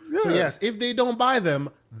 So yes, if they don't buy them,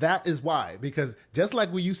 that is why. Because just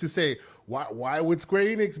like we used to say, why would Square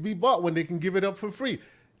Enix be bought when they can give it up for free?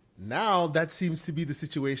 Now that seems to be the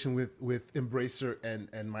situation with Embracer and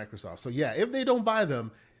Microsoft. So yeah, if they don't buy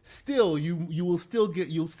them, still you'll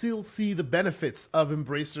still see the benefits of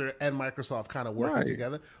Embracer and Microsoft kind of working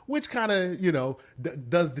together, which kind of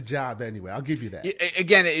does the job anyway. I'll give you that.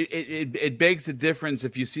 Again, it begs the difference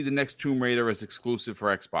if you see the next Tomb Raider as exclusive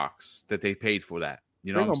for Xbox that they paid for that.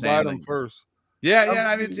 You know what I'm saying? Buy them first. Yeah.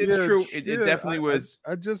 I mean, it's true. It definitely was.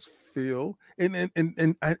 I just feel and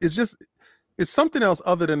it's just. It's something else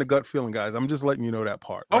other than the gut feeling, guys. I'm just letting you know that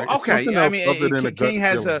part. Right? Oh, okay. I mean, King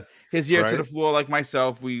has his ear to the floor like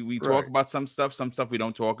myself. We talk about some stuff we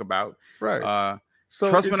don't talk about. Right.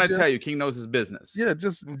 So trust when I tell you, King knows his business. Yeah,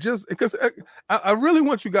 just because I really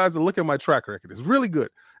want you guys to look at my track record. It's really good.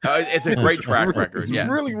 It's a great track record. It's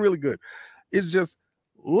really, really good. It's just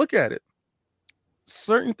look at it.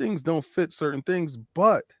 Certain things don't fit certain things,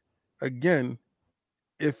 but again,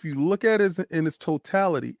 if you look at it in its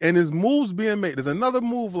totality and his moves being made, there's another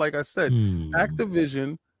move, like I said,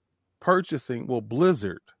 Activision purchasing,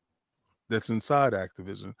 Blizzard, that's inside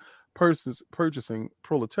Activision, purchasing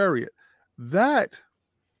Proletariat. That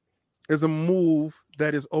is a move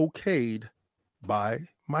that is okayed by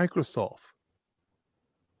Microsoft.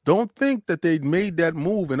 Don't think that they made that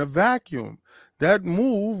move in a vacuum. That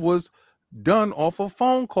move was done off a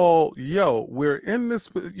phone call. Yo, we're in this,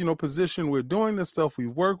 position. We're doing this stuff. We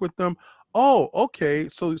work with them. Oh, okay.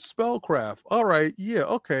 So Spellcraft. All right. Yeah.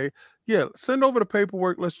 Okay. Yeah. Send over the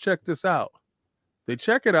paperwork. Let's check this out. They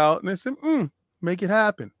check it out and they say, make it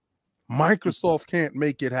happen. Microsoft can't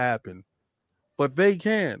make it happen, but they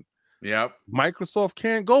can. Yep. Microsoft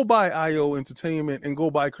can't go buy IO Entertainment and go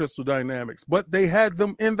buy Crystal Dynamics, but they had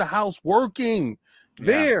them in the house working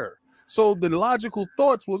there. So the logical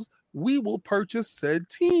thoughts was, we will purchase said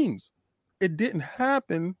teams. It didn't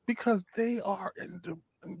happen because they are in the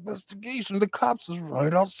investigation. The cops is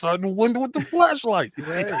right outside the window with the flashlight.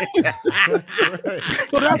 That's right.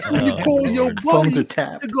 So that's when you call your Phones buddy are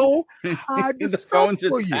tapped. to go hide the The stuff phones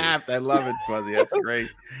for are you. tapped. I love it, Fuzzy. That's great.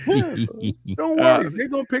 Don't worry, they're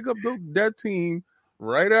gonna pick up that team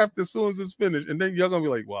right after, as soon as it's finished, and then you're gonna be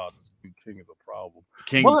like, "Wow, this King is a problem."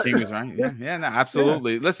 King is right. Yeah, no,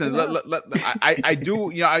 absolutely. Listen, I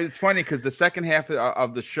do. It's funny because the second half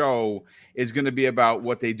of the show is going to be about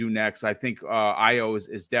what they do next. I think IO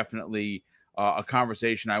is definitely a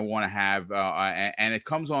conversation I want to have, and it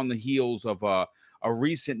comes on the heels of a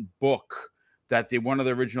recent book that one of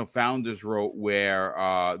the original founders wrote,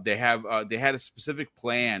 where they had a specific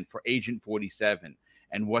plan for Agent 47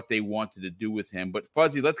 and what they wanted to do with him. But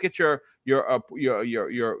Fuzzy, let's get your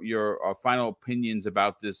final opinions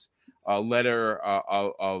about this letter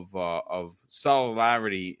of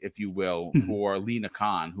solidarity, if you will, for Lena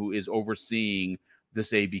Khan, who is overseeing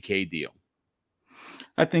this ABK deal.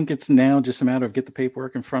 I think it's now just a matter of get the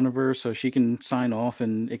paperwork in front of her so she can sign off,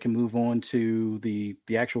 and it can move on to the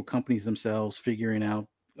actual companies themselves figuring out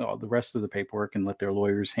the rest of the paperwork and let their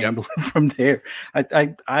lawyers handle it from there.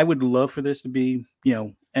 I would love for this to be,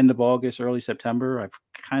 end of August, early September. I've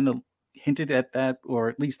kind of hinted at that, or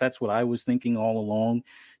at least that's what I was thinking all along.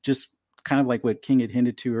 Just kind of like what King had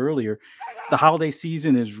hinted to earlier. The holiday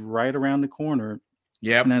season is right around the corner.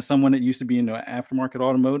 Yeah. And as someone that used to be in the aftermarket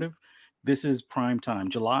automotive, this is prime time.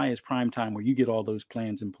 July is prime time where you get all those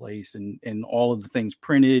plans in place and all of the things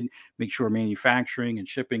printed, make sure manufacturing and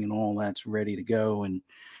shipping and all that's ready to go. And,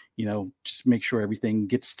 just make sure everything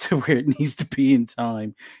gets to where it needs to be in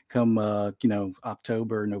time come,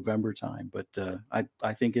 October, November time. But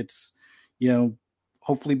I think it's,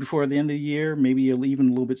 hopefully before the end of the year, maybe even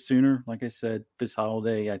a little bit sooner. Like I said, this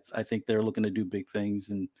holiday, I think they're looking to do big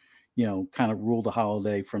things and, kind of rule the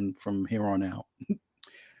holiday from here on out.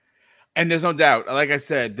 And there's no doubt, like I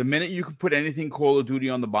said, the minute you can put anything Call of Duty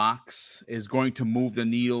on the box is going to move the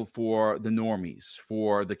needle for the normies,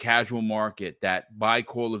 for the casual market that buy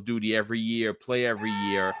Call of Duty every year, play every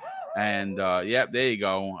year. And there you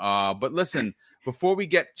go. But listen, before we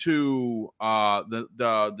get to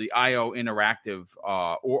the IO Interactive,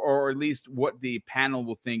 or at least what the panel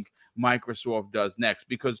will think Microsoft does next,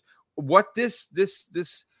 because what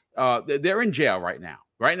they're in jail right now.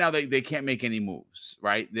 Right now, they can't make any moves.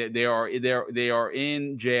 Right, they are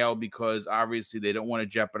in jail because obviously they don't want to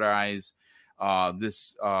jeopardize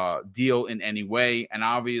this deal in any way, and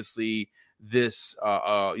obviously this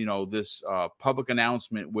public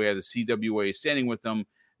announcement where the CWA is standing with them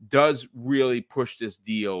does really push this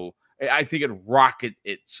deal. I think it rocket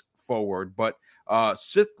it forward, but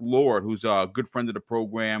Sith Lord, who's a good friend of the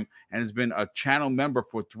program and has been a channel member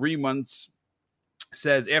for 3 months,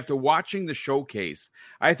 says, after watching the showcase,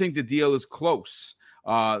 I think the deal is close.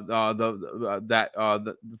 Of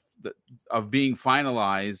being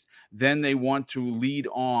finalized. Then they want to lead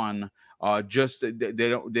on. They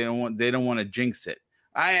don't want to jinx it.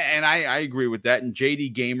 I agree with that. And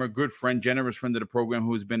JD Gamer, good friend, generous friend of the program,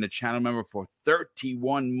 who has been a channel member for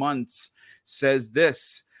 31 months, says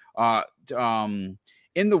this: in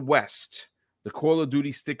the West, the Call of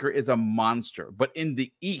Duty sticker is a monster, but in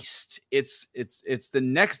the East, it's the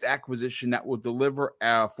next acquisition that will deliver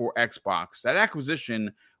for Xbox. That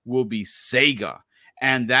acquisition will be Sega,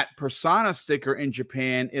 and that Persona sticker in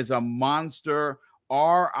Japan is a monster.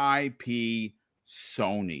 RIP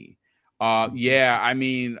Sony. I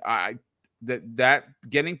mean, that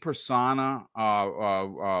getting Persona,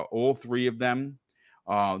 all three of them,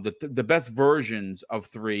 the best versions of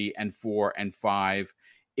 3 and 4 and 5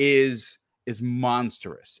 is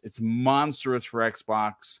monstrous. It's monstrous for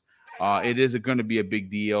Xbox. It is going to be a big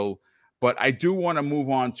deal, but I do want to move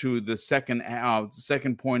on to the second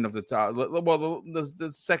point of the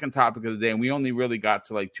the second topic of the day, and we only really got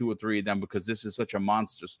to like 2 or 3 of them because this is such a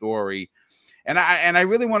monster story, and I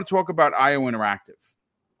really want to talk about IO Interactive.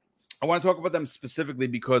 I want to talk about them specifically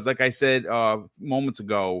because, like I said moments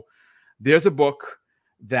ago, there's a book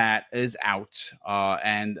that is out,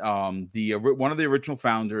 and one of the original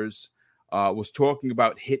founders was talking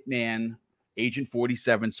about Hitman Agent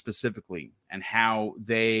 47 specifically, and how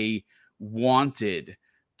they wanted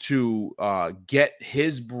to get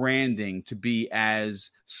his branding to be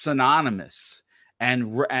as synonymous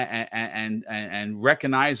and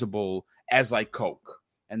recognizable as like Coke.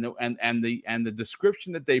 And the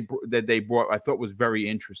description that they brought, I thought was very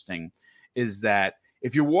interesting, is that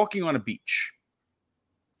if you're walking on a beach,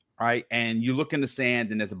 right, and you look in the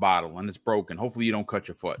sand and there's a bottle and it's broken, hopefully you don't cut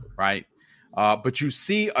your foot, right? But you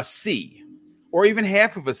see a C or even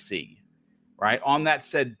half of a C, right, on that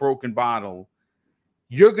said broken bottle,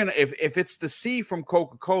 you're gonna, if it's the C from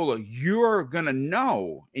Coca-Cola, you're gonna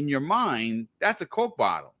know in your mind that's a Coke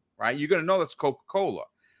bottle, right? You're gonna know that's Coca-Cola.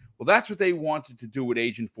 Well, that's what they wanted to do with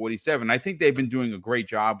Agent 47. I think they've been doing a great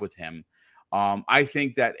job with him. I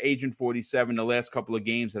think that Agent 47, the last couple of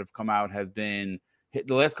games that have come out have been,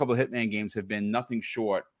 the last couple of Hitman games have been nothing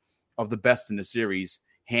short of the best in the series,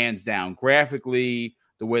 hands down. Graphically,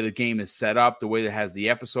 the way the game is set up, the way it has the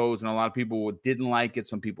episodes, and a lot of people didn't like it.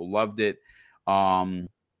 Some people loved it.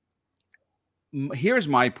 Here's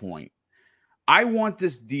my point. I want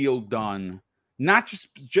this deal done not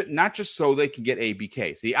just so they can get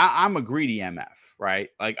ABK. See, I'm a greedy MF, right?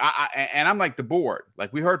 Like and I'm like the board.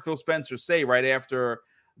 Like we heard Phil Spencer say right after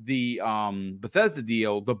the Bethesda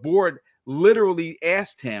deal, the board literally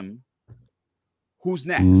asked him, "Who's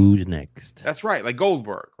next? Who's next?" That's right, like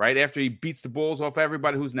Goldberg, right? After he beats the balls off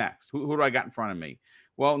everybody, who's next? Who do I got in front of me?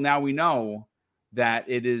 Well, now we know that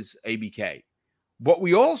it is ABK. But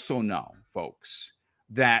we also know, folks,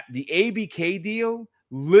 that the ABK deal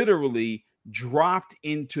literally dropped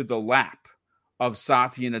into the lap of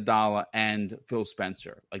Satya Nadella and Phil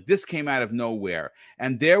Spencer. Like this came out of nowhere.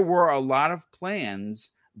 And there were a lot of plans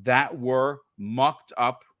that were mucked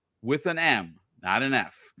up with an M, not an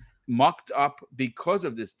F, mucked up because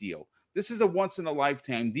of this deal. This is a once in a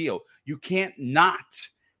lifetime deal. You can't not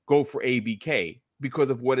go for ABK because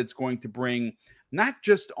of what it's going to bring, not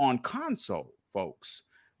just on console, folks.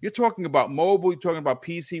 You're talking about mobile. You're talking about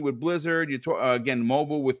PC with Blizzard. You're again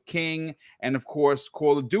mobile with King, and of course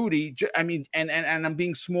Call of Duty. I mean, and I'm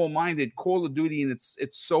being small-minded. Call of Duty, and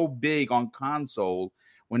it's so big on console.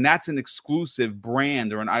 When that's an exclusive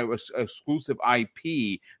brand or an exclusive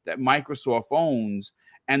IP that Microsoft owns,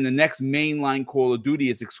 and the next mainline Call of Duty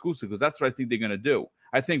is exclusive, because that's what I think they're going to do.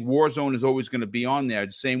 I think Warzone is always going to be on there,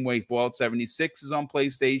 the same way Fallout 76 is on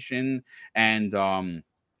PlayStation, and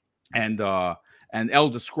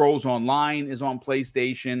Elder Scrolls Online is on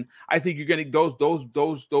PlayStation. I think you're going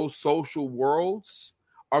to those social worlds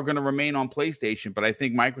are going to remain on PlayStation, but I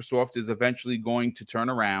think Microsoft is eventually going to turn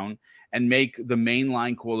around and make the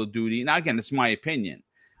mainline Call of Duty. Now, again, it's my opinion,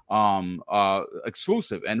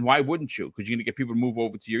 exclusive. And why wouldn't you? Because you're going to get people to move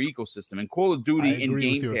over to your ecosystem. And Call of Duty in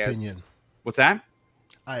Game Pass. Opinion. What's that?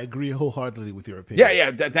 I agree wholeheartedly with your opinion.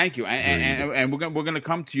 Yeah. Thank you. And we're gonna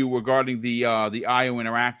come to you regarding the IO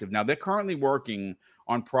Interactive. Now they're currently working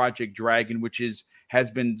on Project Dragon, which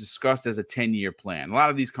has been discussed as a 10-year plan. A lot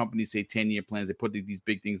of these companies say 10-year plans. They put these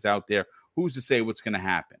big things out there. Who's to say what's going to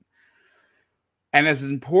happen? And as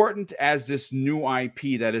important as this new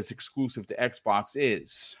IP that is exclusive to Xbox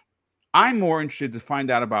is, I'm more interested to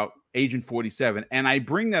find out about Agent 47. And I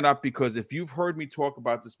bring that up because if you've heard me talk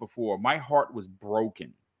about this before, my heart was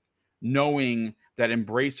broken knowing that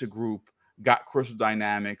Embracer Group got Crystal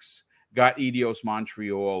Dynamics, got Eidos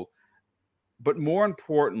Montreal, but more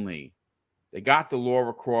importantly, they got the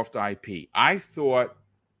Lara Croft IP. I thought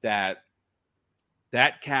that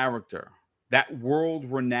character, that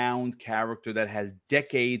world-renowned character that has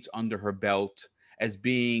decades under her belt as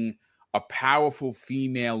being a powerful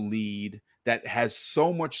female lead that has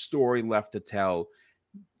so much story left to tell,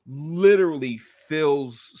 literally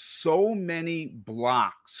fills so many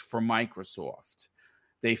blocks for Microsoft.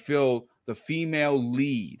 They fill the female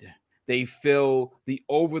lead. They fill the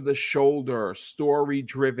over-the-shoulder,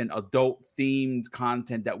 story-driven, adult-themed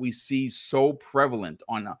content that we see so prevalent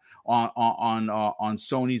on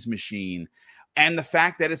Sony's machine, and the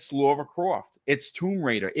fact that it's Lara Croft, it's Tomb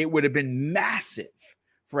Raider. It would have been massive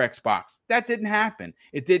for Xbox. That didn't happen.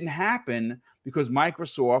 It didn't happen because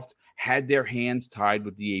Microsoft had their hands tied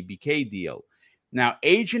with the ABK deal. Now,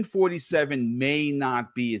 Agent 47 may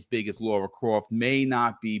not be as big as Lara Croft, may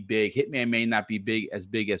not be big. Hitman may not be as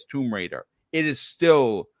big as Tomb Raider. It is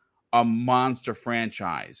still a monster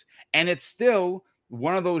franchise. And it's still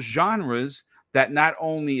one of those genres that not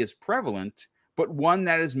only is prevalent, but one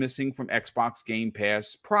that is missing from Xbox Game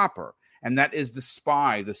Pass proper. And that is the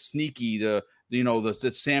spy, the sneaky, the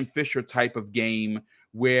Sam Fisher type of game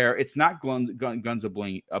where it's not guns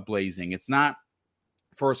a-blazing. It's not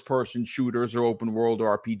first-person shooters or open-world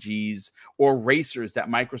RPGs or racers that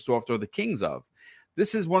Microsoft are the kings of.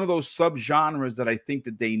 this is one of those subgenres that I think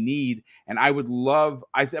that they need. And I would love,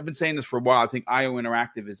 I've been saying this for a while. I think IO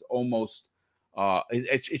Interactive is almost,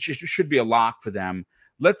 it should be a lock for them.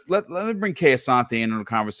 Let me bring Kay Asante into the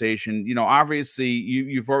conversation. You know, obviously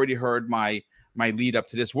you've already heard my lead up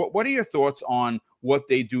to this. What are your thoughts on what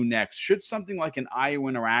they do next? Should something like an IO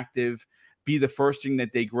Interactive be the first thing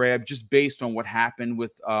that they grab, just based on what happened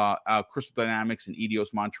with Crystal Dynamics and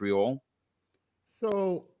Eidos Montreal?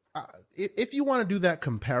 So if you want to do that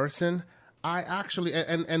comparison, I actually,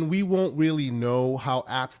 and we won't really know how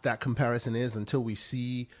apt that comparison is until we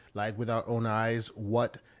see, like, with our own eyes,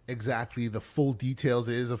 what exactly the full details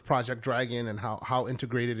is of Project Dragon and how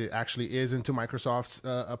integrated it actually is into Microsoft's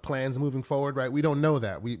plans moving forward, right? We don't know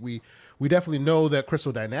that. We definitely know that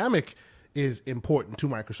Crystal Dynamic is important to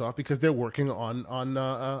Microsoft because they're working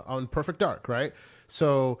on Perfect Dark, right?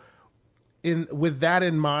 So with that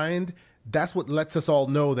in mind, that's what lets us all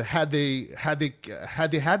know that had they had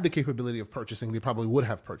the capability of purchasing, they probably would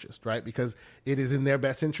have purchased, right? Because it is in their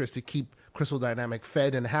best interest to keep Crystal Dynamic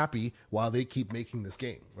fed and happy while they keep making this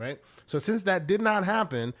game, right? So since that did not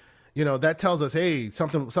happen, you know, that tells us, hey,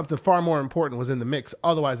 something far more important was in the mix.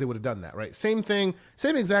 Otherwise, they would have done that, right? Same thing,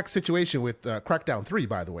 same exact situation with Crackdown 3,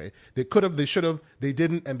 by the way. They could have, they should have, they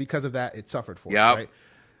didn't, and because of that, it suffered for it, right?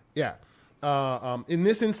 Yeah. In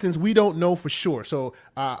this instance, we don't know for sure. So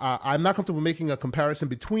I'm not comfortable making a comparison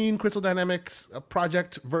between Crystal Dynamics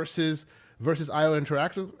project versus IO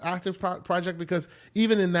Interactive project, because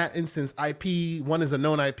even in that instance, IP, one is a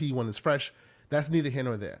known IP, one is fresh. That's neither here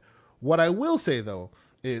nor there. What I will say, though,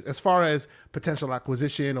 is as far as potential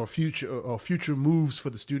acquisition or future moves for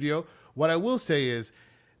the studio, what I will say is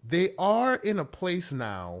they are in a place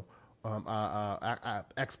now,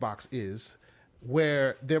 Xbox is,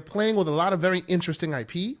 where they're playing with a lot of very interesting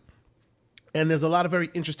IP, and there's a lot of very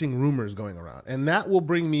interesting rumors going around. And that will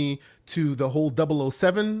bring me to the whole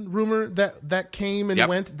 007 rumor that came and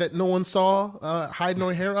went, that no one saw hide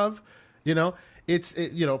nor hair of. You know,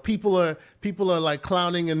 people are like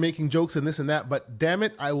clowning and making jokes and this and that, but damn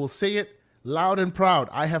it, I will say it loud and proud.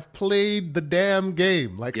 I have played the damn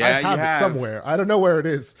game. Like, I have it somewhere. I don't know where it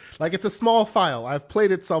is. Like, it's a small file. I've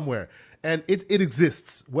played it somewhere. And it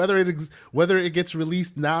exists. Whether it gets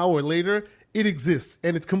released now or later, it exists,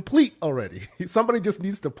 and it's complete already. Somebody just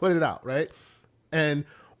needs to put it out, right? And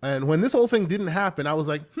when this whole thing didn't happen, I was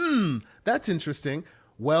like, that's interesting.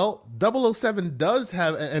 Well, 007 does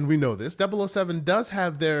have, and we know this, 007 does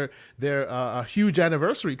have their huge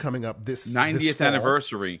anniversary coming up this 90th fall.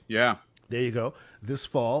 Anniversary. Yeah. There you go. This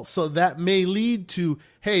fall. So that may lead to,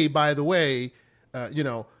 hey, by the way,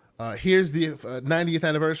 here's the 90th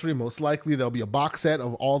anniversary. Most likely there'll be a box set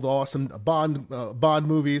of all the awesome Bond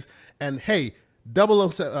movies. And hey,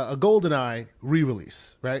 007, a GoldenEye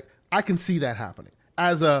re-release, right? I can see that happening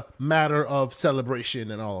as a matter of celebration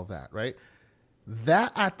and all of that, right?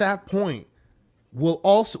 That at that point would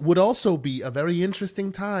also be a very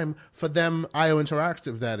interesting time for them, IO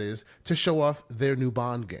Interactive, that is, to show off their new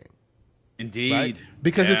Bond game. Indeed. Right?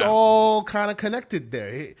 Because it's all kind of connected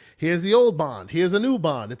there. Here's the old Bond. Here's a new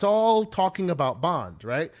Bond. It's all talking about Bond,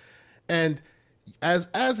 right? And as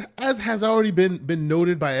has already been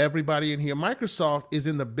noted by everybody in here, Microsoft is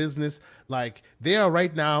in the business, like, they are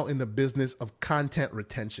right now in the business of content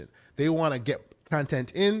retention. They want to get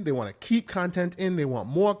content in. They want to keep content in. They want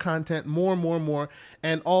more content, more.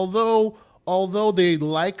 And although they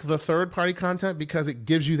like the third-party content because it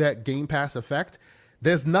gives you that Game Pass effect,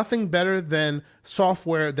 there's nothing better than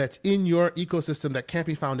software that's in your ecosystem that can't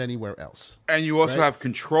be found anywhere else. And you also have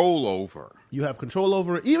control over. You have control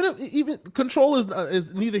over it. Even control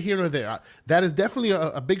is neither here nor there. That is definitely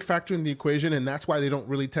a big factor in the equation, and that's why they don't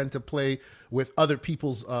really tend to play with other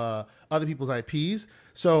people's IPs.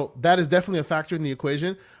 So that is definitely a factor in the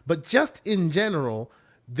equation. But just in general,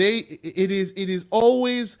 it is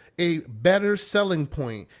always a better selling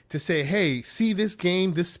point to say, hey, see this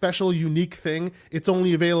game, this special unique thing, it's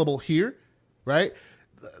only available here, right?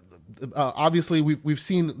 Obviously we've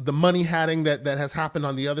seen the money hatting that has happened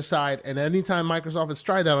on the other side, and anytime Microsoft has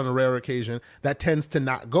tried that on a rare occasion, that tends to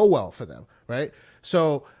not go well for them, right?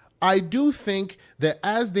 So I do think that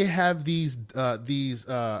as they have these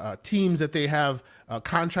teams that they have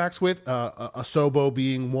contracts with, Asobo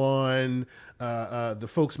being one, the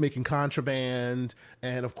folks making Contraband,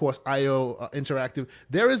 and of course IO Interactive,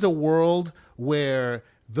 there is a world where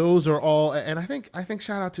those are all, and I think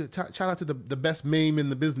shout out to the best meme in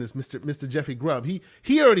the business, Mr. Jeffrey Grubb.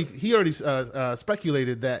 He already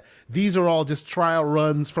speculated that these are all just trial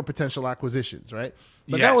runs for potential acquisitions, right?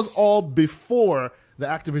 But that was all before the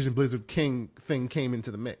Activision Blizzard King thing came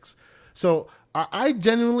into the mix. So I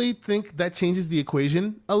genuinely think that changes the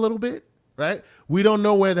equation a little bit, right? We don't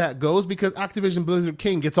know where that goes because Activision Blizzard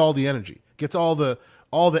King gets all the energy, gets all the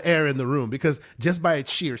air in the room, because just by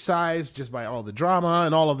its sheer size, just by all the drama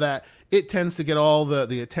and all of that, it tends to get all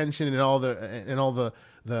the attention, and all the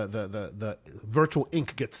virtual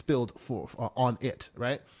ink gets spilled on it,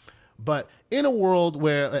 right? But in a world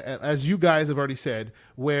where, as you guys have already said,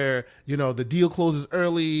 where, you know, the deal closes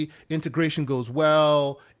early, integration goes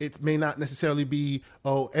well, it may not necessarily be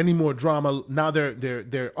any more drama. Now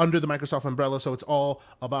they're under the Microsoft umbrella, so it's all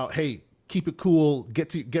about, hey, keep it cool, get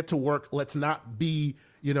to work. Let's not be,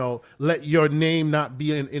 you know, let your name not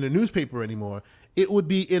be in a newspaper anymore. It would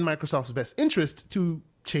be in Microsoft's best interest to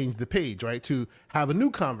change the page, right? To have a new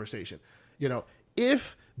conversation. You know,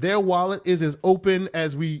 if their wallet is as open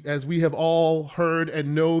as we have all heard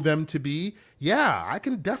and know them to be, yeah, I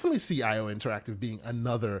can definitely see IO Interactive being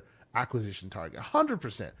another acquisition target,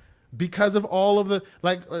 100%, because of all of the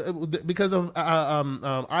because of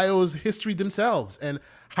IO's history themselves and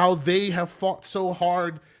how they have fought so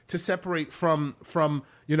hard to separate from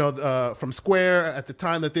Square at the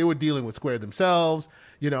time that they were dealing with Square themselves.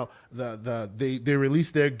 You know, they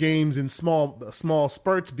released their games in small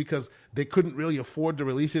spurts because they couldn't really afford to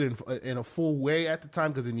release it in a full way at the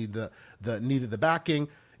time, because they needed the backing.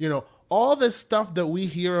 You know, all this stuff that we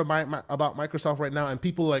hear about Microsoft right now, and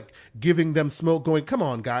people like giving them smoke, going, "Come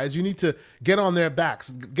on, guys, you need to get on their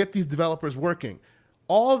backs, get these developers working."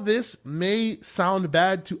 All this may sound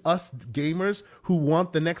bad to us gamers who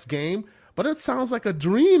want the next game, but it sounds like a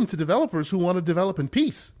dream to developers who want to develop in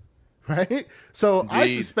peace. Right? So indeed.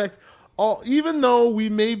 I suspect even though we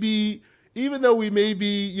may be,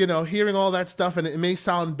 you know, hearing all that stuff, and it may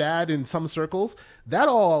sound bad in some circles, that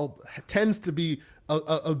all tends to be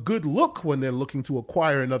a good look when they're looking to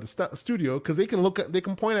acquire another studio, because they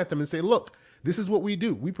can point at them and say, look, this is what we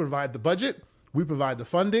do. We provide the budget, we provide the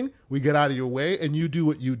funding, we get out of your way, and you do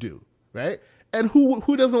what you do, right? And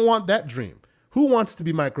who doesn't want that dream? Who wants to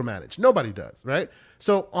be micromanaged? Nobody does, right?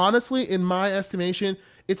 So honestly, in my estimation,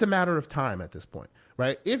 it's a matter of time at this point,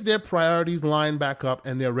 right? If their priorities line back up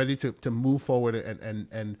and they're ready to move forward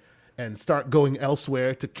and start going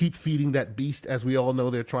elsewhere to keep feeding that beast, as we all know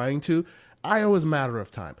they're trying to, IO is a matter of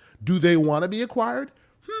time. Do they want to be acquired?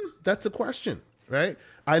 That's a question, right?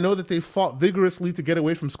 I know that they fought vigorously to get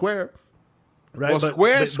away from Square, right?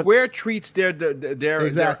 Well, Square treats their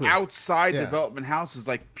exactly. outside development houses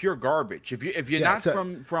like pure garbage. If you're not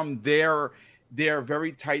from their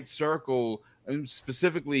very tight circle,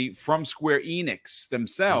 specifically from Square Enix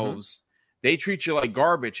themselves, they treat you like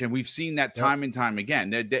garbage, and we've seen that time and time again.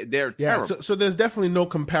 They're terrible. So there's definitely no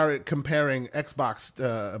comparing Xbox,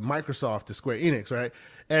 Microsoft to Square Enix, right?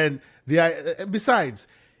 And besides,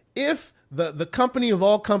 if the company of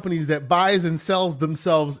all companies that buys and sells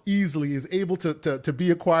themselves easily is able to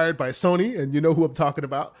be acquired by Sony, and you know who I'm talking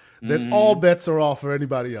about, then all bets are off for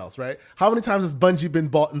anybody else, right? How many times has Bungie been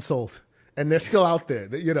bought and sold, and they're still out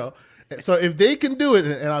there, you know? So if they can do it,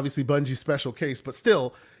 and obviously Bungie's special case, but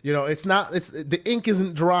still, you know, the ink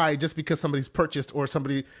isn't dry just because somebody's purchased or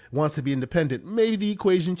somebody wants to be independent. Maybe the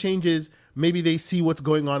equation changes. Maybe they see what's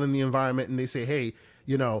going on in the environment and they say, hey,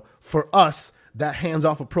 you know, for us, that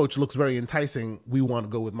hands-off approach looks very enticing. We want to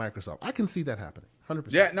go with Microsoft. I can see that happening, 100%.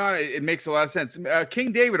 Yeah, no, it makes a lot of sense.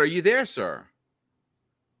 King David, are you there, sir?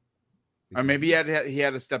 Or maybe he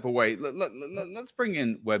had to step away. Let's bring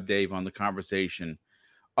in Web Dave on the conversation.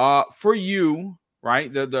 For you,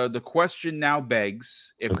 right? The question now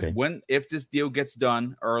begs, if this deal gets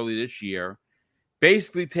done early this year,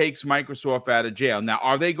 basically takes Microsoft out of jail. Now,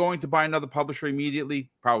 are they going to buy another publisher immediately?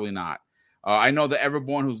 Probably not. I know that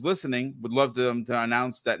Everborn who's listening would love them to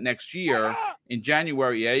announce that next year in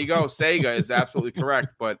January. There you go. Sega is absolutely correct,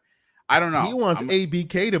 but I don't know. He wants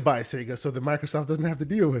ABK to buy Sega so that Microsoft doesn't have to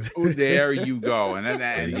deal with it. Oh, there you go.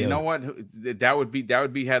 And you know what? That would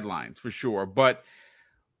be headlines for sure. But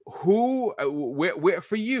where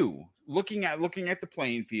for you, looking at the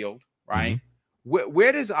playing field, right?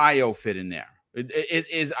 Where does IO fit in there?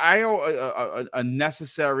 Is IO a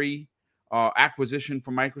necessary acquisition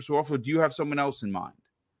for Microsoft, or do you have someone else in mind?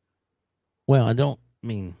 Well, I don't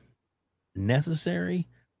mean necessary.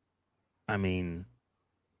 I mean,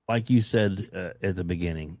 like you said at the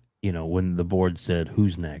beginning, you know, when the board said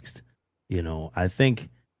who's next, you know, I think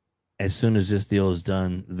as soon as this deal is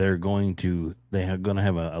done, they're going to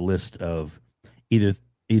have a list of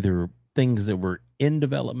either things that were in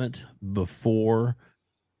development before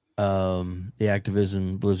the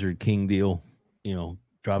Activision Blizzard King deal, you know,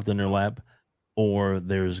 dropped in their lap, or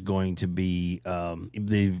there's going to be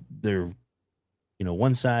they're you know,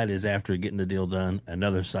 one side is after getting the deal done,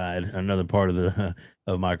 another part of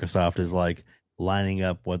Microsoft is like lining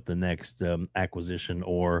up what the next acquisition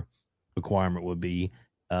or requirement would be.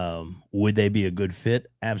 Would they be a good fit?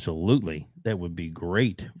 Absolutely. That would be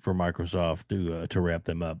great for Microsoft to wrap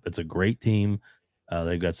them up. It's a great team.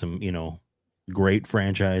 They've got some, great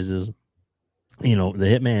franchises. The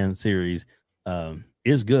Hitman series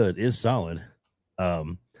is good, is solid.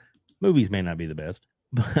 Movies may not be the best,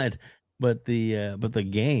 but the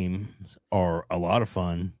games are a lot of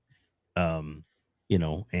fun. And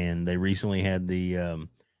they recently had the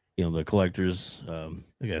collectors,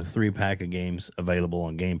 they got a 3-pack of games available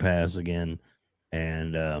on Game Pass again,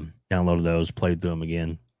 and downloaded those, played through them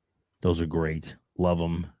again. Those are great. Love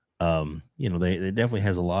them. They definitely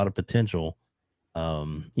has a lot of potential,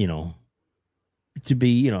 to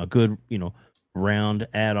be, a good, round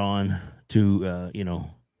add-on to,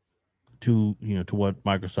 to what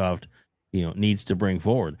Microsoft, needs to bring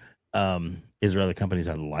forward. Is there other companies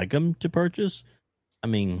I'd like them to purchase? I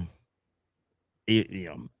mean,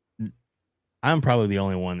 I'm probably the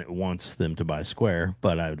only one that wants them to buy Square,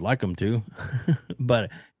 but I would like them to.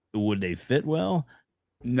 But would they fit well?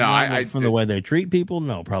 No, from the way they treat people,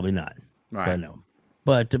 no, probably not. Right.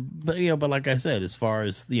 But no, but like I said, as far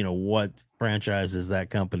as what franchises that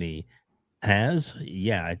company has,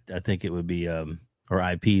 yeah, I think it would be or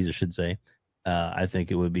IPs, I should say. I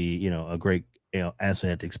think it would be a great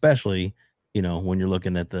asset, especially when you're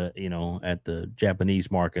looking at the at the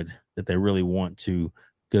Japanese market that they really want to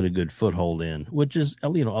get a good foothold in, which is a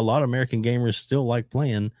lot of American gamers still like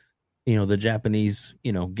playing the Japanese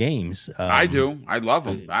games. I do. I love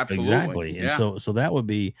them. Absolutely. Exactly. Yeah. And so that would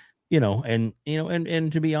be and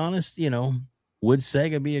to be honest, would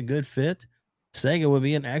Sega be a good fit? Sega would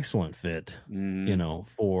be an excellent fit,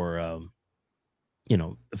 for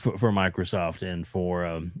for Microsoft and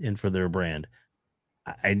for their brand.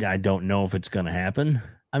 I don't know if it's going to happen.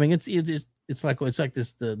 I mean, it's like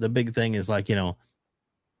this. The big thing is like,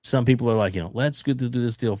 some people are like, let's go to do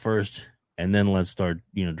this deal first, and then let's start,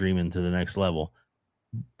 dreaming to the next level.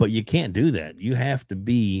 But you can't do that. You have to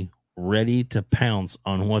be ready to pounce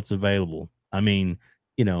on what's available. I mean,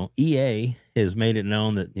 EA has made it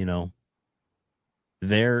known that,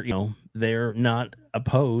 they're not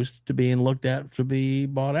opposed to being looked at to be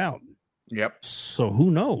bought out. Yep. So who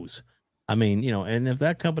knows? I mean, and if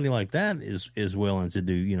that company like that is willing to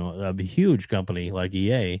do, a huge company like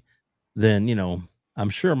EA, then, I'm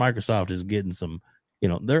sure Microsoft is getting some,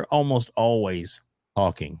 they're almost always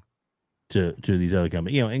talking to these other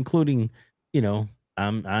companies, including,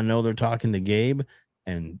 I know they're talking to Gabe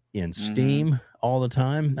and in Steam all the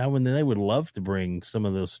time. They would love to bring some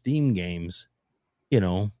of those Steam games,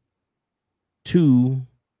 to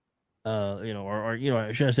or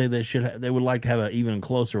should I say they would like to have an even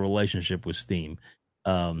closer relationship with Steam,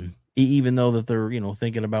 even though that they're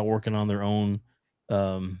thinking about working on their own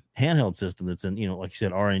handheld system that's in like you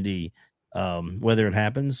said R&D. Whether it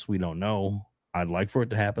happens, we don't know. I'd like for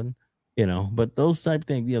it to happen, but those type of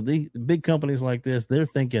things, the big companies like this, they're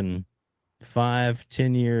thinking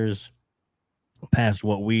 5-10 years past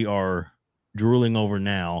what we are drooling over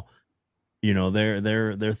now.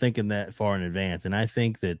 They're thinking that far in advance, and I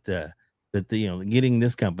think that getting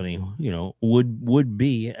this company would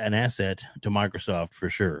be an asset to Microsoft for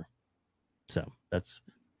sure. So that's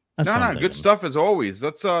good stuff as always.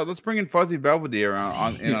 Let's bring in Fuzzy Belvedere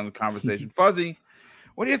on the conversation. Fuzzy,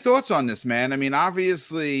 what are your thoughts on this, man? I mean,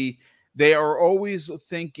 obviously they are always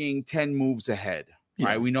thinking 10 moves ahead,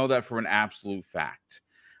 right? We know that for an absolute fact.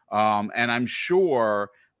 And I'm sure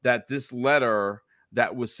that this letter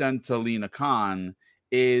that was sent to Lina Khan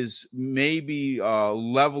is maybe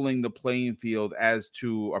leveling the playing field as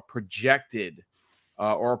to a projected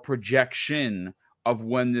or a projection of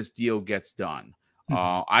when this deal gets done.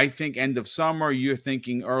 I think end of summer, you're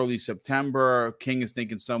thinking early September. King is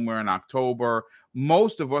thinking somewhere in October.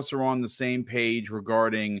 Most of us are on the same page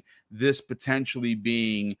regarding this potentially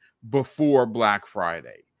being before Black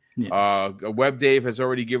Friday. Web Dave has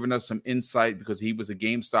already given us some insight because he was a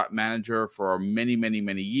GameStop manager for many, many,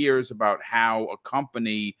 many years about how a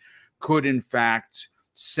company could, in fact,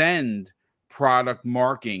 send product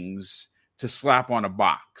markings to slap on a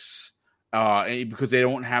box because they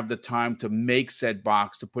don't have the time to make said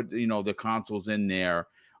box to put, the consoles in there.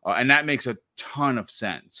 And that makes a ton of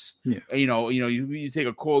sense. You take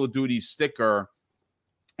a Call of Duty sticker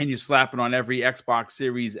and you slap it on every Xbox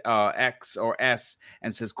Series X or S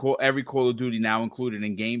and says every Call of Duty now included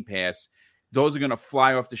in Game Pass, those are going to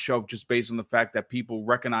fly off the shelf just based on the fact that people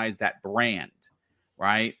recognize that brand,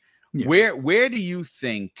 right? Yeah. Where do you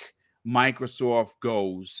think Microsoft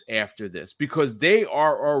goes after this? Because they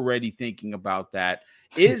are already thinking about that.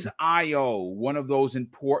 Is IO one of those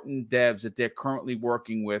important devs that they're currently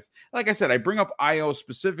working with? Like I said, I bring up IO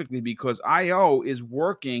specifically because IO is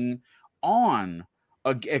working on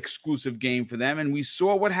a exclusive game for them, and we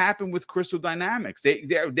saw what happened with Crystal Dynamics.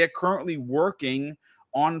 They're currently working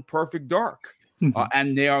on Perfect Dark.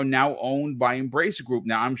 And they are now owned by Embracer Group.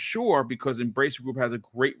 Now, I'm sure because Embracer Group has a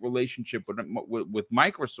great relationship with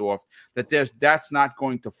Microsoft that's not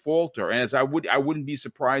going to falter. And as I wouldn't be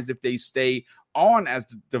surprised if they stay on as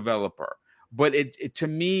the developer. But it to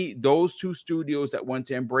me, those two studios that went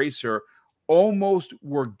to Embracer almost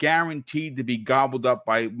were guaranteed to be gobbled up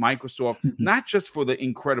by Microsoft, not just for the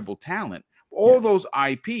incredible talent, all those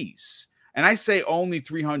IPs. And I say only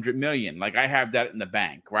 300 million. Like I have that in the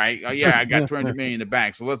bank, right? Oh, yeah, I got 200 million in the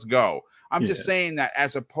bank. So let's go. I'm just saying that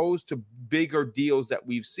as opposed to bigger deals that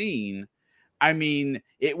we've seen, I mean,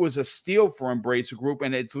 it was a steal for Embracer Group.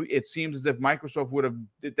 And it seems as if Microsoft would have,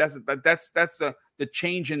 that's the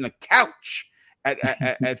change in the couch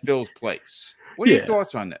at Phil's place. What are your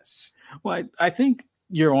thoughts on this? Well, I think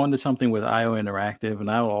you're on to something with IO Interactive,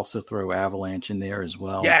 and I will also throw Avalanche in there as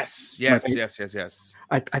well. Yes.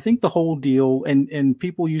 I think the whole deal, and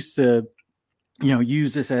people used to,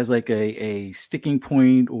 use this as like a sticking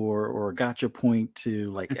point or a gotcha point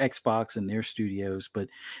to like Xbox and their studios, but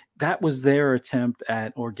that was their attempt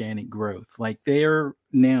at organic growth. Like they're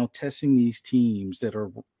now testing these teams that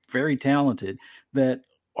are very talented that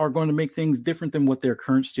are going to make things different than what their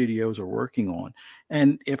current studios are working on.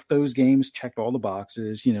 And if those games checked all the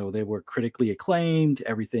boxes, they were critically acclaimed,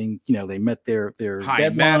 everything, they met their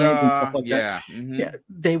deadlines and stuff like that. Mm-hmm. Yeah,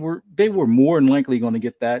 they were more than likely going to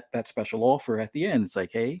get that special offer at the end. It's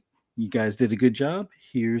like, hey, you guys did a good job.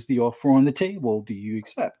 Here's the offer on the table. Do you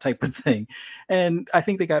accept? Type of thing. And I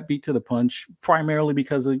think they got beat to the punch primarily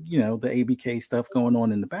because of, the ABK stuff going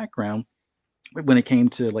on in the background when it came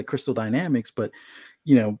to like Crystal Dynamics. But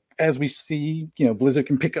as we see, Blizzard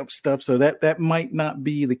can pick up stuff, so that might not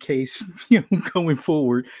be the case, going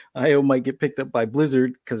forward. IO might get picked up by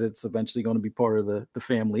Blizzard because it's eventually going to be part of the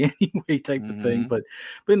family anyway, type of thing. But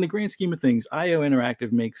in the grand scheme of things, IO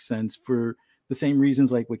Interactive makes sense for the same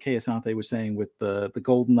reasons, like what Kay Asante was saying with the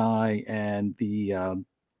GoldenEye and the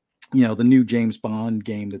the new James Bond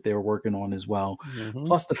game that they're working on as well.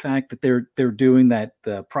 Plus the fact that they're doing that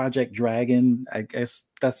Project Dragon. I guess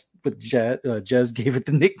that's what Jez gave it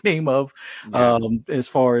the nickname of, as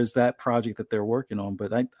far as that project that they're working on.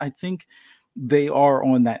 But I think they are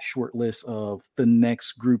on that short list of the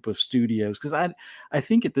next group of studios, because I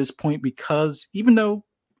think at this point, because even though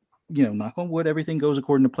knock on wood, everything goes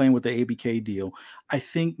according to plan with the ABK deal, I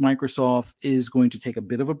think Microsoft is going to take a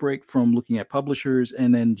bit of a break from looking at publishers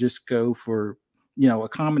and then just go for, a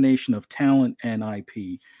combination of talent and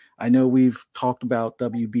IP. I know we've talked about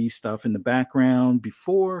WB stuff in the background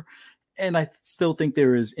before, and I still think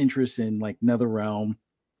there is interest in like NetherRealm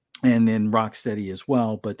and in Rocksteady as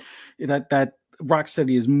well. But that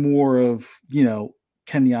Rocksteady is more of,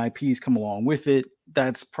 can the IPs come along with it?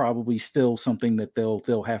 That's probably still something that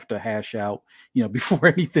they'll have to hash out, before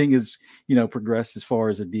anything is, progressed as far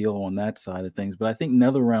as a deal on that side of things. But I think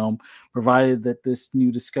NetherRealm, provided that this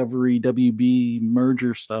new Discovery WB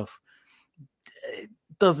merger stuff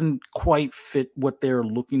doesn't quite fit what they're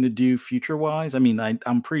looking to do future wise. I mean,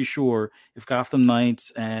 I'm pretty sure if Gotham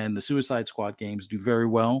Knights and the Suicide Squad games do very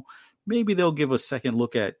well, maybe they'll give a second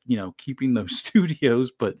look at, keeping those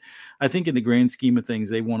studios. But I think in the grand scheme of things,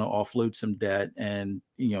 they want to offload some debt and,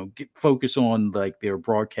 focus on like their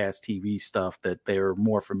broadcast TV stuff that they're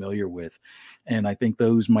more familiar with. And I think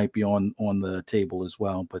those might be on the table as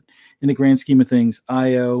well. But in the grand scheme of things,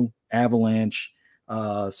 IO, Avalanche,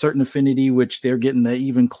 Certain Affinity, which they're getting an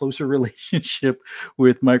even closer relationship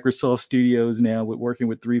with Microsoft Studios now, with working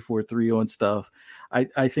with 343 on stuff.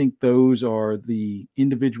 I think those are the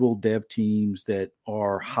individual dev teams that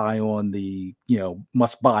are high on the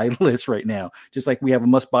must buy list right now. Just like we have a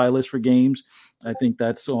must buy list for games, I think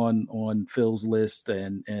that's on Phil's list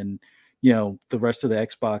and the rest of the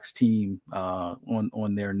Xbox team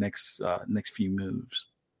on their next few moves.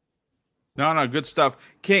 No, good stuff.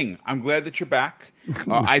 King, I'm glad that you're back.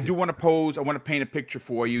 I do want to paint a picture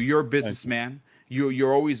for you. You're a businessman.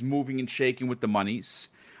 You're always moving and shaking with the monies.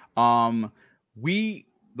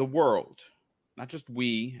 The world, not just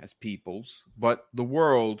we as peoples, but the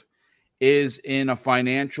world is in a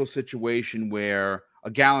financial situation where a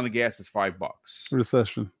gallon of gas is $5.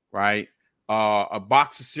 Recession. Right? A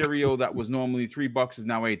box of cereal that was normally $3 is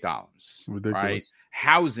now $8. Ridiculous. Right?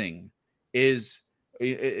 Housing is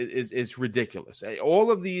ridiculous.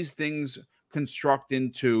 All of these things construct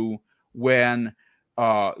into when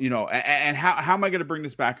and how am I going to bring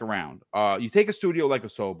this back around? You take a studio like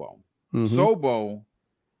Asobo. Asobo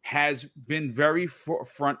has been very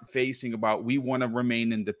front facing about we want to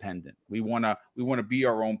remain independent. We want to be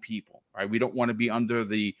our own people, right? We don't want to be under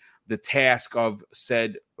the the task of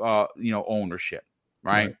said ownership,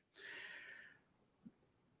 right?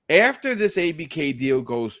 After this ABK deal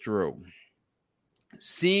goes through,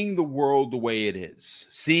 seeing the world the way it is,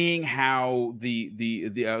 seeing how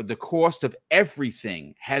the cost of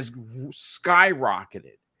everything has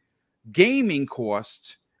skyrocketed, gaming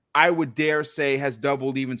cost, I would dare say, has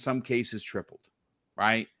doubled, even some cases tripled,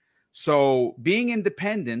 right? So being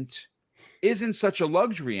independent isn't such a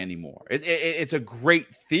luxury anymore. It's a great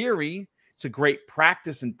theory, it's a great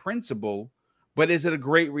practice and principle, but is it a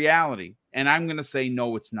great reality? And I'm going to say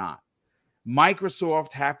no, it's not.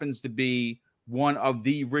 Microsoft happens to be one of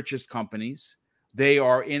the richest companies. They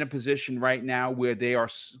are in a position right now where they are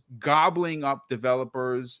gobbling up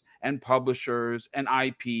developers and publishers and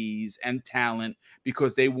IPs and talent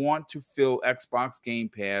because they want to fill Xbox Game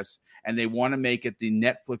Pass and they want to make it the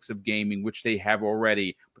Netflix of gaming, which they have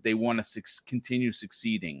already, but they want to continue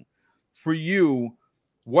succeeding. For you,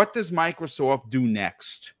 what does Microsoft do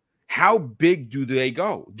next? How big do they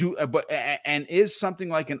go? And is something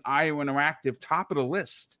like an IO Interactive top of the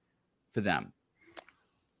list for them?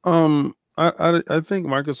 I think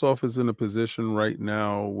Microsoft is in a position right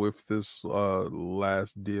now with this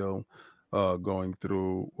last deal going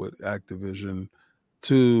through with Activision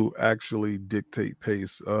to actually dictate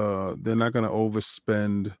pace. They're not going to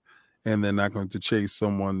overspend, and they're not going to chase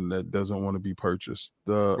someone that doesn't want to be purchased.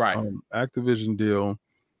 The Activision deal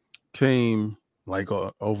came like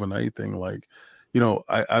a overnight thing. Like,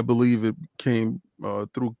 I believe it came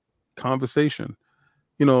through conversation.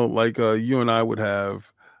 Like you and I would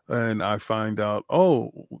have, and I find out,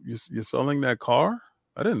 oh, you're selling that car?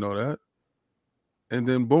 I didn't know that. And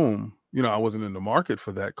then boom, I wasn't in the market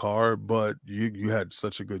for that car, but you had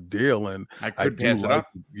such a good deal, and I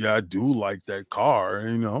do like that car,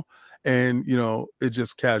 and it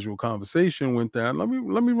just casual conversation went down. Let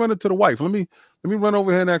me run it to the wife. Let me run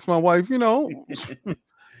over here and ask my wife,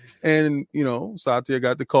 and Satya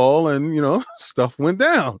got the call, and stuff went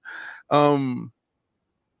down.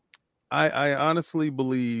 I honestly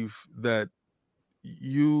believe that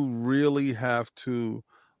you really have to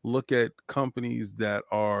look at companies that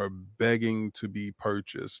are begging to be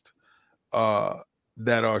purchased, that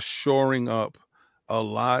are shoring up a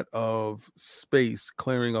lot of space,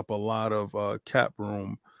 clearing up a lot of cap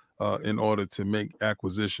room in order to make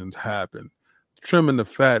acquisitions happen, trimming the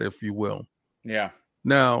fat, if you will. Yeah.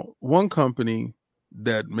 Now, one company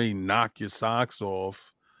that may knock your socks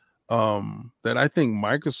off, that I think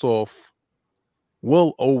Microsoft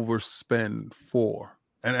will overspend for,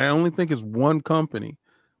 and I only think it's one company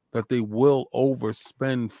that they will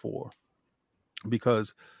overspend for,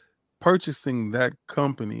 because purchasing that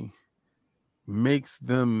company makes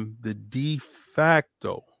them the de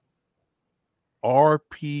facto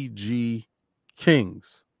RPG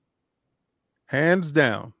kings, hands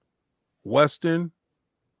down. Western,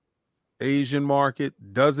 Asian market,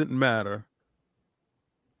 doesn't matter.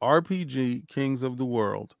 RPG kings of the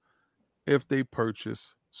world if they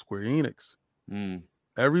purchase Square Enix.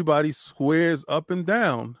 Everybody swears up and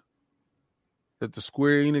down that the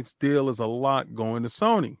Square Enix deal is a lot going to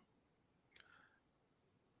Sony.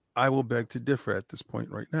 I will beg to differ at this point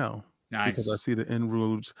right now. Nice. Because I see the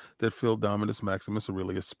inroads that Phil Dominus Maximus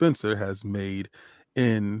Aurelius Spencer has made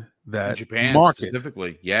in that Japan market.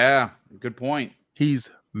 Specifically. Yeah, good point. He's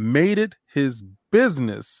made it his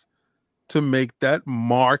business to make that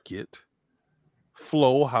market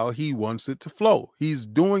flow how he wants it to flow. He's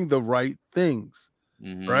doing the right things,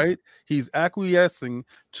 right? He's acquiescing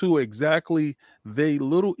to exactly the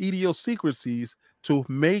little idiosyncrasies to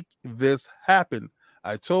make this happen.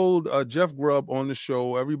 I told Jeff Grubb on the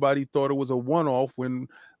show, everybody thought it was a one-off when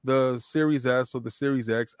the Series S or the Series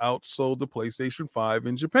X outsold the PlayStation 5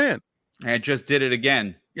 in Japan. And it just did it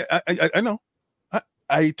again. Yeah, I know.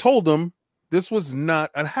 I told them this was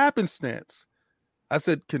not a happenstance. I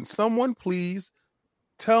said, can someone please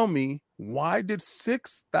tell me, why did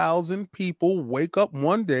 6,000 people wake up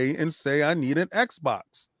one day and say, I need an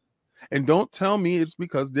Xbox? And don't tell me it's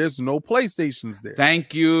because there's no PlayStations there.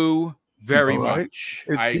 Thank you very much.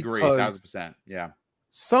 I agree 1,000%. Yeah.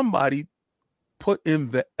 Somebody put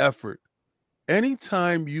in the effort.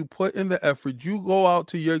 Anytime you put in the effort, you go out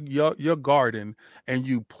to your garden and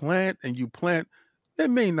you plant. It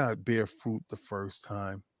may not bear fruit the first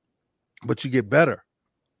time, but you get better.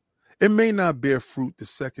 It may not bear fruit the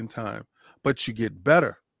second time, but you get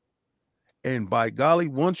better. And by golly,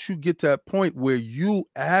 once you get to that point where you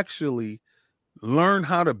actually learn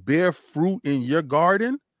how to bear fruit in your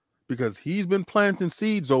garden, because he's been planting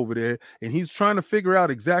seeds over there and he's trying to figure out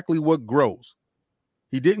exactly what grows.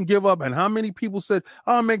 He didn't give up. And how many people said,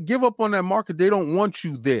 oh man, give up on that market. They don't want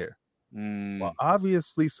you there. Well,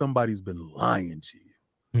 obviously somebody's been lying to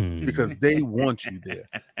you because they want you there.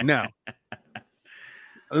 Now,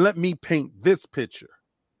 let me paint this picture.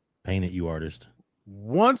 Paint it, you artist.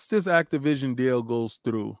 Once this Activision deal goes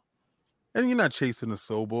through, and you're not chasing the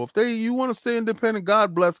Sobo. If you want to stay independent,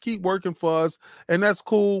 God bless, keep working for us, and that's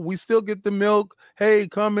cool. We still get the milk. Hey,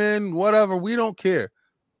 come in, whatever. We don't care.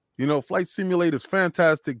 You know, Flight Simulator is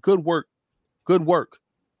fantastic. Good work. Good work.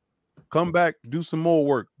 Come back, do some more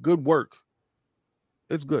work. Good work.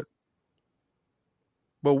 It's good.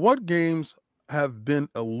 But what games have been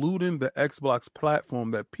eluding the Xbox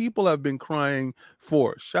platform that people have been crying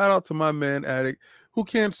for? Shout out to my man Addict, who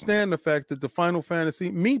can't stand the fact that the Final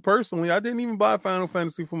Fantasy, me personally, I didn't even buy Final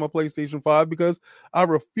Fantasy for my PlayStation 5 because I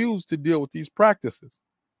refuse to deal with these practices.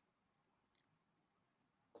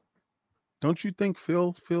 Don't you think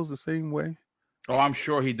Phil feels the same way? Oh, I'm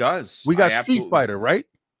sure he does. We got Street Fighter, right?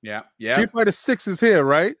 Yeah. Street Fighter 6 is here,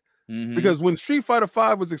 right? Mm-hmm. Because when Street Fighter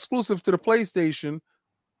 5 was exclusive to the PlayStation,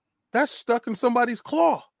 that's stuck in somebody's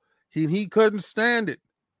claw. He couldn't stand it.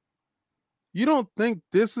 You don't think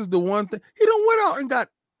this is the one thing? He done went out and got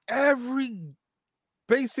every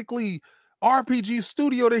basically RPG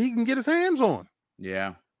studio that he can get his hands on.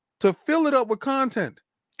 Yeah. To fill it up with content.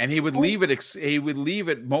 And he would leave it. He would leave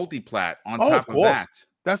it multi-plat on top of that.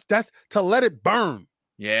 That's to let it burn.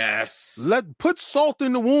 Yes. Put salt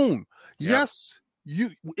in the wound. Yep. Yes,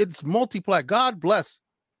 it's multi-plat. God bless.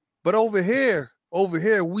 But over here,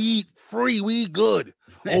 we free, we good.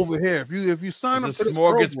 Over here, if you sign up to this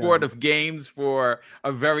smorgasbord of games for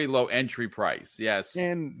a very low entry price. Yes.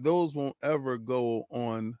 And those won't ever go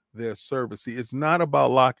on their service. See, it's not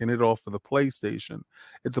about locking it off of the PlayStation.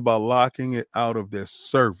 It's about locking it out of their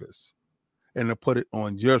service and to put it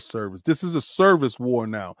on your service. This is a service war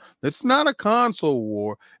now. It's not a console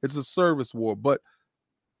war. It's a service war. But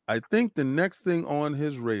I think the next thing on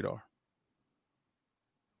his radar,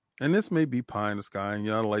 and this may be pie in the sky, and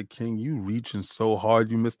y'all like, King, you reaching so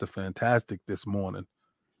hard. You missed the fantastic this morning.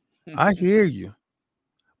 I hear you,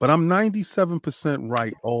 but I'm 97%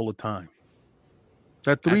 right all the time.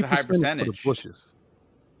 That 3% for the bushes.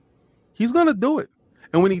 He's going to do it.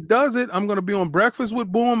 And when he does it, I'm going to be on Breakfast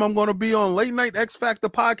with Boom. I'm going to be on Late Night X Factor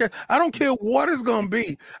podcast. I don't care what it's going to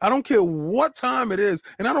be. I don't care what time it is.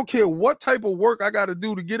 And I don't care what type of work I got to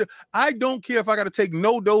do to get it. I don't care if I got to take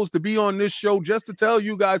no dose to be on this show just to tell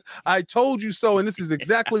you guys, I told you so. And this is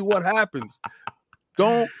exactly what happens.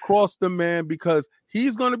 Don't cross the man, because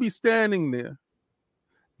he's going to be standing there.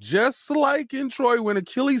 Just like in Troy, when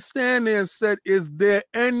Achilles stand there and said, is there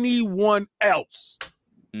anyone else?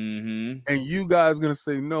 Mm-hmm. And you guys are going to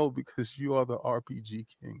say no, because you are the RPG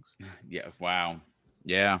kings. Yeah. Wow.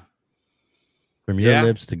 Yeah. From your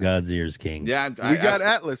lips to God's ears, King. Yeah. We got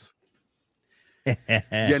Atlas.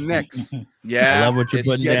 You're next. Yeah. I love what you're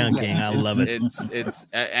putting down, King. I love it.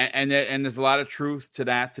 And there's a lot of truth to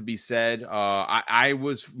that to be said. I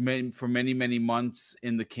was for many months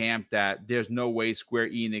in the camp that there's no way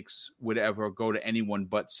Square Enix would ever go to anyone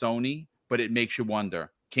but Sony, but it makes you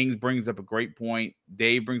wonder. King brings up a great point.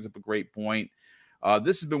 Dave brings up a great point.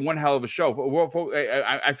 This has been one hell of a show.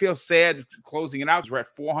 I feel sad closing it out. We're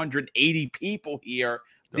at 480 people here,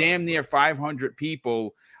 damn near 500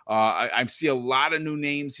 people. I see a lot of new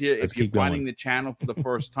names here. If you're finding the channel for the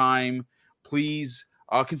first time, please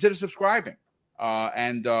consider subscribing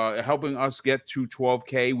and helping us get to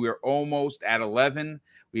 12K. We're almost at 11.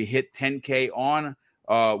 We hit 10K on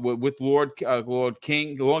with Lord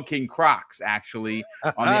King Crocs, actually,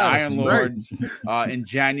 on the Iron Lords in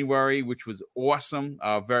January, which was awesome.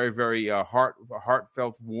 Very, very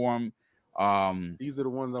heartfelt, warm. These are the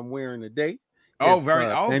ones I'm wearing today. Very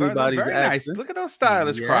nice. Look at those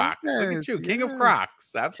stylish Crocs. Look at you, King of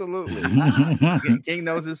Crocs. Absolutely. King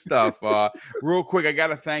knows his stuff. Real quick, I got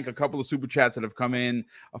to thank a couple of super chats that have come in.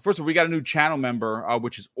 First of all, we got a new channel member,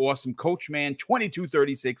 which is awesome.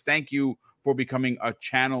 Coachman2236. Thank you for becoming a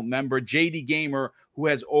channel member. JD Gamer, who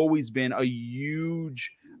has always been a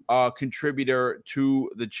huge contributor to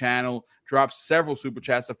the channel, dropped several super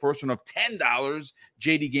chats. The first one of $10.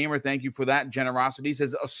 JD Gamer, thank you for that generosity. He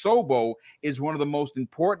says Asobo is one of the most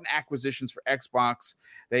important acquisitions for Xbox.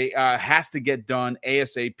 They has to get done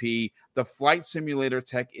ASAP. The flight simulator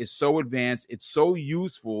tech is so advanced. It's so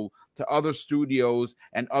useful to other studios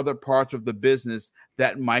and other parts of the business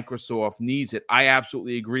that Microsoft needs it. I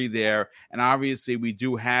absolutely agree there. And obviously we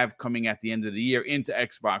do have coming at the end of the year into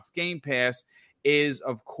Xbox Game Pass is,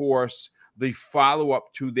 of course, the follow-up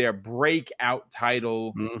to their breakout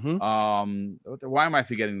title. Mm-hmm. Why am I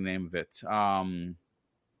forgetting the name of it?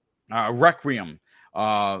 Requiem,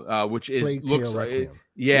 which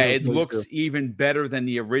is looks even better than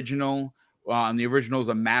the original. And the original is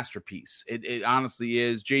a masterpiece. It honestly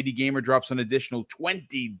is. JD Gamer drops an additional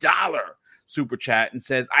 $20 super chat and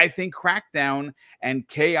says, I think Crackdown and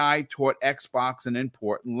KI taught Xbox an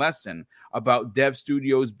important lesson about dev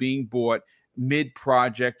studios being bought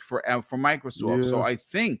mid-project for Microsoft. Yeah. So I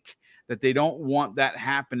think that they don't want that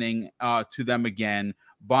happening to them again.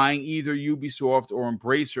 Buying either Ubisoft or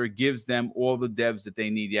Embracer gives them all the devs that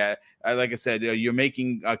they need. Yeah, like I said, you're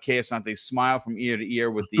making Asante smile from ear to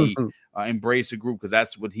ear with the Embracer group, because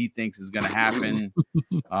that's what he thinks is going to happen.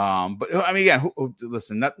 But I mean, yeah,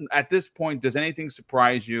 listen, at this point, does anything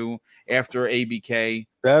surprise you after ABK?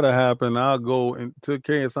 That'll happen. I'll go to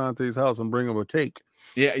Kay Asante's house and bring him a cake.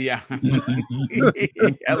 Yeah.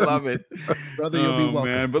 I love it. Brother, you'll be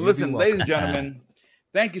welcome. Man. But You'll listen, be welcome. ladies and gentlemen,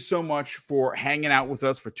 thank you so much for hanging out with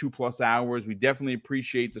us for 2+ hours. We definitely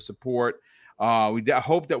appreciate the support. We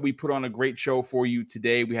hope that we put on a great show for you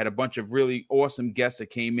today. We had a bunch of really awesome guests that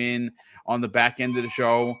came in on the back end of the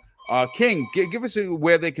show. King, give us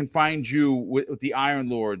where they can find you with the Iron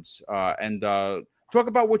Lords and talk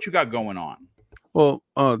about what you got going on. Well,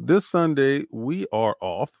 this Sunday we are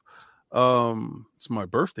off. It's my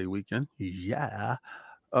birthday weekend. Yeah.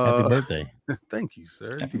 Happy birthday. Thank you,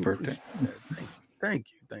 sir. Happy birthday. Thank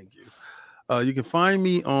you. You can find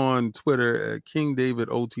me on Twitter at King David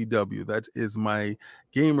OTW. That is my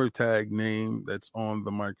gamer tag name that's on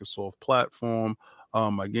the Microsoft platform.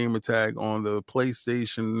 My gamer tag on the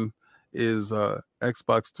PlayStation is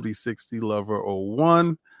Xbox 360 Lover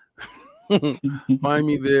 01. Find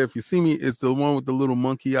me there. If you see me, it's the one with the little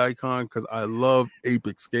monkey icon, because I love Ape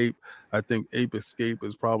Escape. I think Ape Escape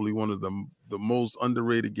is probably one of the most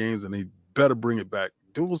underrated games, and they better bring it back.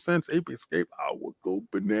 DualSense Ape Escape, I would go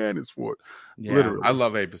bananas for it. Yeah, literally. I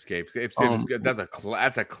love Ape Escape. Ape Escape is good. That's a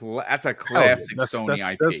classic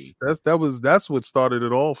Sony IP. That's what started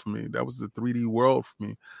it all for me. That was the 3D world for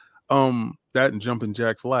me. That and Jumpin'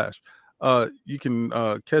 Jack Flash. You can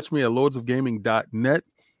catch me at lordsofgaming.net.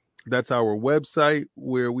 That's our website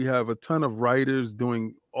where we have a ton of writers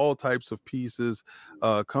doing all types of pieces.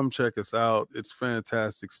 Come check us out. It's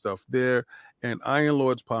fantastic stuff there. And Iron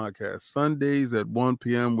Lords podcast, Sundays at 1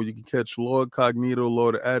 p.m., where you can catch Lord Cognito,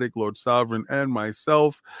 Lord Attic, Lord Sovereign, and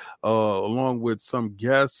myself, along with some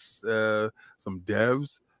guests, some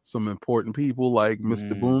devs, some important people like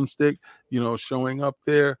Mr. Boomstick, showing up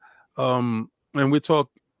there. And we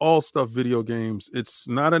talk all stuff video games. It's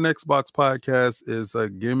not an Xbox podcast, it's a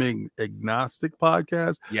gaming agnostic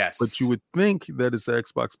podcast. Yes. But you would think that it's an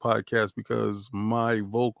Xbox podcast because my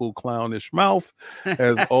vocal clownish mouth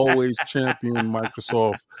has always championed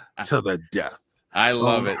Microsoft to the death. I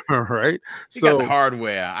love it. All right. You got the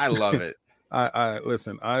hardware. I love it. I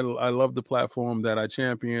listen, I love the platform that I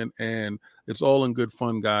champion, and it's all in good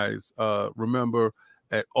fun, guys. Remember,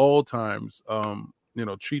 at all times,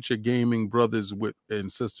 treat your gaming brothers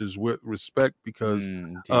and sisters with respect, because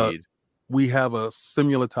we have a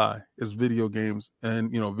similar tie as video games,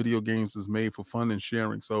 and video games is made for fun and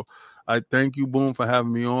sharing. So I thank you, Boom, for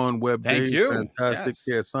having me on. Thank you. Fantastic.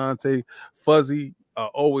 Yes. Asante, Fuzzy, I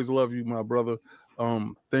always love you, my brother.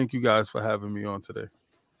 Thank you guys for having me on today.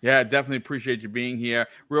 Yeah, definitely appreciate you being here.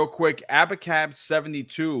 Real quick,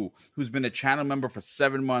 Abacab72, who's been a channel member for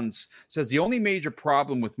 7 months, says the only major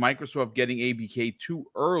problem with Microsoft getting ABK too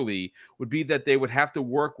early would be that they would have to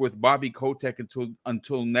work with Bobby Kotick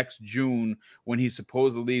until next June, when he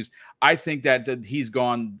supposedly leaves. I think that he's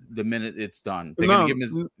gone the minute it's done. They're going to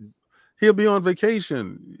give him he'll be on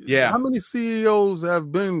vacation. Yeah. How many CEOs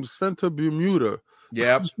have been sent to Bermuda?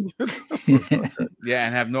 Yep. Yeah,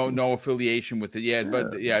 and have no affiliation with it. Yeah,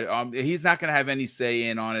 but he's not going to have any say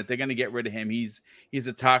in on it. They're going to get rid of him. He's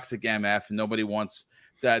a toxic MF, and nobody wants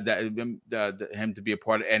him to be a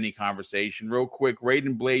part of any conversation. Real quick,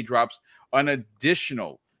 Raiden Blade drops an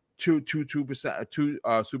additional two super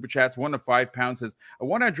chats. 1 to 5 pounds, says, I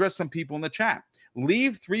want to address some people in the chat.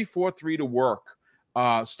 Leave 343 to work.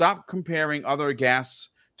 Stop comparing other gas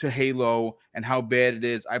to Halo and how bad it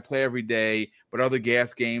is. I play every day, but other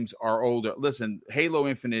gas games are older. Listen, Halo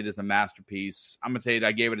Infinite is a masterpiece. I'm gonna say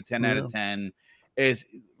I gave it a 10 out of 10.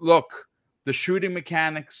 Look, the shooting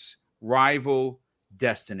mechanics rival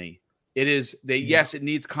Destiny. It is yes, it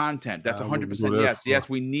needs content. That's 100% yes. Yes,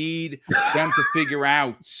 we need them to figure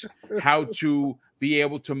out how to be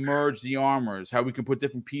able to merge the armors, how we can put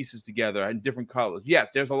different pieces together in different colors. Yes,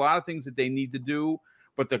 there's a lot of things that they need to do.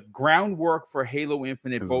 But the groundwork for Halo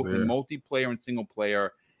Infinite, both in multiplayer and single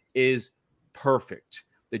player, is perfect.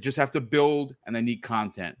 They just have to build, and they need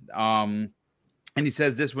content. And he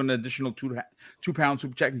says this with an additional 2 pound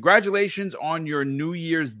super chat. Congratulations on your New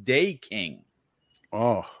Year's Day, King.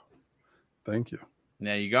 Oh, thank you.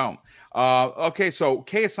 There you go. Okay, so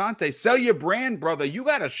Kay Asante, sell your brand, brother. You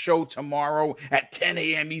got a show tomorrow at 10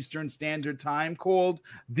 a.m. Eastern Standard Time called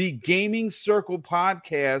the Gaming Circle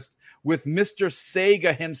Podcast with Mr.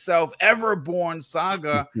 Sega himself, Everborn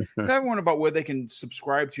Saga. Tell everyone about where they can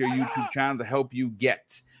subscribe to your YouTube channel to help you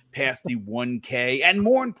get past the 1K. And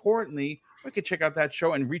more importantly, we can check out that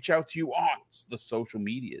show and reach out to you on the social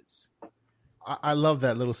medias. I love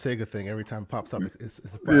that little Sega thing. Every time it pops up, it's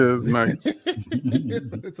Yeah, it's nice.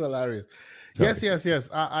 it's hilarious. Sorry. Yes.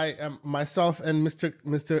 I am myself and Mr.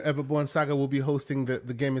 Everborn Saga will be hosting the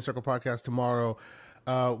Gaming Circle podcast tomorrow.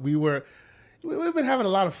 We've been having a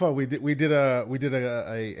lot of fun. We did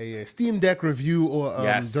a Steam Deck review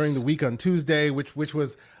during the week on Tuesday, which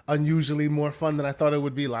was unusually more fun than I thought it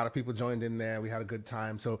would be. A lot of people joined in there. We had a good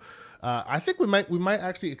time. So I think we might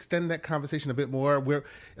actually extend that conversation a bit more. We're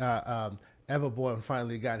Everborn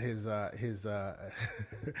finally got his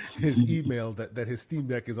email that his Steam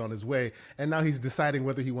Deck is on his way, and now he's deciding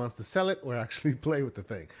whether he wants to sell it or actually play with the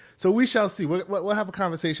thing. So we shall see. We'll have a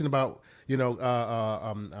conversation about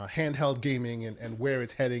handheld gaming and where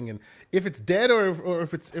it's heading, and if it's dead or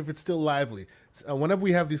if it's still lively. Whenever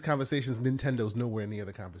we have these conversations, Nintendo's nowhere near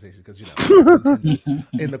the conversation because Nintendo's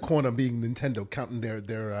in the corner being Nintendo, counting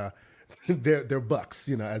their bucks,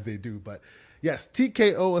 as they do. But yes,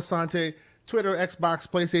 TKO Asante. Twitter, Xbox,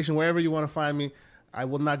 PlayStation, wherever you want to find me. I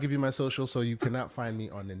will not give you my social, so you cannot find me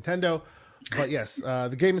on Nintendo. But yes,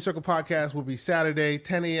 the Gaming Circle podcast will be Saturday,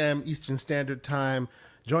 10 a.m. Eastern Standard Time.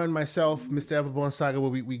 Join myself, Mr. Everborn Saga,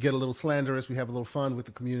 where we get a little slanderous. We have a little fun with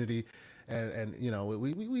the community. And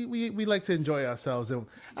we like to enjoy ourselves. And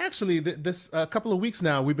actually, this couple of weeks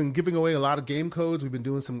now, we've been giving away a lot of game codes. We've been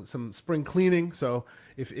doing some spring cleaning. So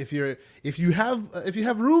if you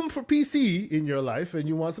have room for PC in your life and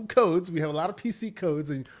you want some codes, we have a lot of PC codes,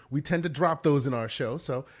 and we tend to drop those in our show.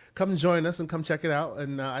 So come join us and come check it out.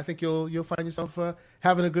 And I think you'll find yourself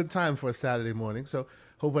having a good time for a Saturday morning. So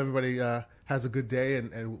hope everybody has a good day,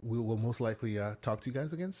 and we will most likely talk to you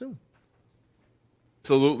guys again soon.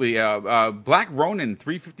 Absolutely. Black Ronin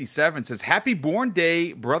 357 says, "Happy Born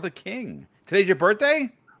Day, Brother King." Today's your birthday?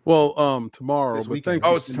 Well, tomorrow. This But weekend. thank you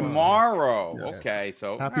Oh, it's so much. tomorrow. Yes. Okay,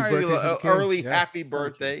 so Happy all right, birthday to the king. early Yes. happy Thank you.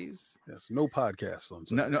 birthdays. Yes, no podcast on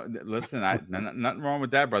Sunday. No, listen, nothing wrong with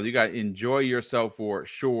that, brother. You got to enjoy yourself for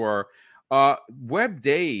sure. Web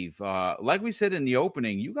Dave, like we said in the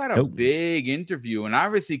opening, you got a big interview, and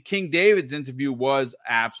obviously King David's interview was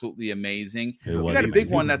absolutely amazing. You got a big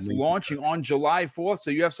one that's launching on July 4th,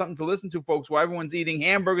 so you have something to listen to, folks. While everyone's eating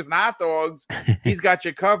hamburgers and hot dogs, he's got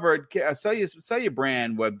you covered. Sell your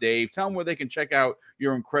brand, Web Dave. Tell them where they can check out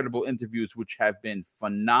your incredible interviews, which have been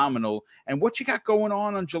phenomenal, and what you got going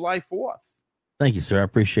on July 4th. Thank you, sir. I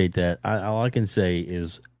appreciate that. All I can say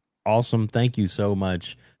is awesome. Thank you so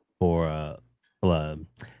much for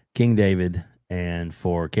King David and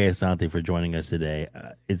for Kay Asante for joining us today.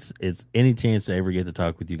 It's any chance I ever get to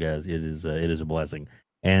talk with you guys, it is a blessing.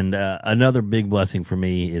 And another big blessing for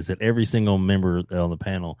me is that every single member on the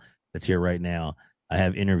panel that's here right now, I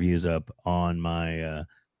have interviews up on my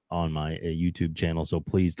YouTube channel. So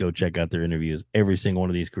please go check out their interviews. Every single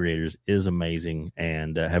one of these creators is amazing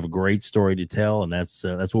and have a great story to tell, and that's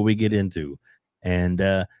what we get into.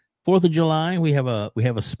 And 4th of July, we have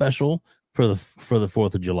a special for the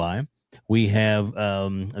 4th of July. We have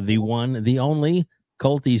the one, the only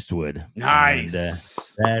Colt Eastwood. Nice.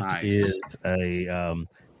 And, that is a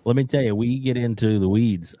let me tell you, we get into the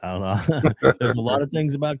weeds. There's a lot of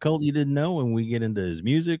things about Colt you didn't know, and we get into his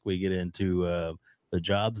music. We get into the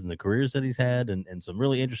jobs and the careers that he's had, and some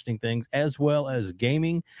really interesting things, as well as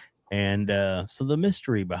gaming, and so the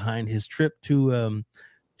mystery behind his trip to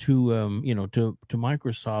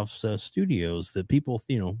Microsoft's studios, that people,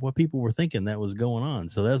 what people were thinking that was going on.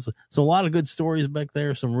 So that's a lot of good stories back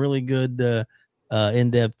there. Some really good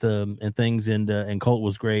in-depth and things, and Colt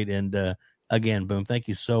was great. And again, Boom, thank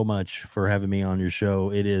you so much for having me on your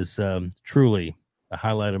show. It is truly a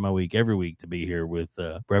highlight of my week every week to be here with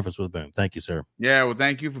Breakfast with Boom. Thank you, sir. Yeah, well,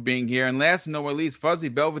 thank you for being here. And last but not least, Fuzzy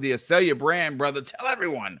Belvedere, sell your brand, brother. Tell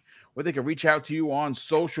everyone where they can reach out to you on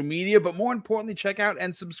social media, but more importantly, check out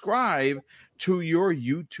and subscribe to your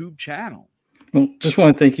YouTube channel. Well, just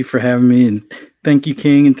want to thank you for having me, and thank you,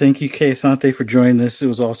 King, and thank you, Kay Asante, for joining us. It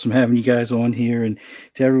was awesome having you guys on here, and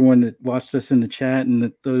to everyone that watched us in the chat and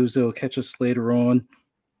those that will catch us later on.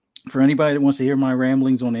 For anybody that wants to hear my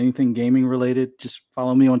ramblings on anything gaming related, just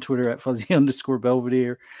follow me on Twitter at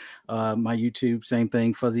Fuzzy_Belvedere. My YouTube, same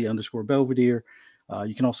thing, Fuzzy_Belvedere.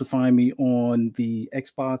 You can also find me on the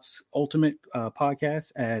Xbox Ultimate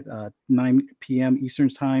podcast at 9 p.m. Eastern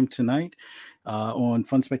time tonight. on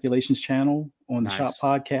Fun Speculations channel on the Shop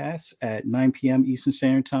Podcast at 9 p.m. Eastern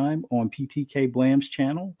Standard Time on PTK Blam's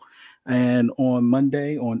channel, and on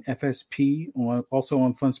Monday on FSP, also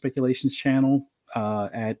on Fun Speculations channel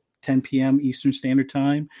at 10 p.m. Eastern Standard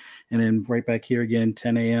Time, and then right back here again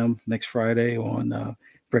 10 a.m. next Friday on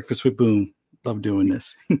Breakfast with Boom. Love doing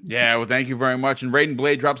this. Yeah, well, thank you very much. And Raiden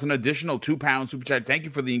Blade drops an additional £2 super chat. Thank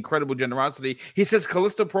you for the incredible generosity. He says,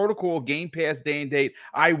 Callisto Protocol, Game Pass, day and date.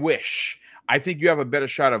 I wish. I think you have a better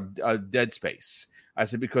shot of Dead Space. I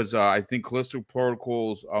said, because I think Callisto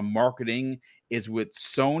Protocol's marketing is with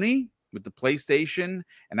Sony, with the PlayStation,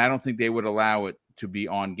 and I don't think they would allow it to be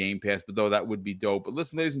on Game Pass, but though that would be dope. But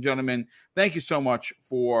listen, ladies and gentlemen, thank you so much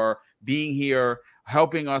for being here,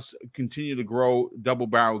 helping us continue to grow Double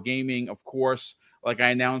Barrel Gaming. Of course, like I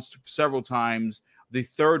announced several times, the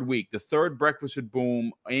third Breakfast with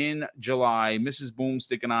Boom in July, Mrs.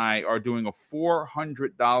 Boomstick and I are doing a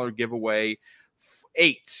 $400 giveaway,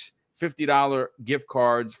 8 $50 gift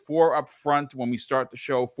cards, 4 up front when we start the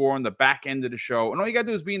show, 4 on the back end of the show. And all you got to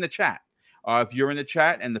do is be in the chat. If you're in the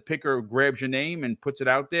chat and the picker grabs your name and puts it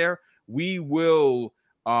out there, we will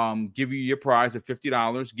give you your prize of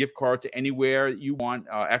 $50 gift card to anywhere you want,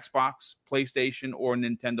 Xbox, PlayStation, or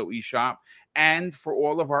Nintendo eShop. And for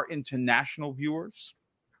all of our international viewers,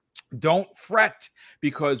 don't fret,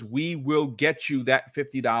 because we will get you that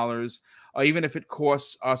 $50, even if it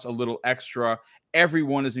costs us a little extra.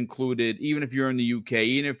 Everyone is included, even if you're in the UK,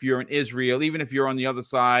 even if you're in Israel, even if you're on the other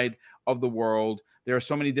side of the world. There are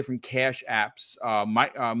so many different cash apps.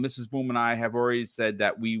 Mrs. Boom and I have already said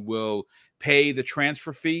that we will pay the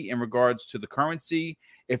transfer fee in regards to the currency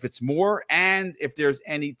if it's more, and if there's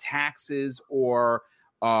any taxes or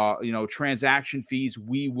transaction fees,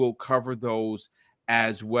 we will cover those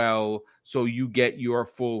as well, so you get your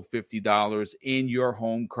full $50 in your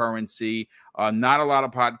home currency. Not a lot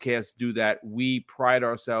of podcasts do that. We pride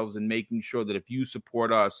ourselves in making sure that if you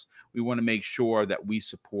support us, we want to make sure that we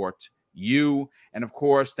support you. And of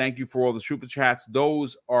course, thank you for all the super chats.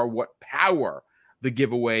 Those are what power the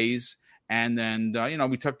giveaways. And then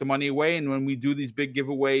we tuck the money away, and when we do these big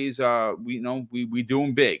giveaways, we do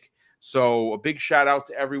them big. So a big shout out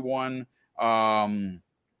to everyone.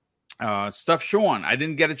 Stuff Sean, I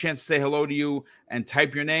didn't get a chance to say hello to you and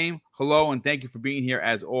type your name. Hello, and thank you for being here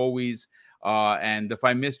as always. And if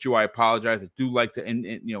I missed you, I apologize. I do like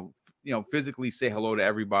to physically say hello to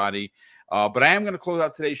everybody. But I am going to close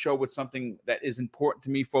out today's show with something that is important to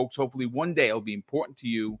me, folks. Hopefully one day it'll be important to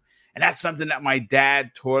you. And that's something that my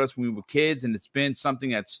dad taught us when we were kids, and it's been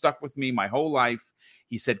something that stuck with me my whole life.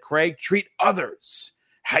 He said, Craig, treat others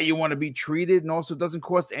how you want to be treated, and also it doesn't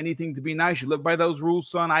cost anything to be nice. You live by those rules,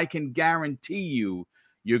 son. I can guarantee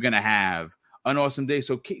you're going to have an awesome day.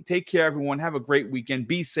 So take care, everyone. Have a great weekend.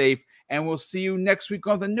 Be safe, and we'll see you next week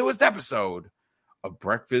on the newest episode of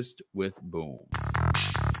Breakfast with Boom.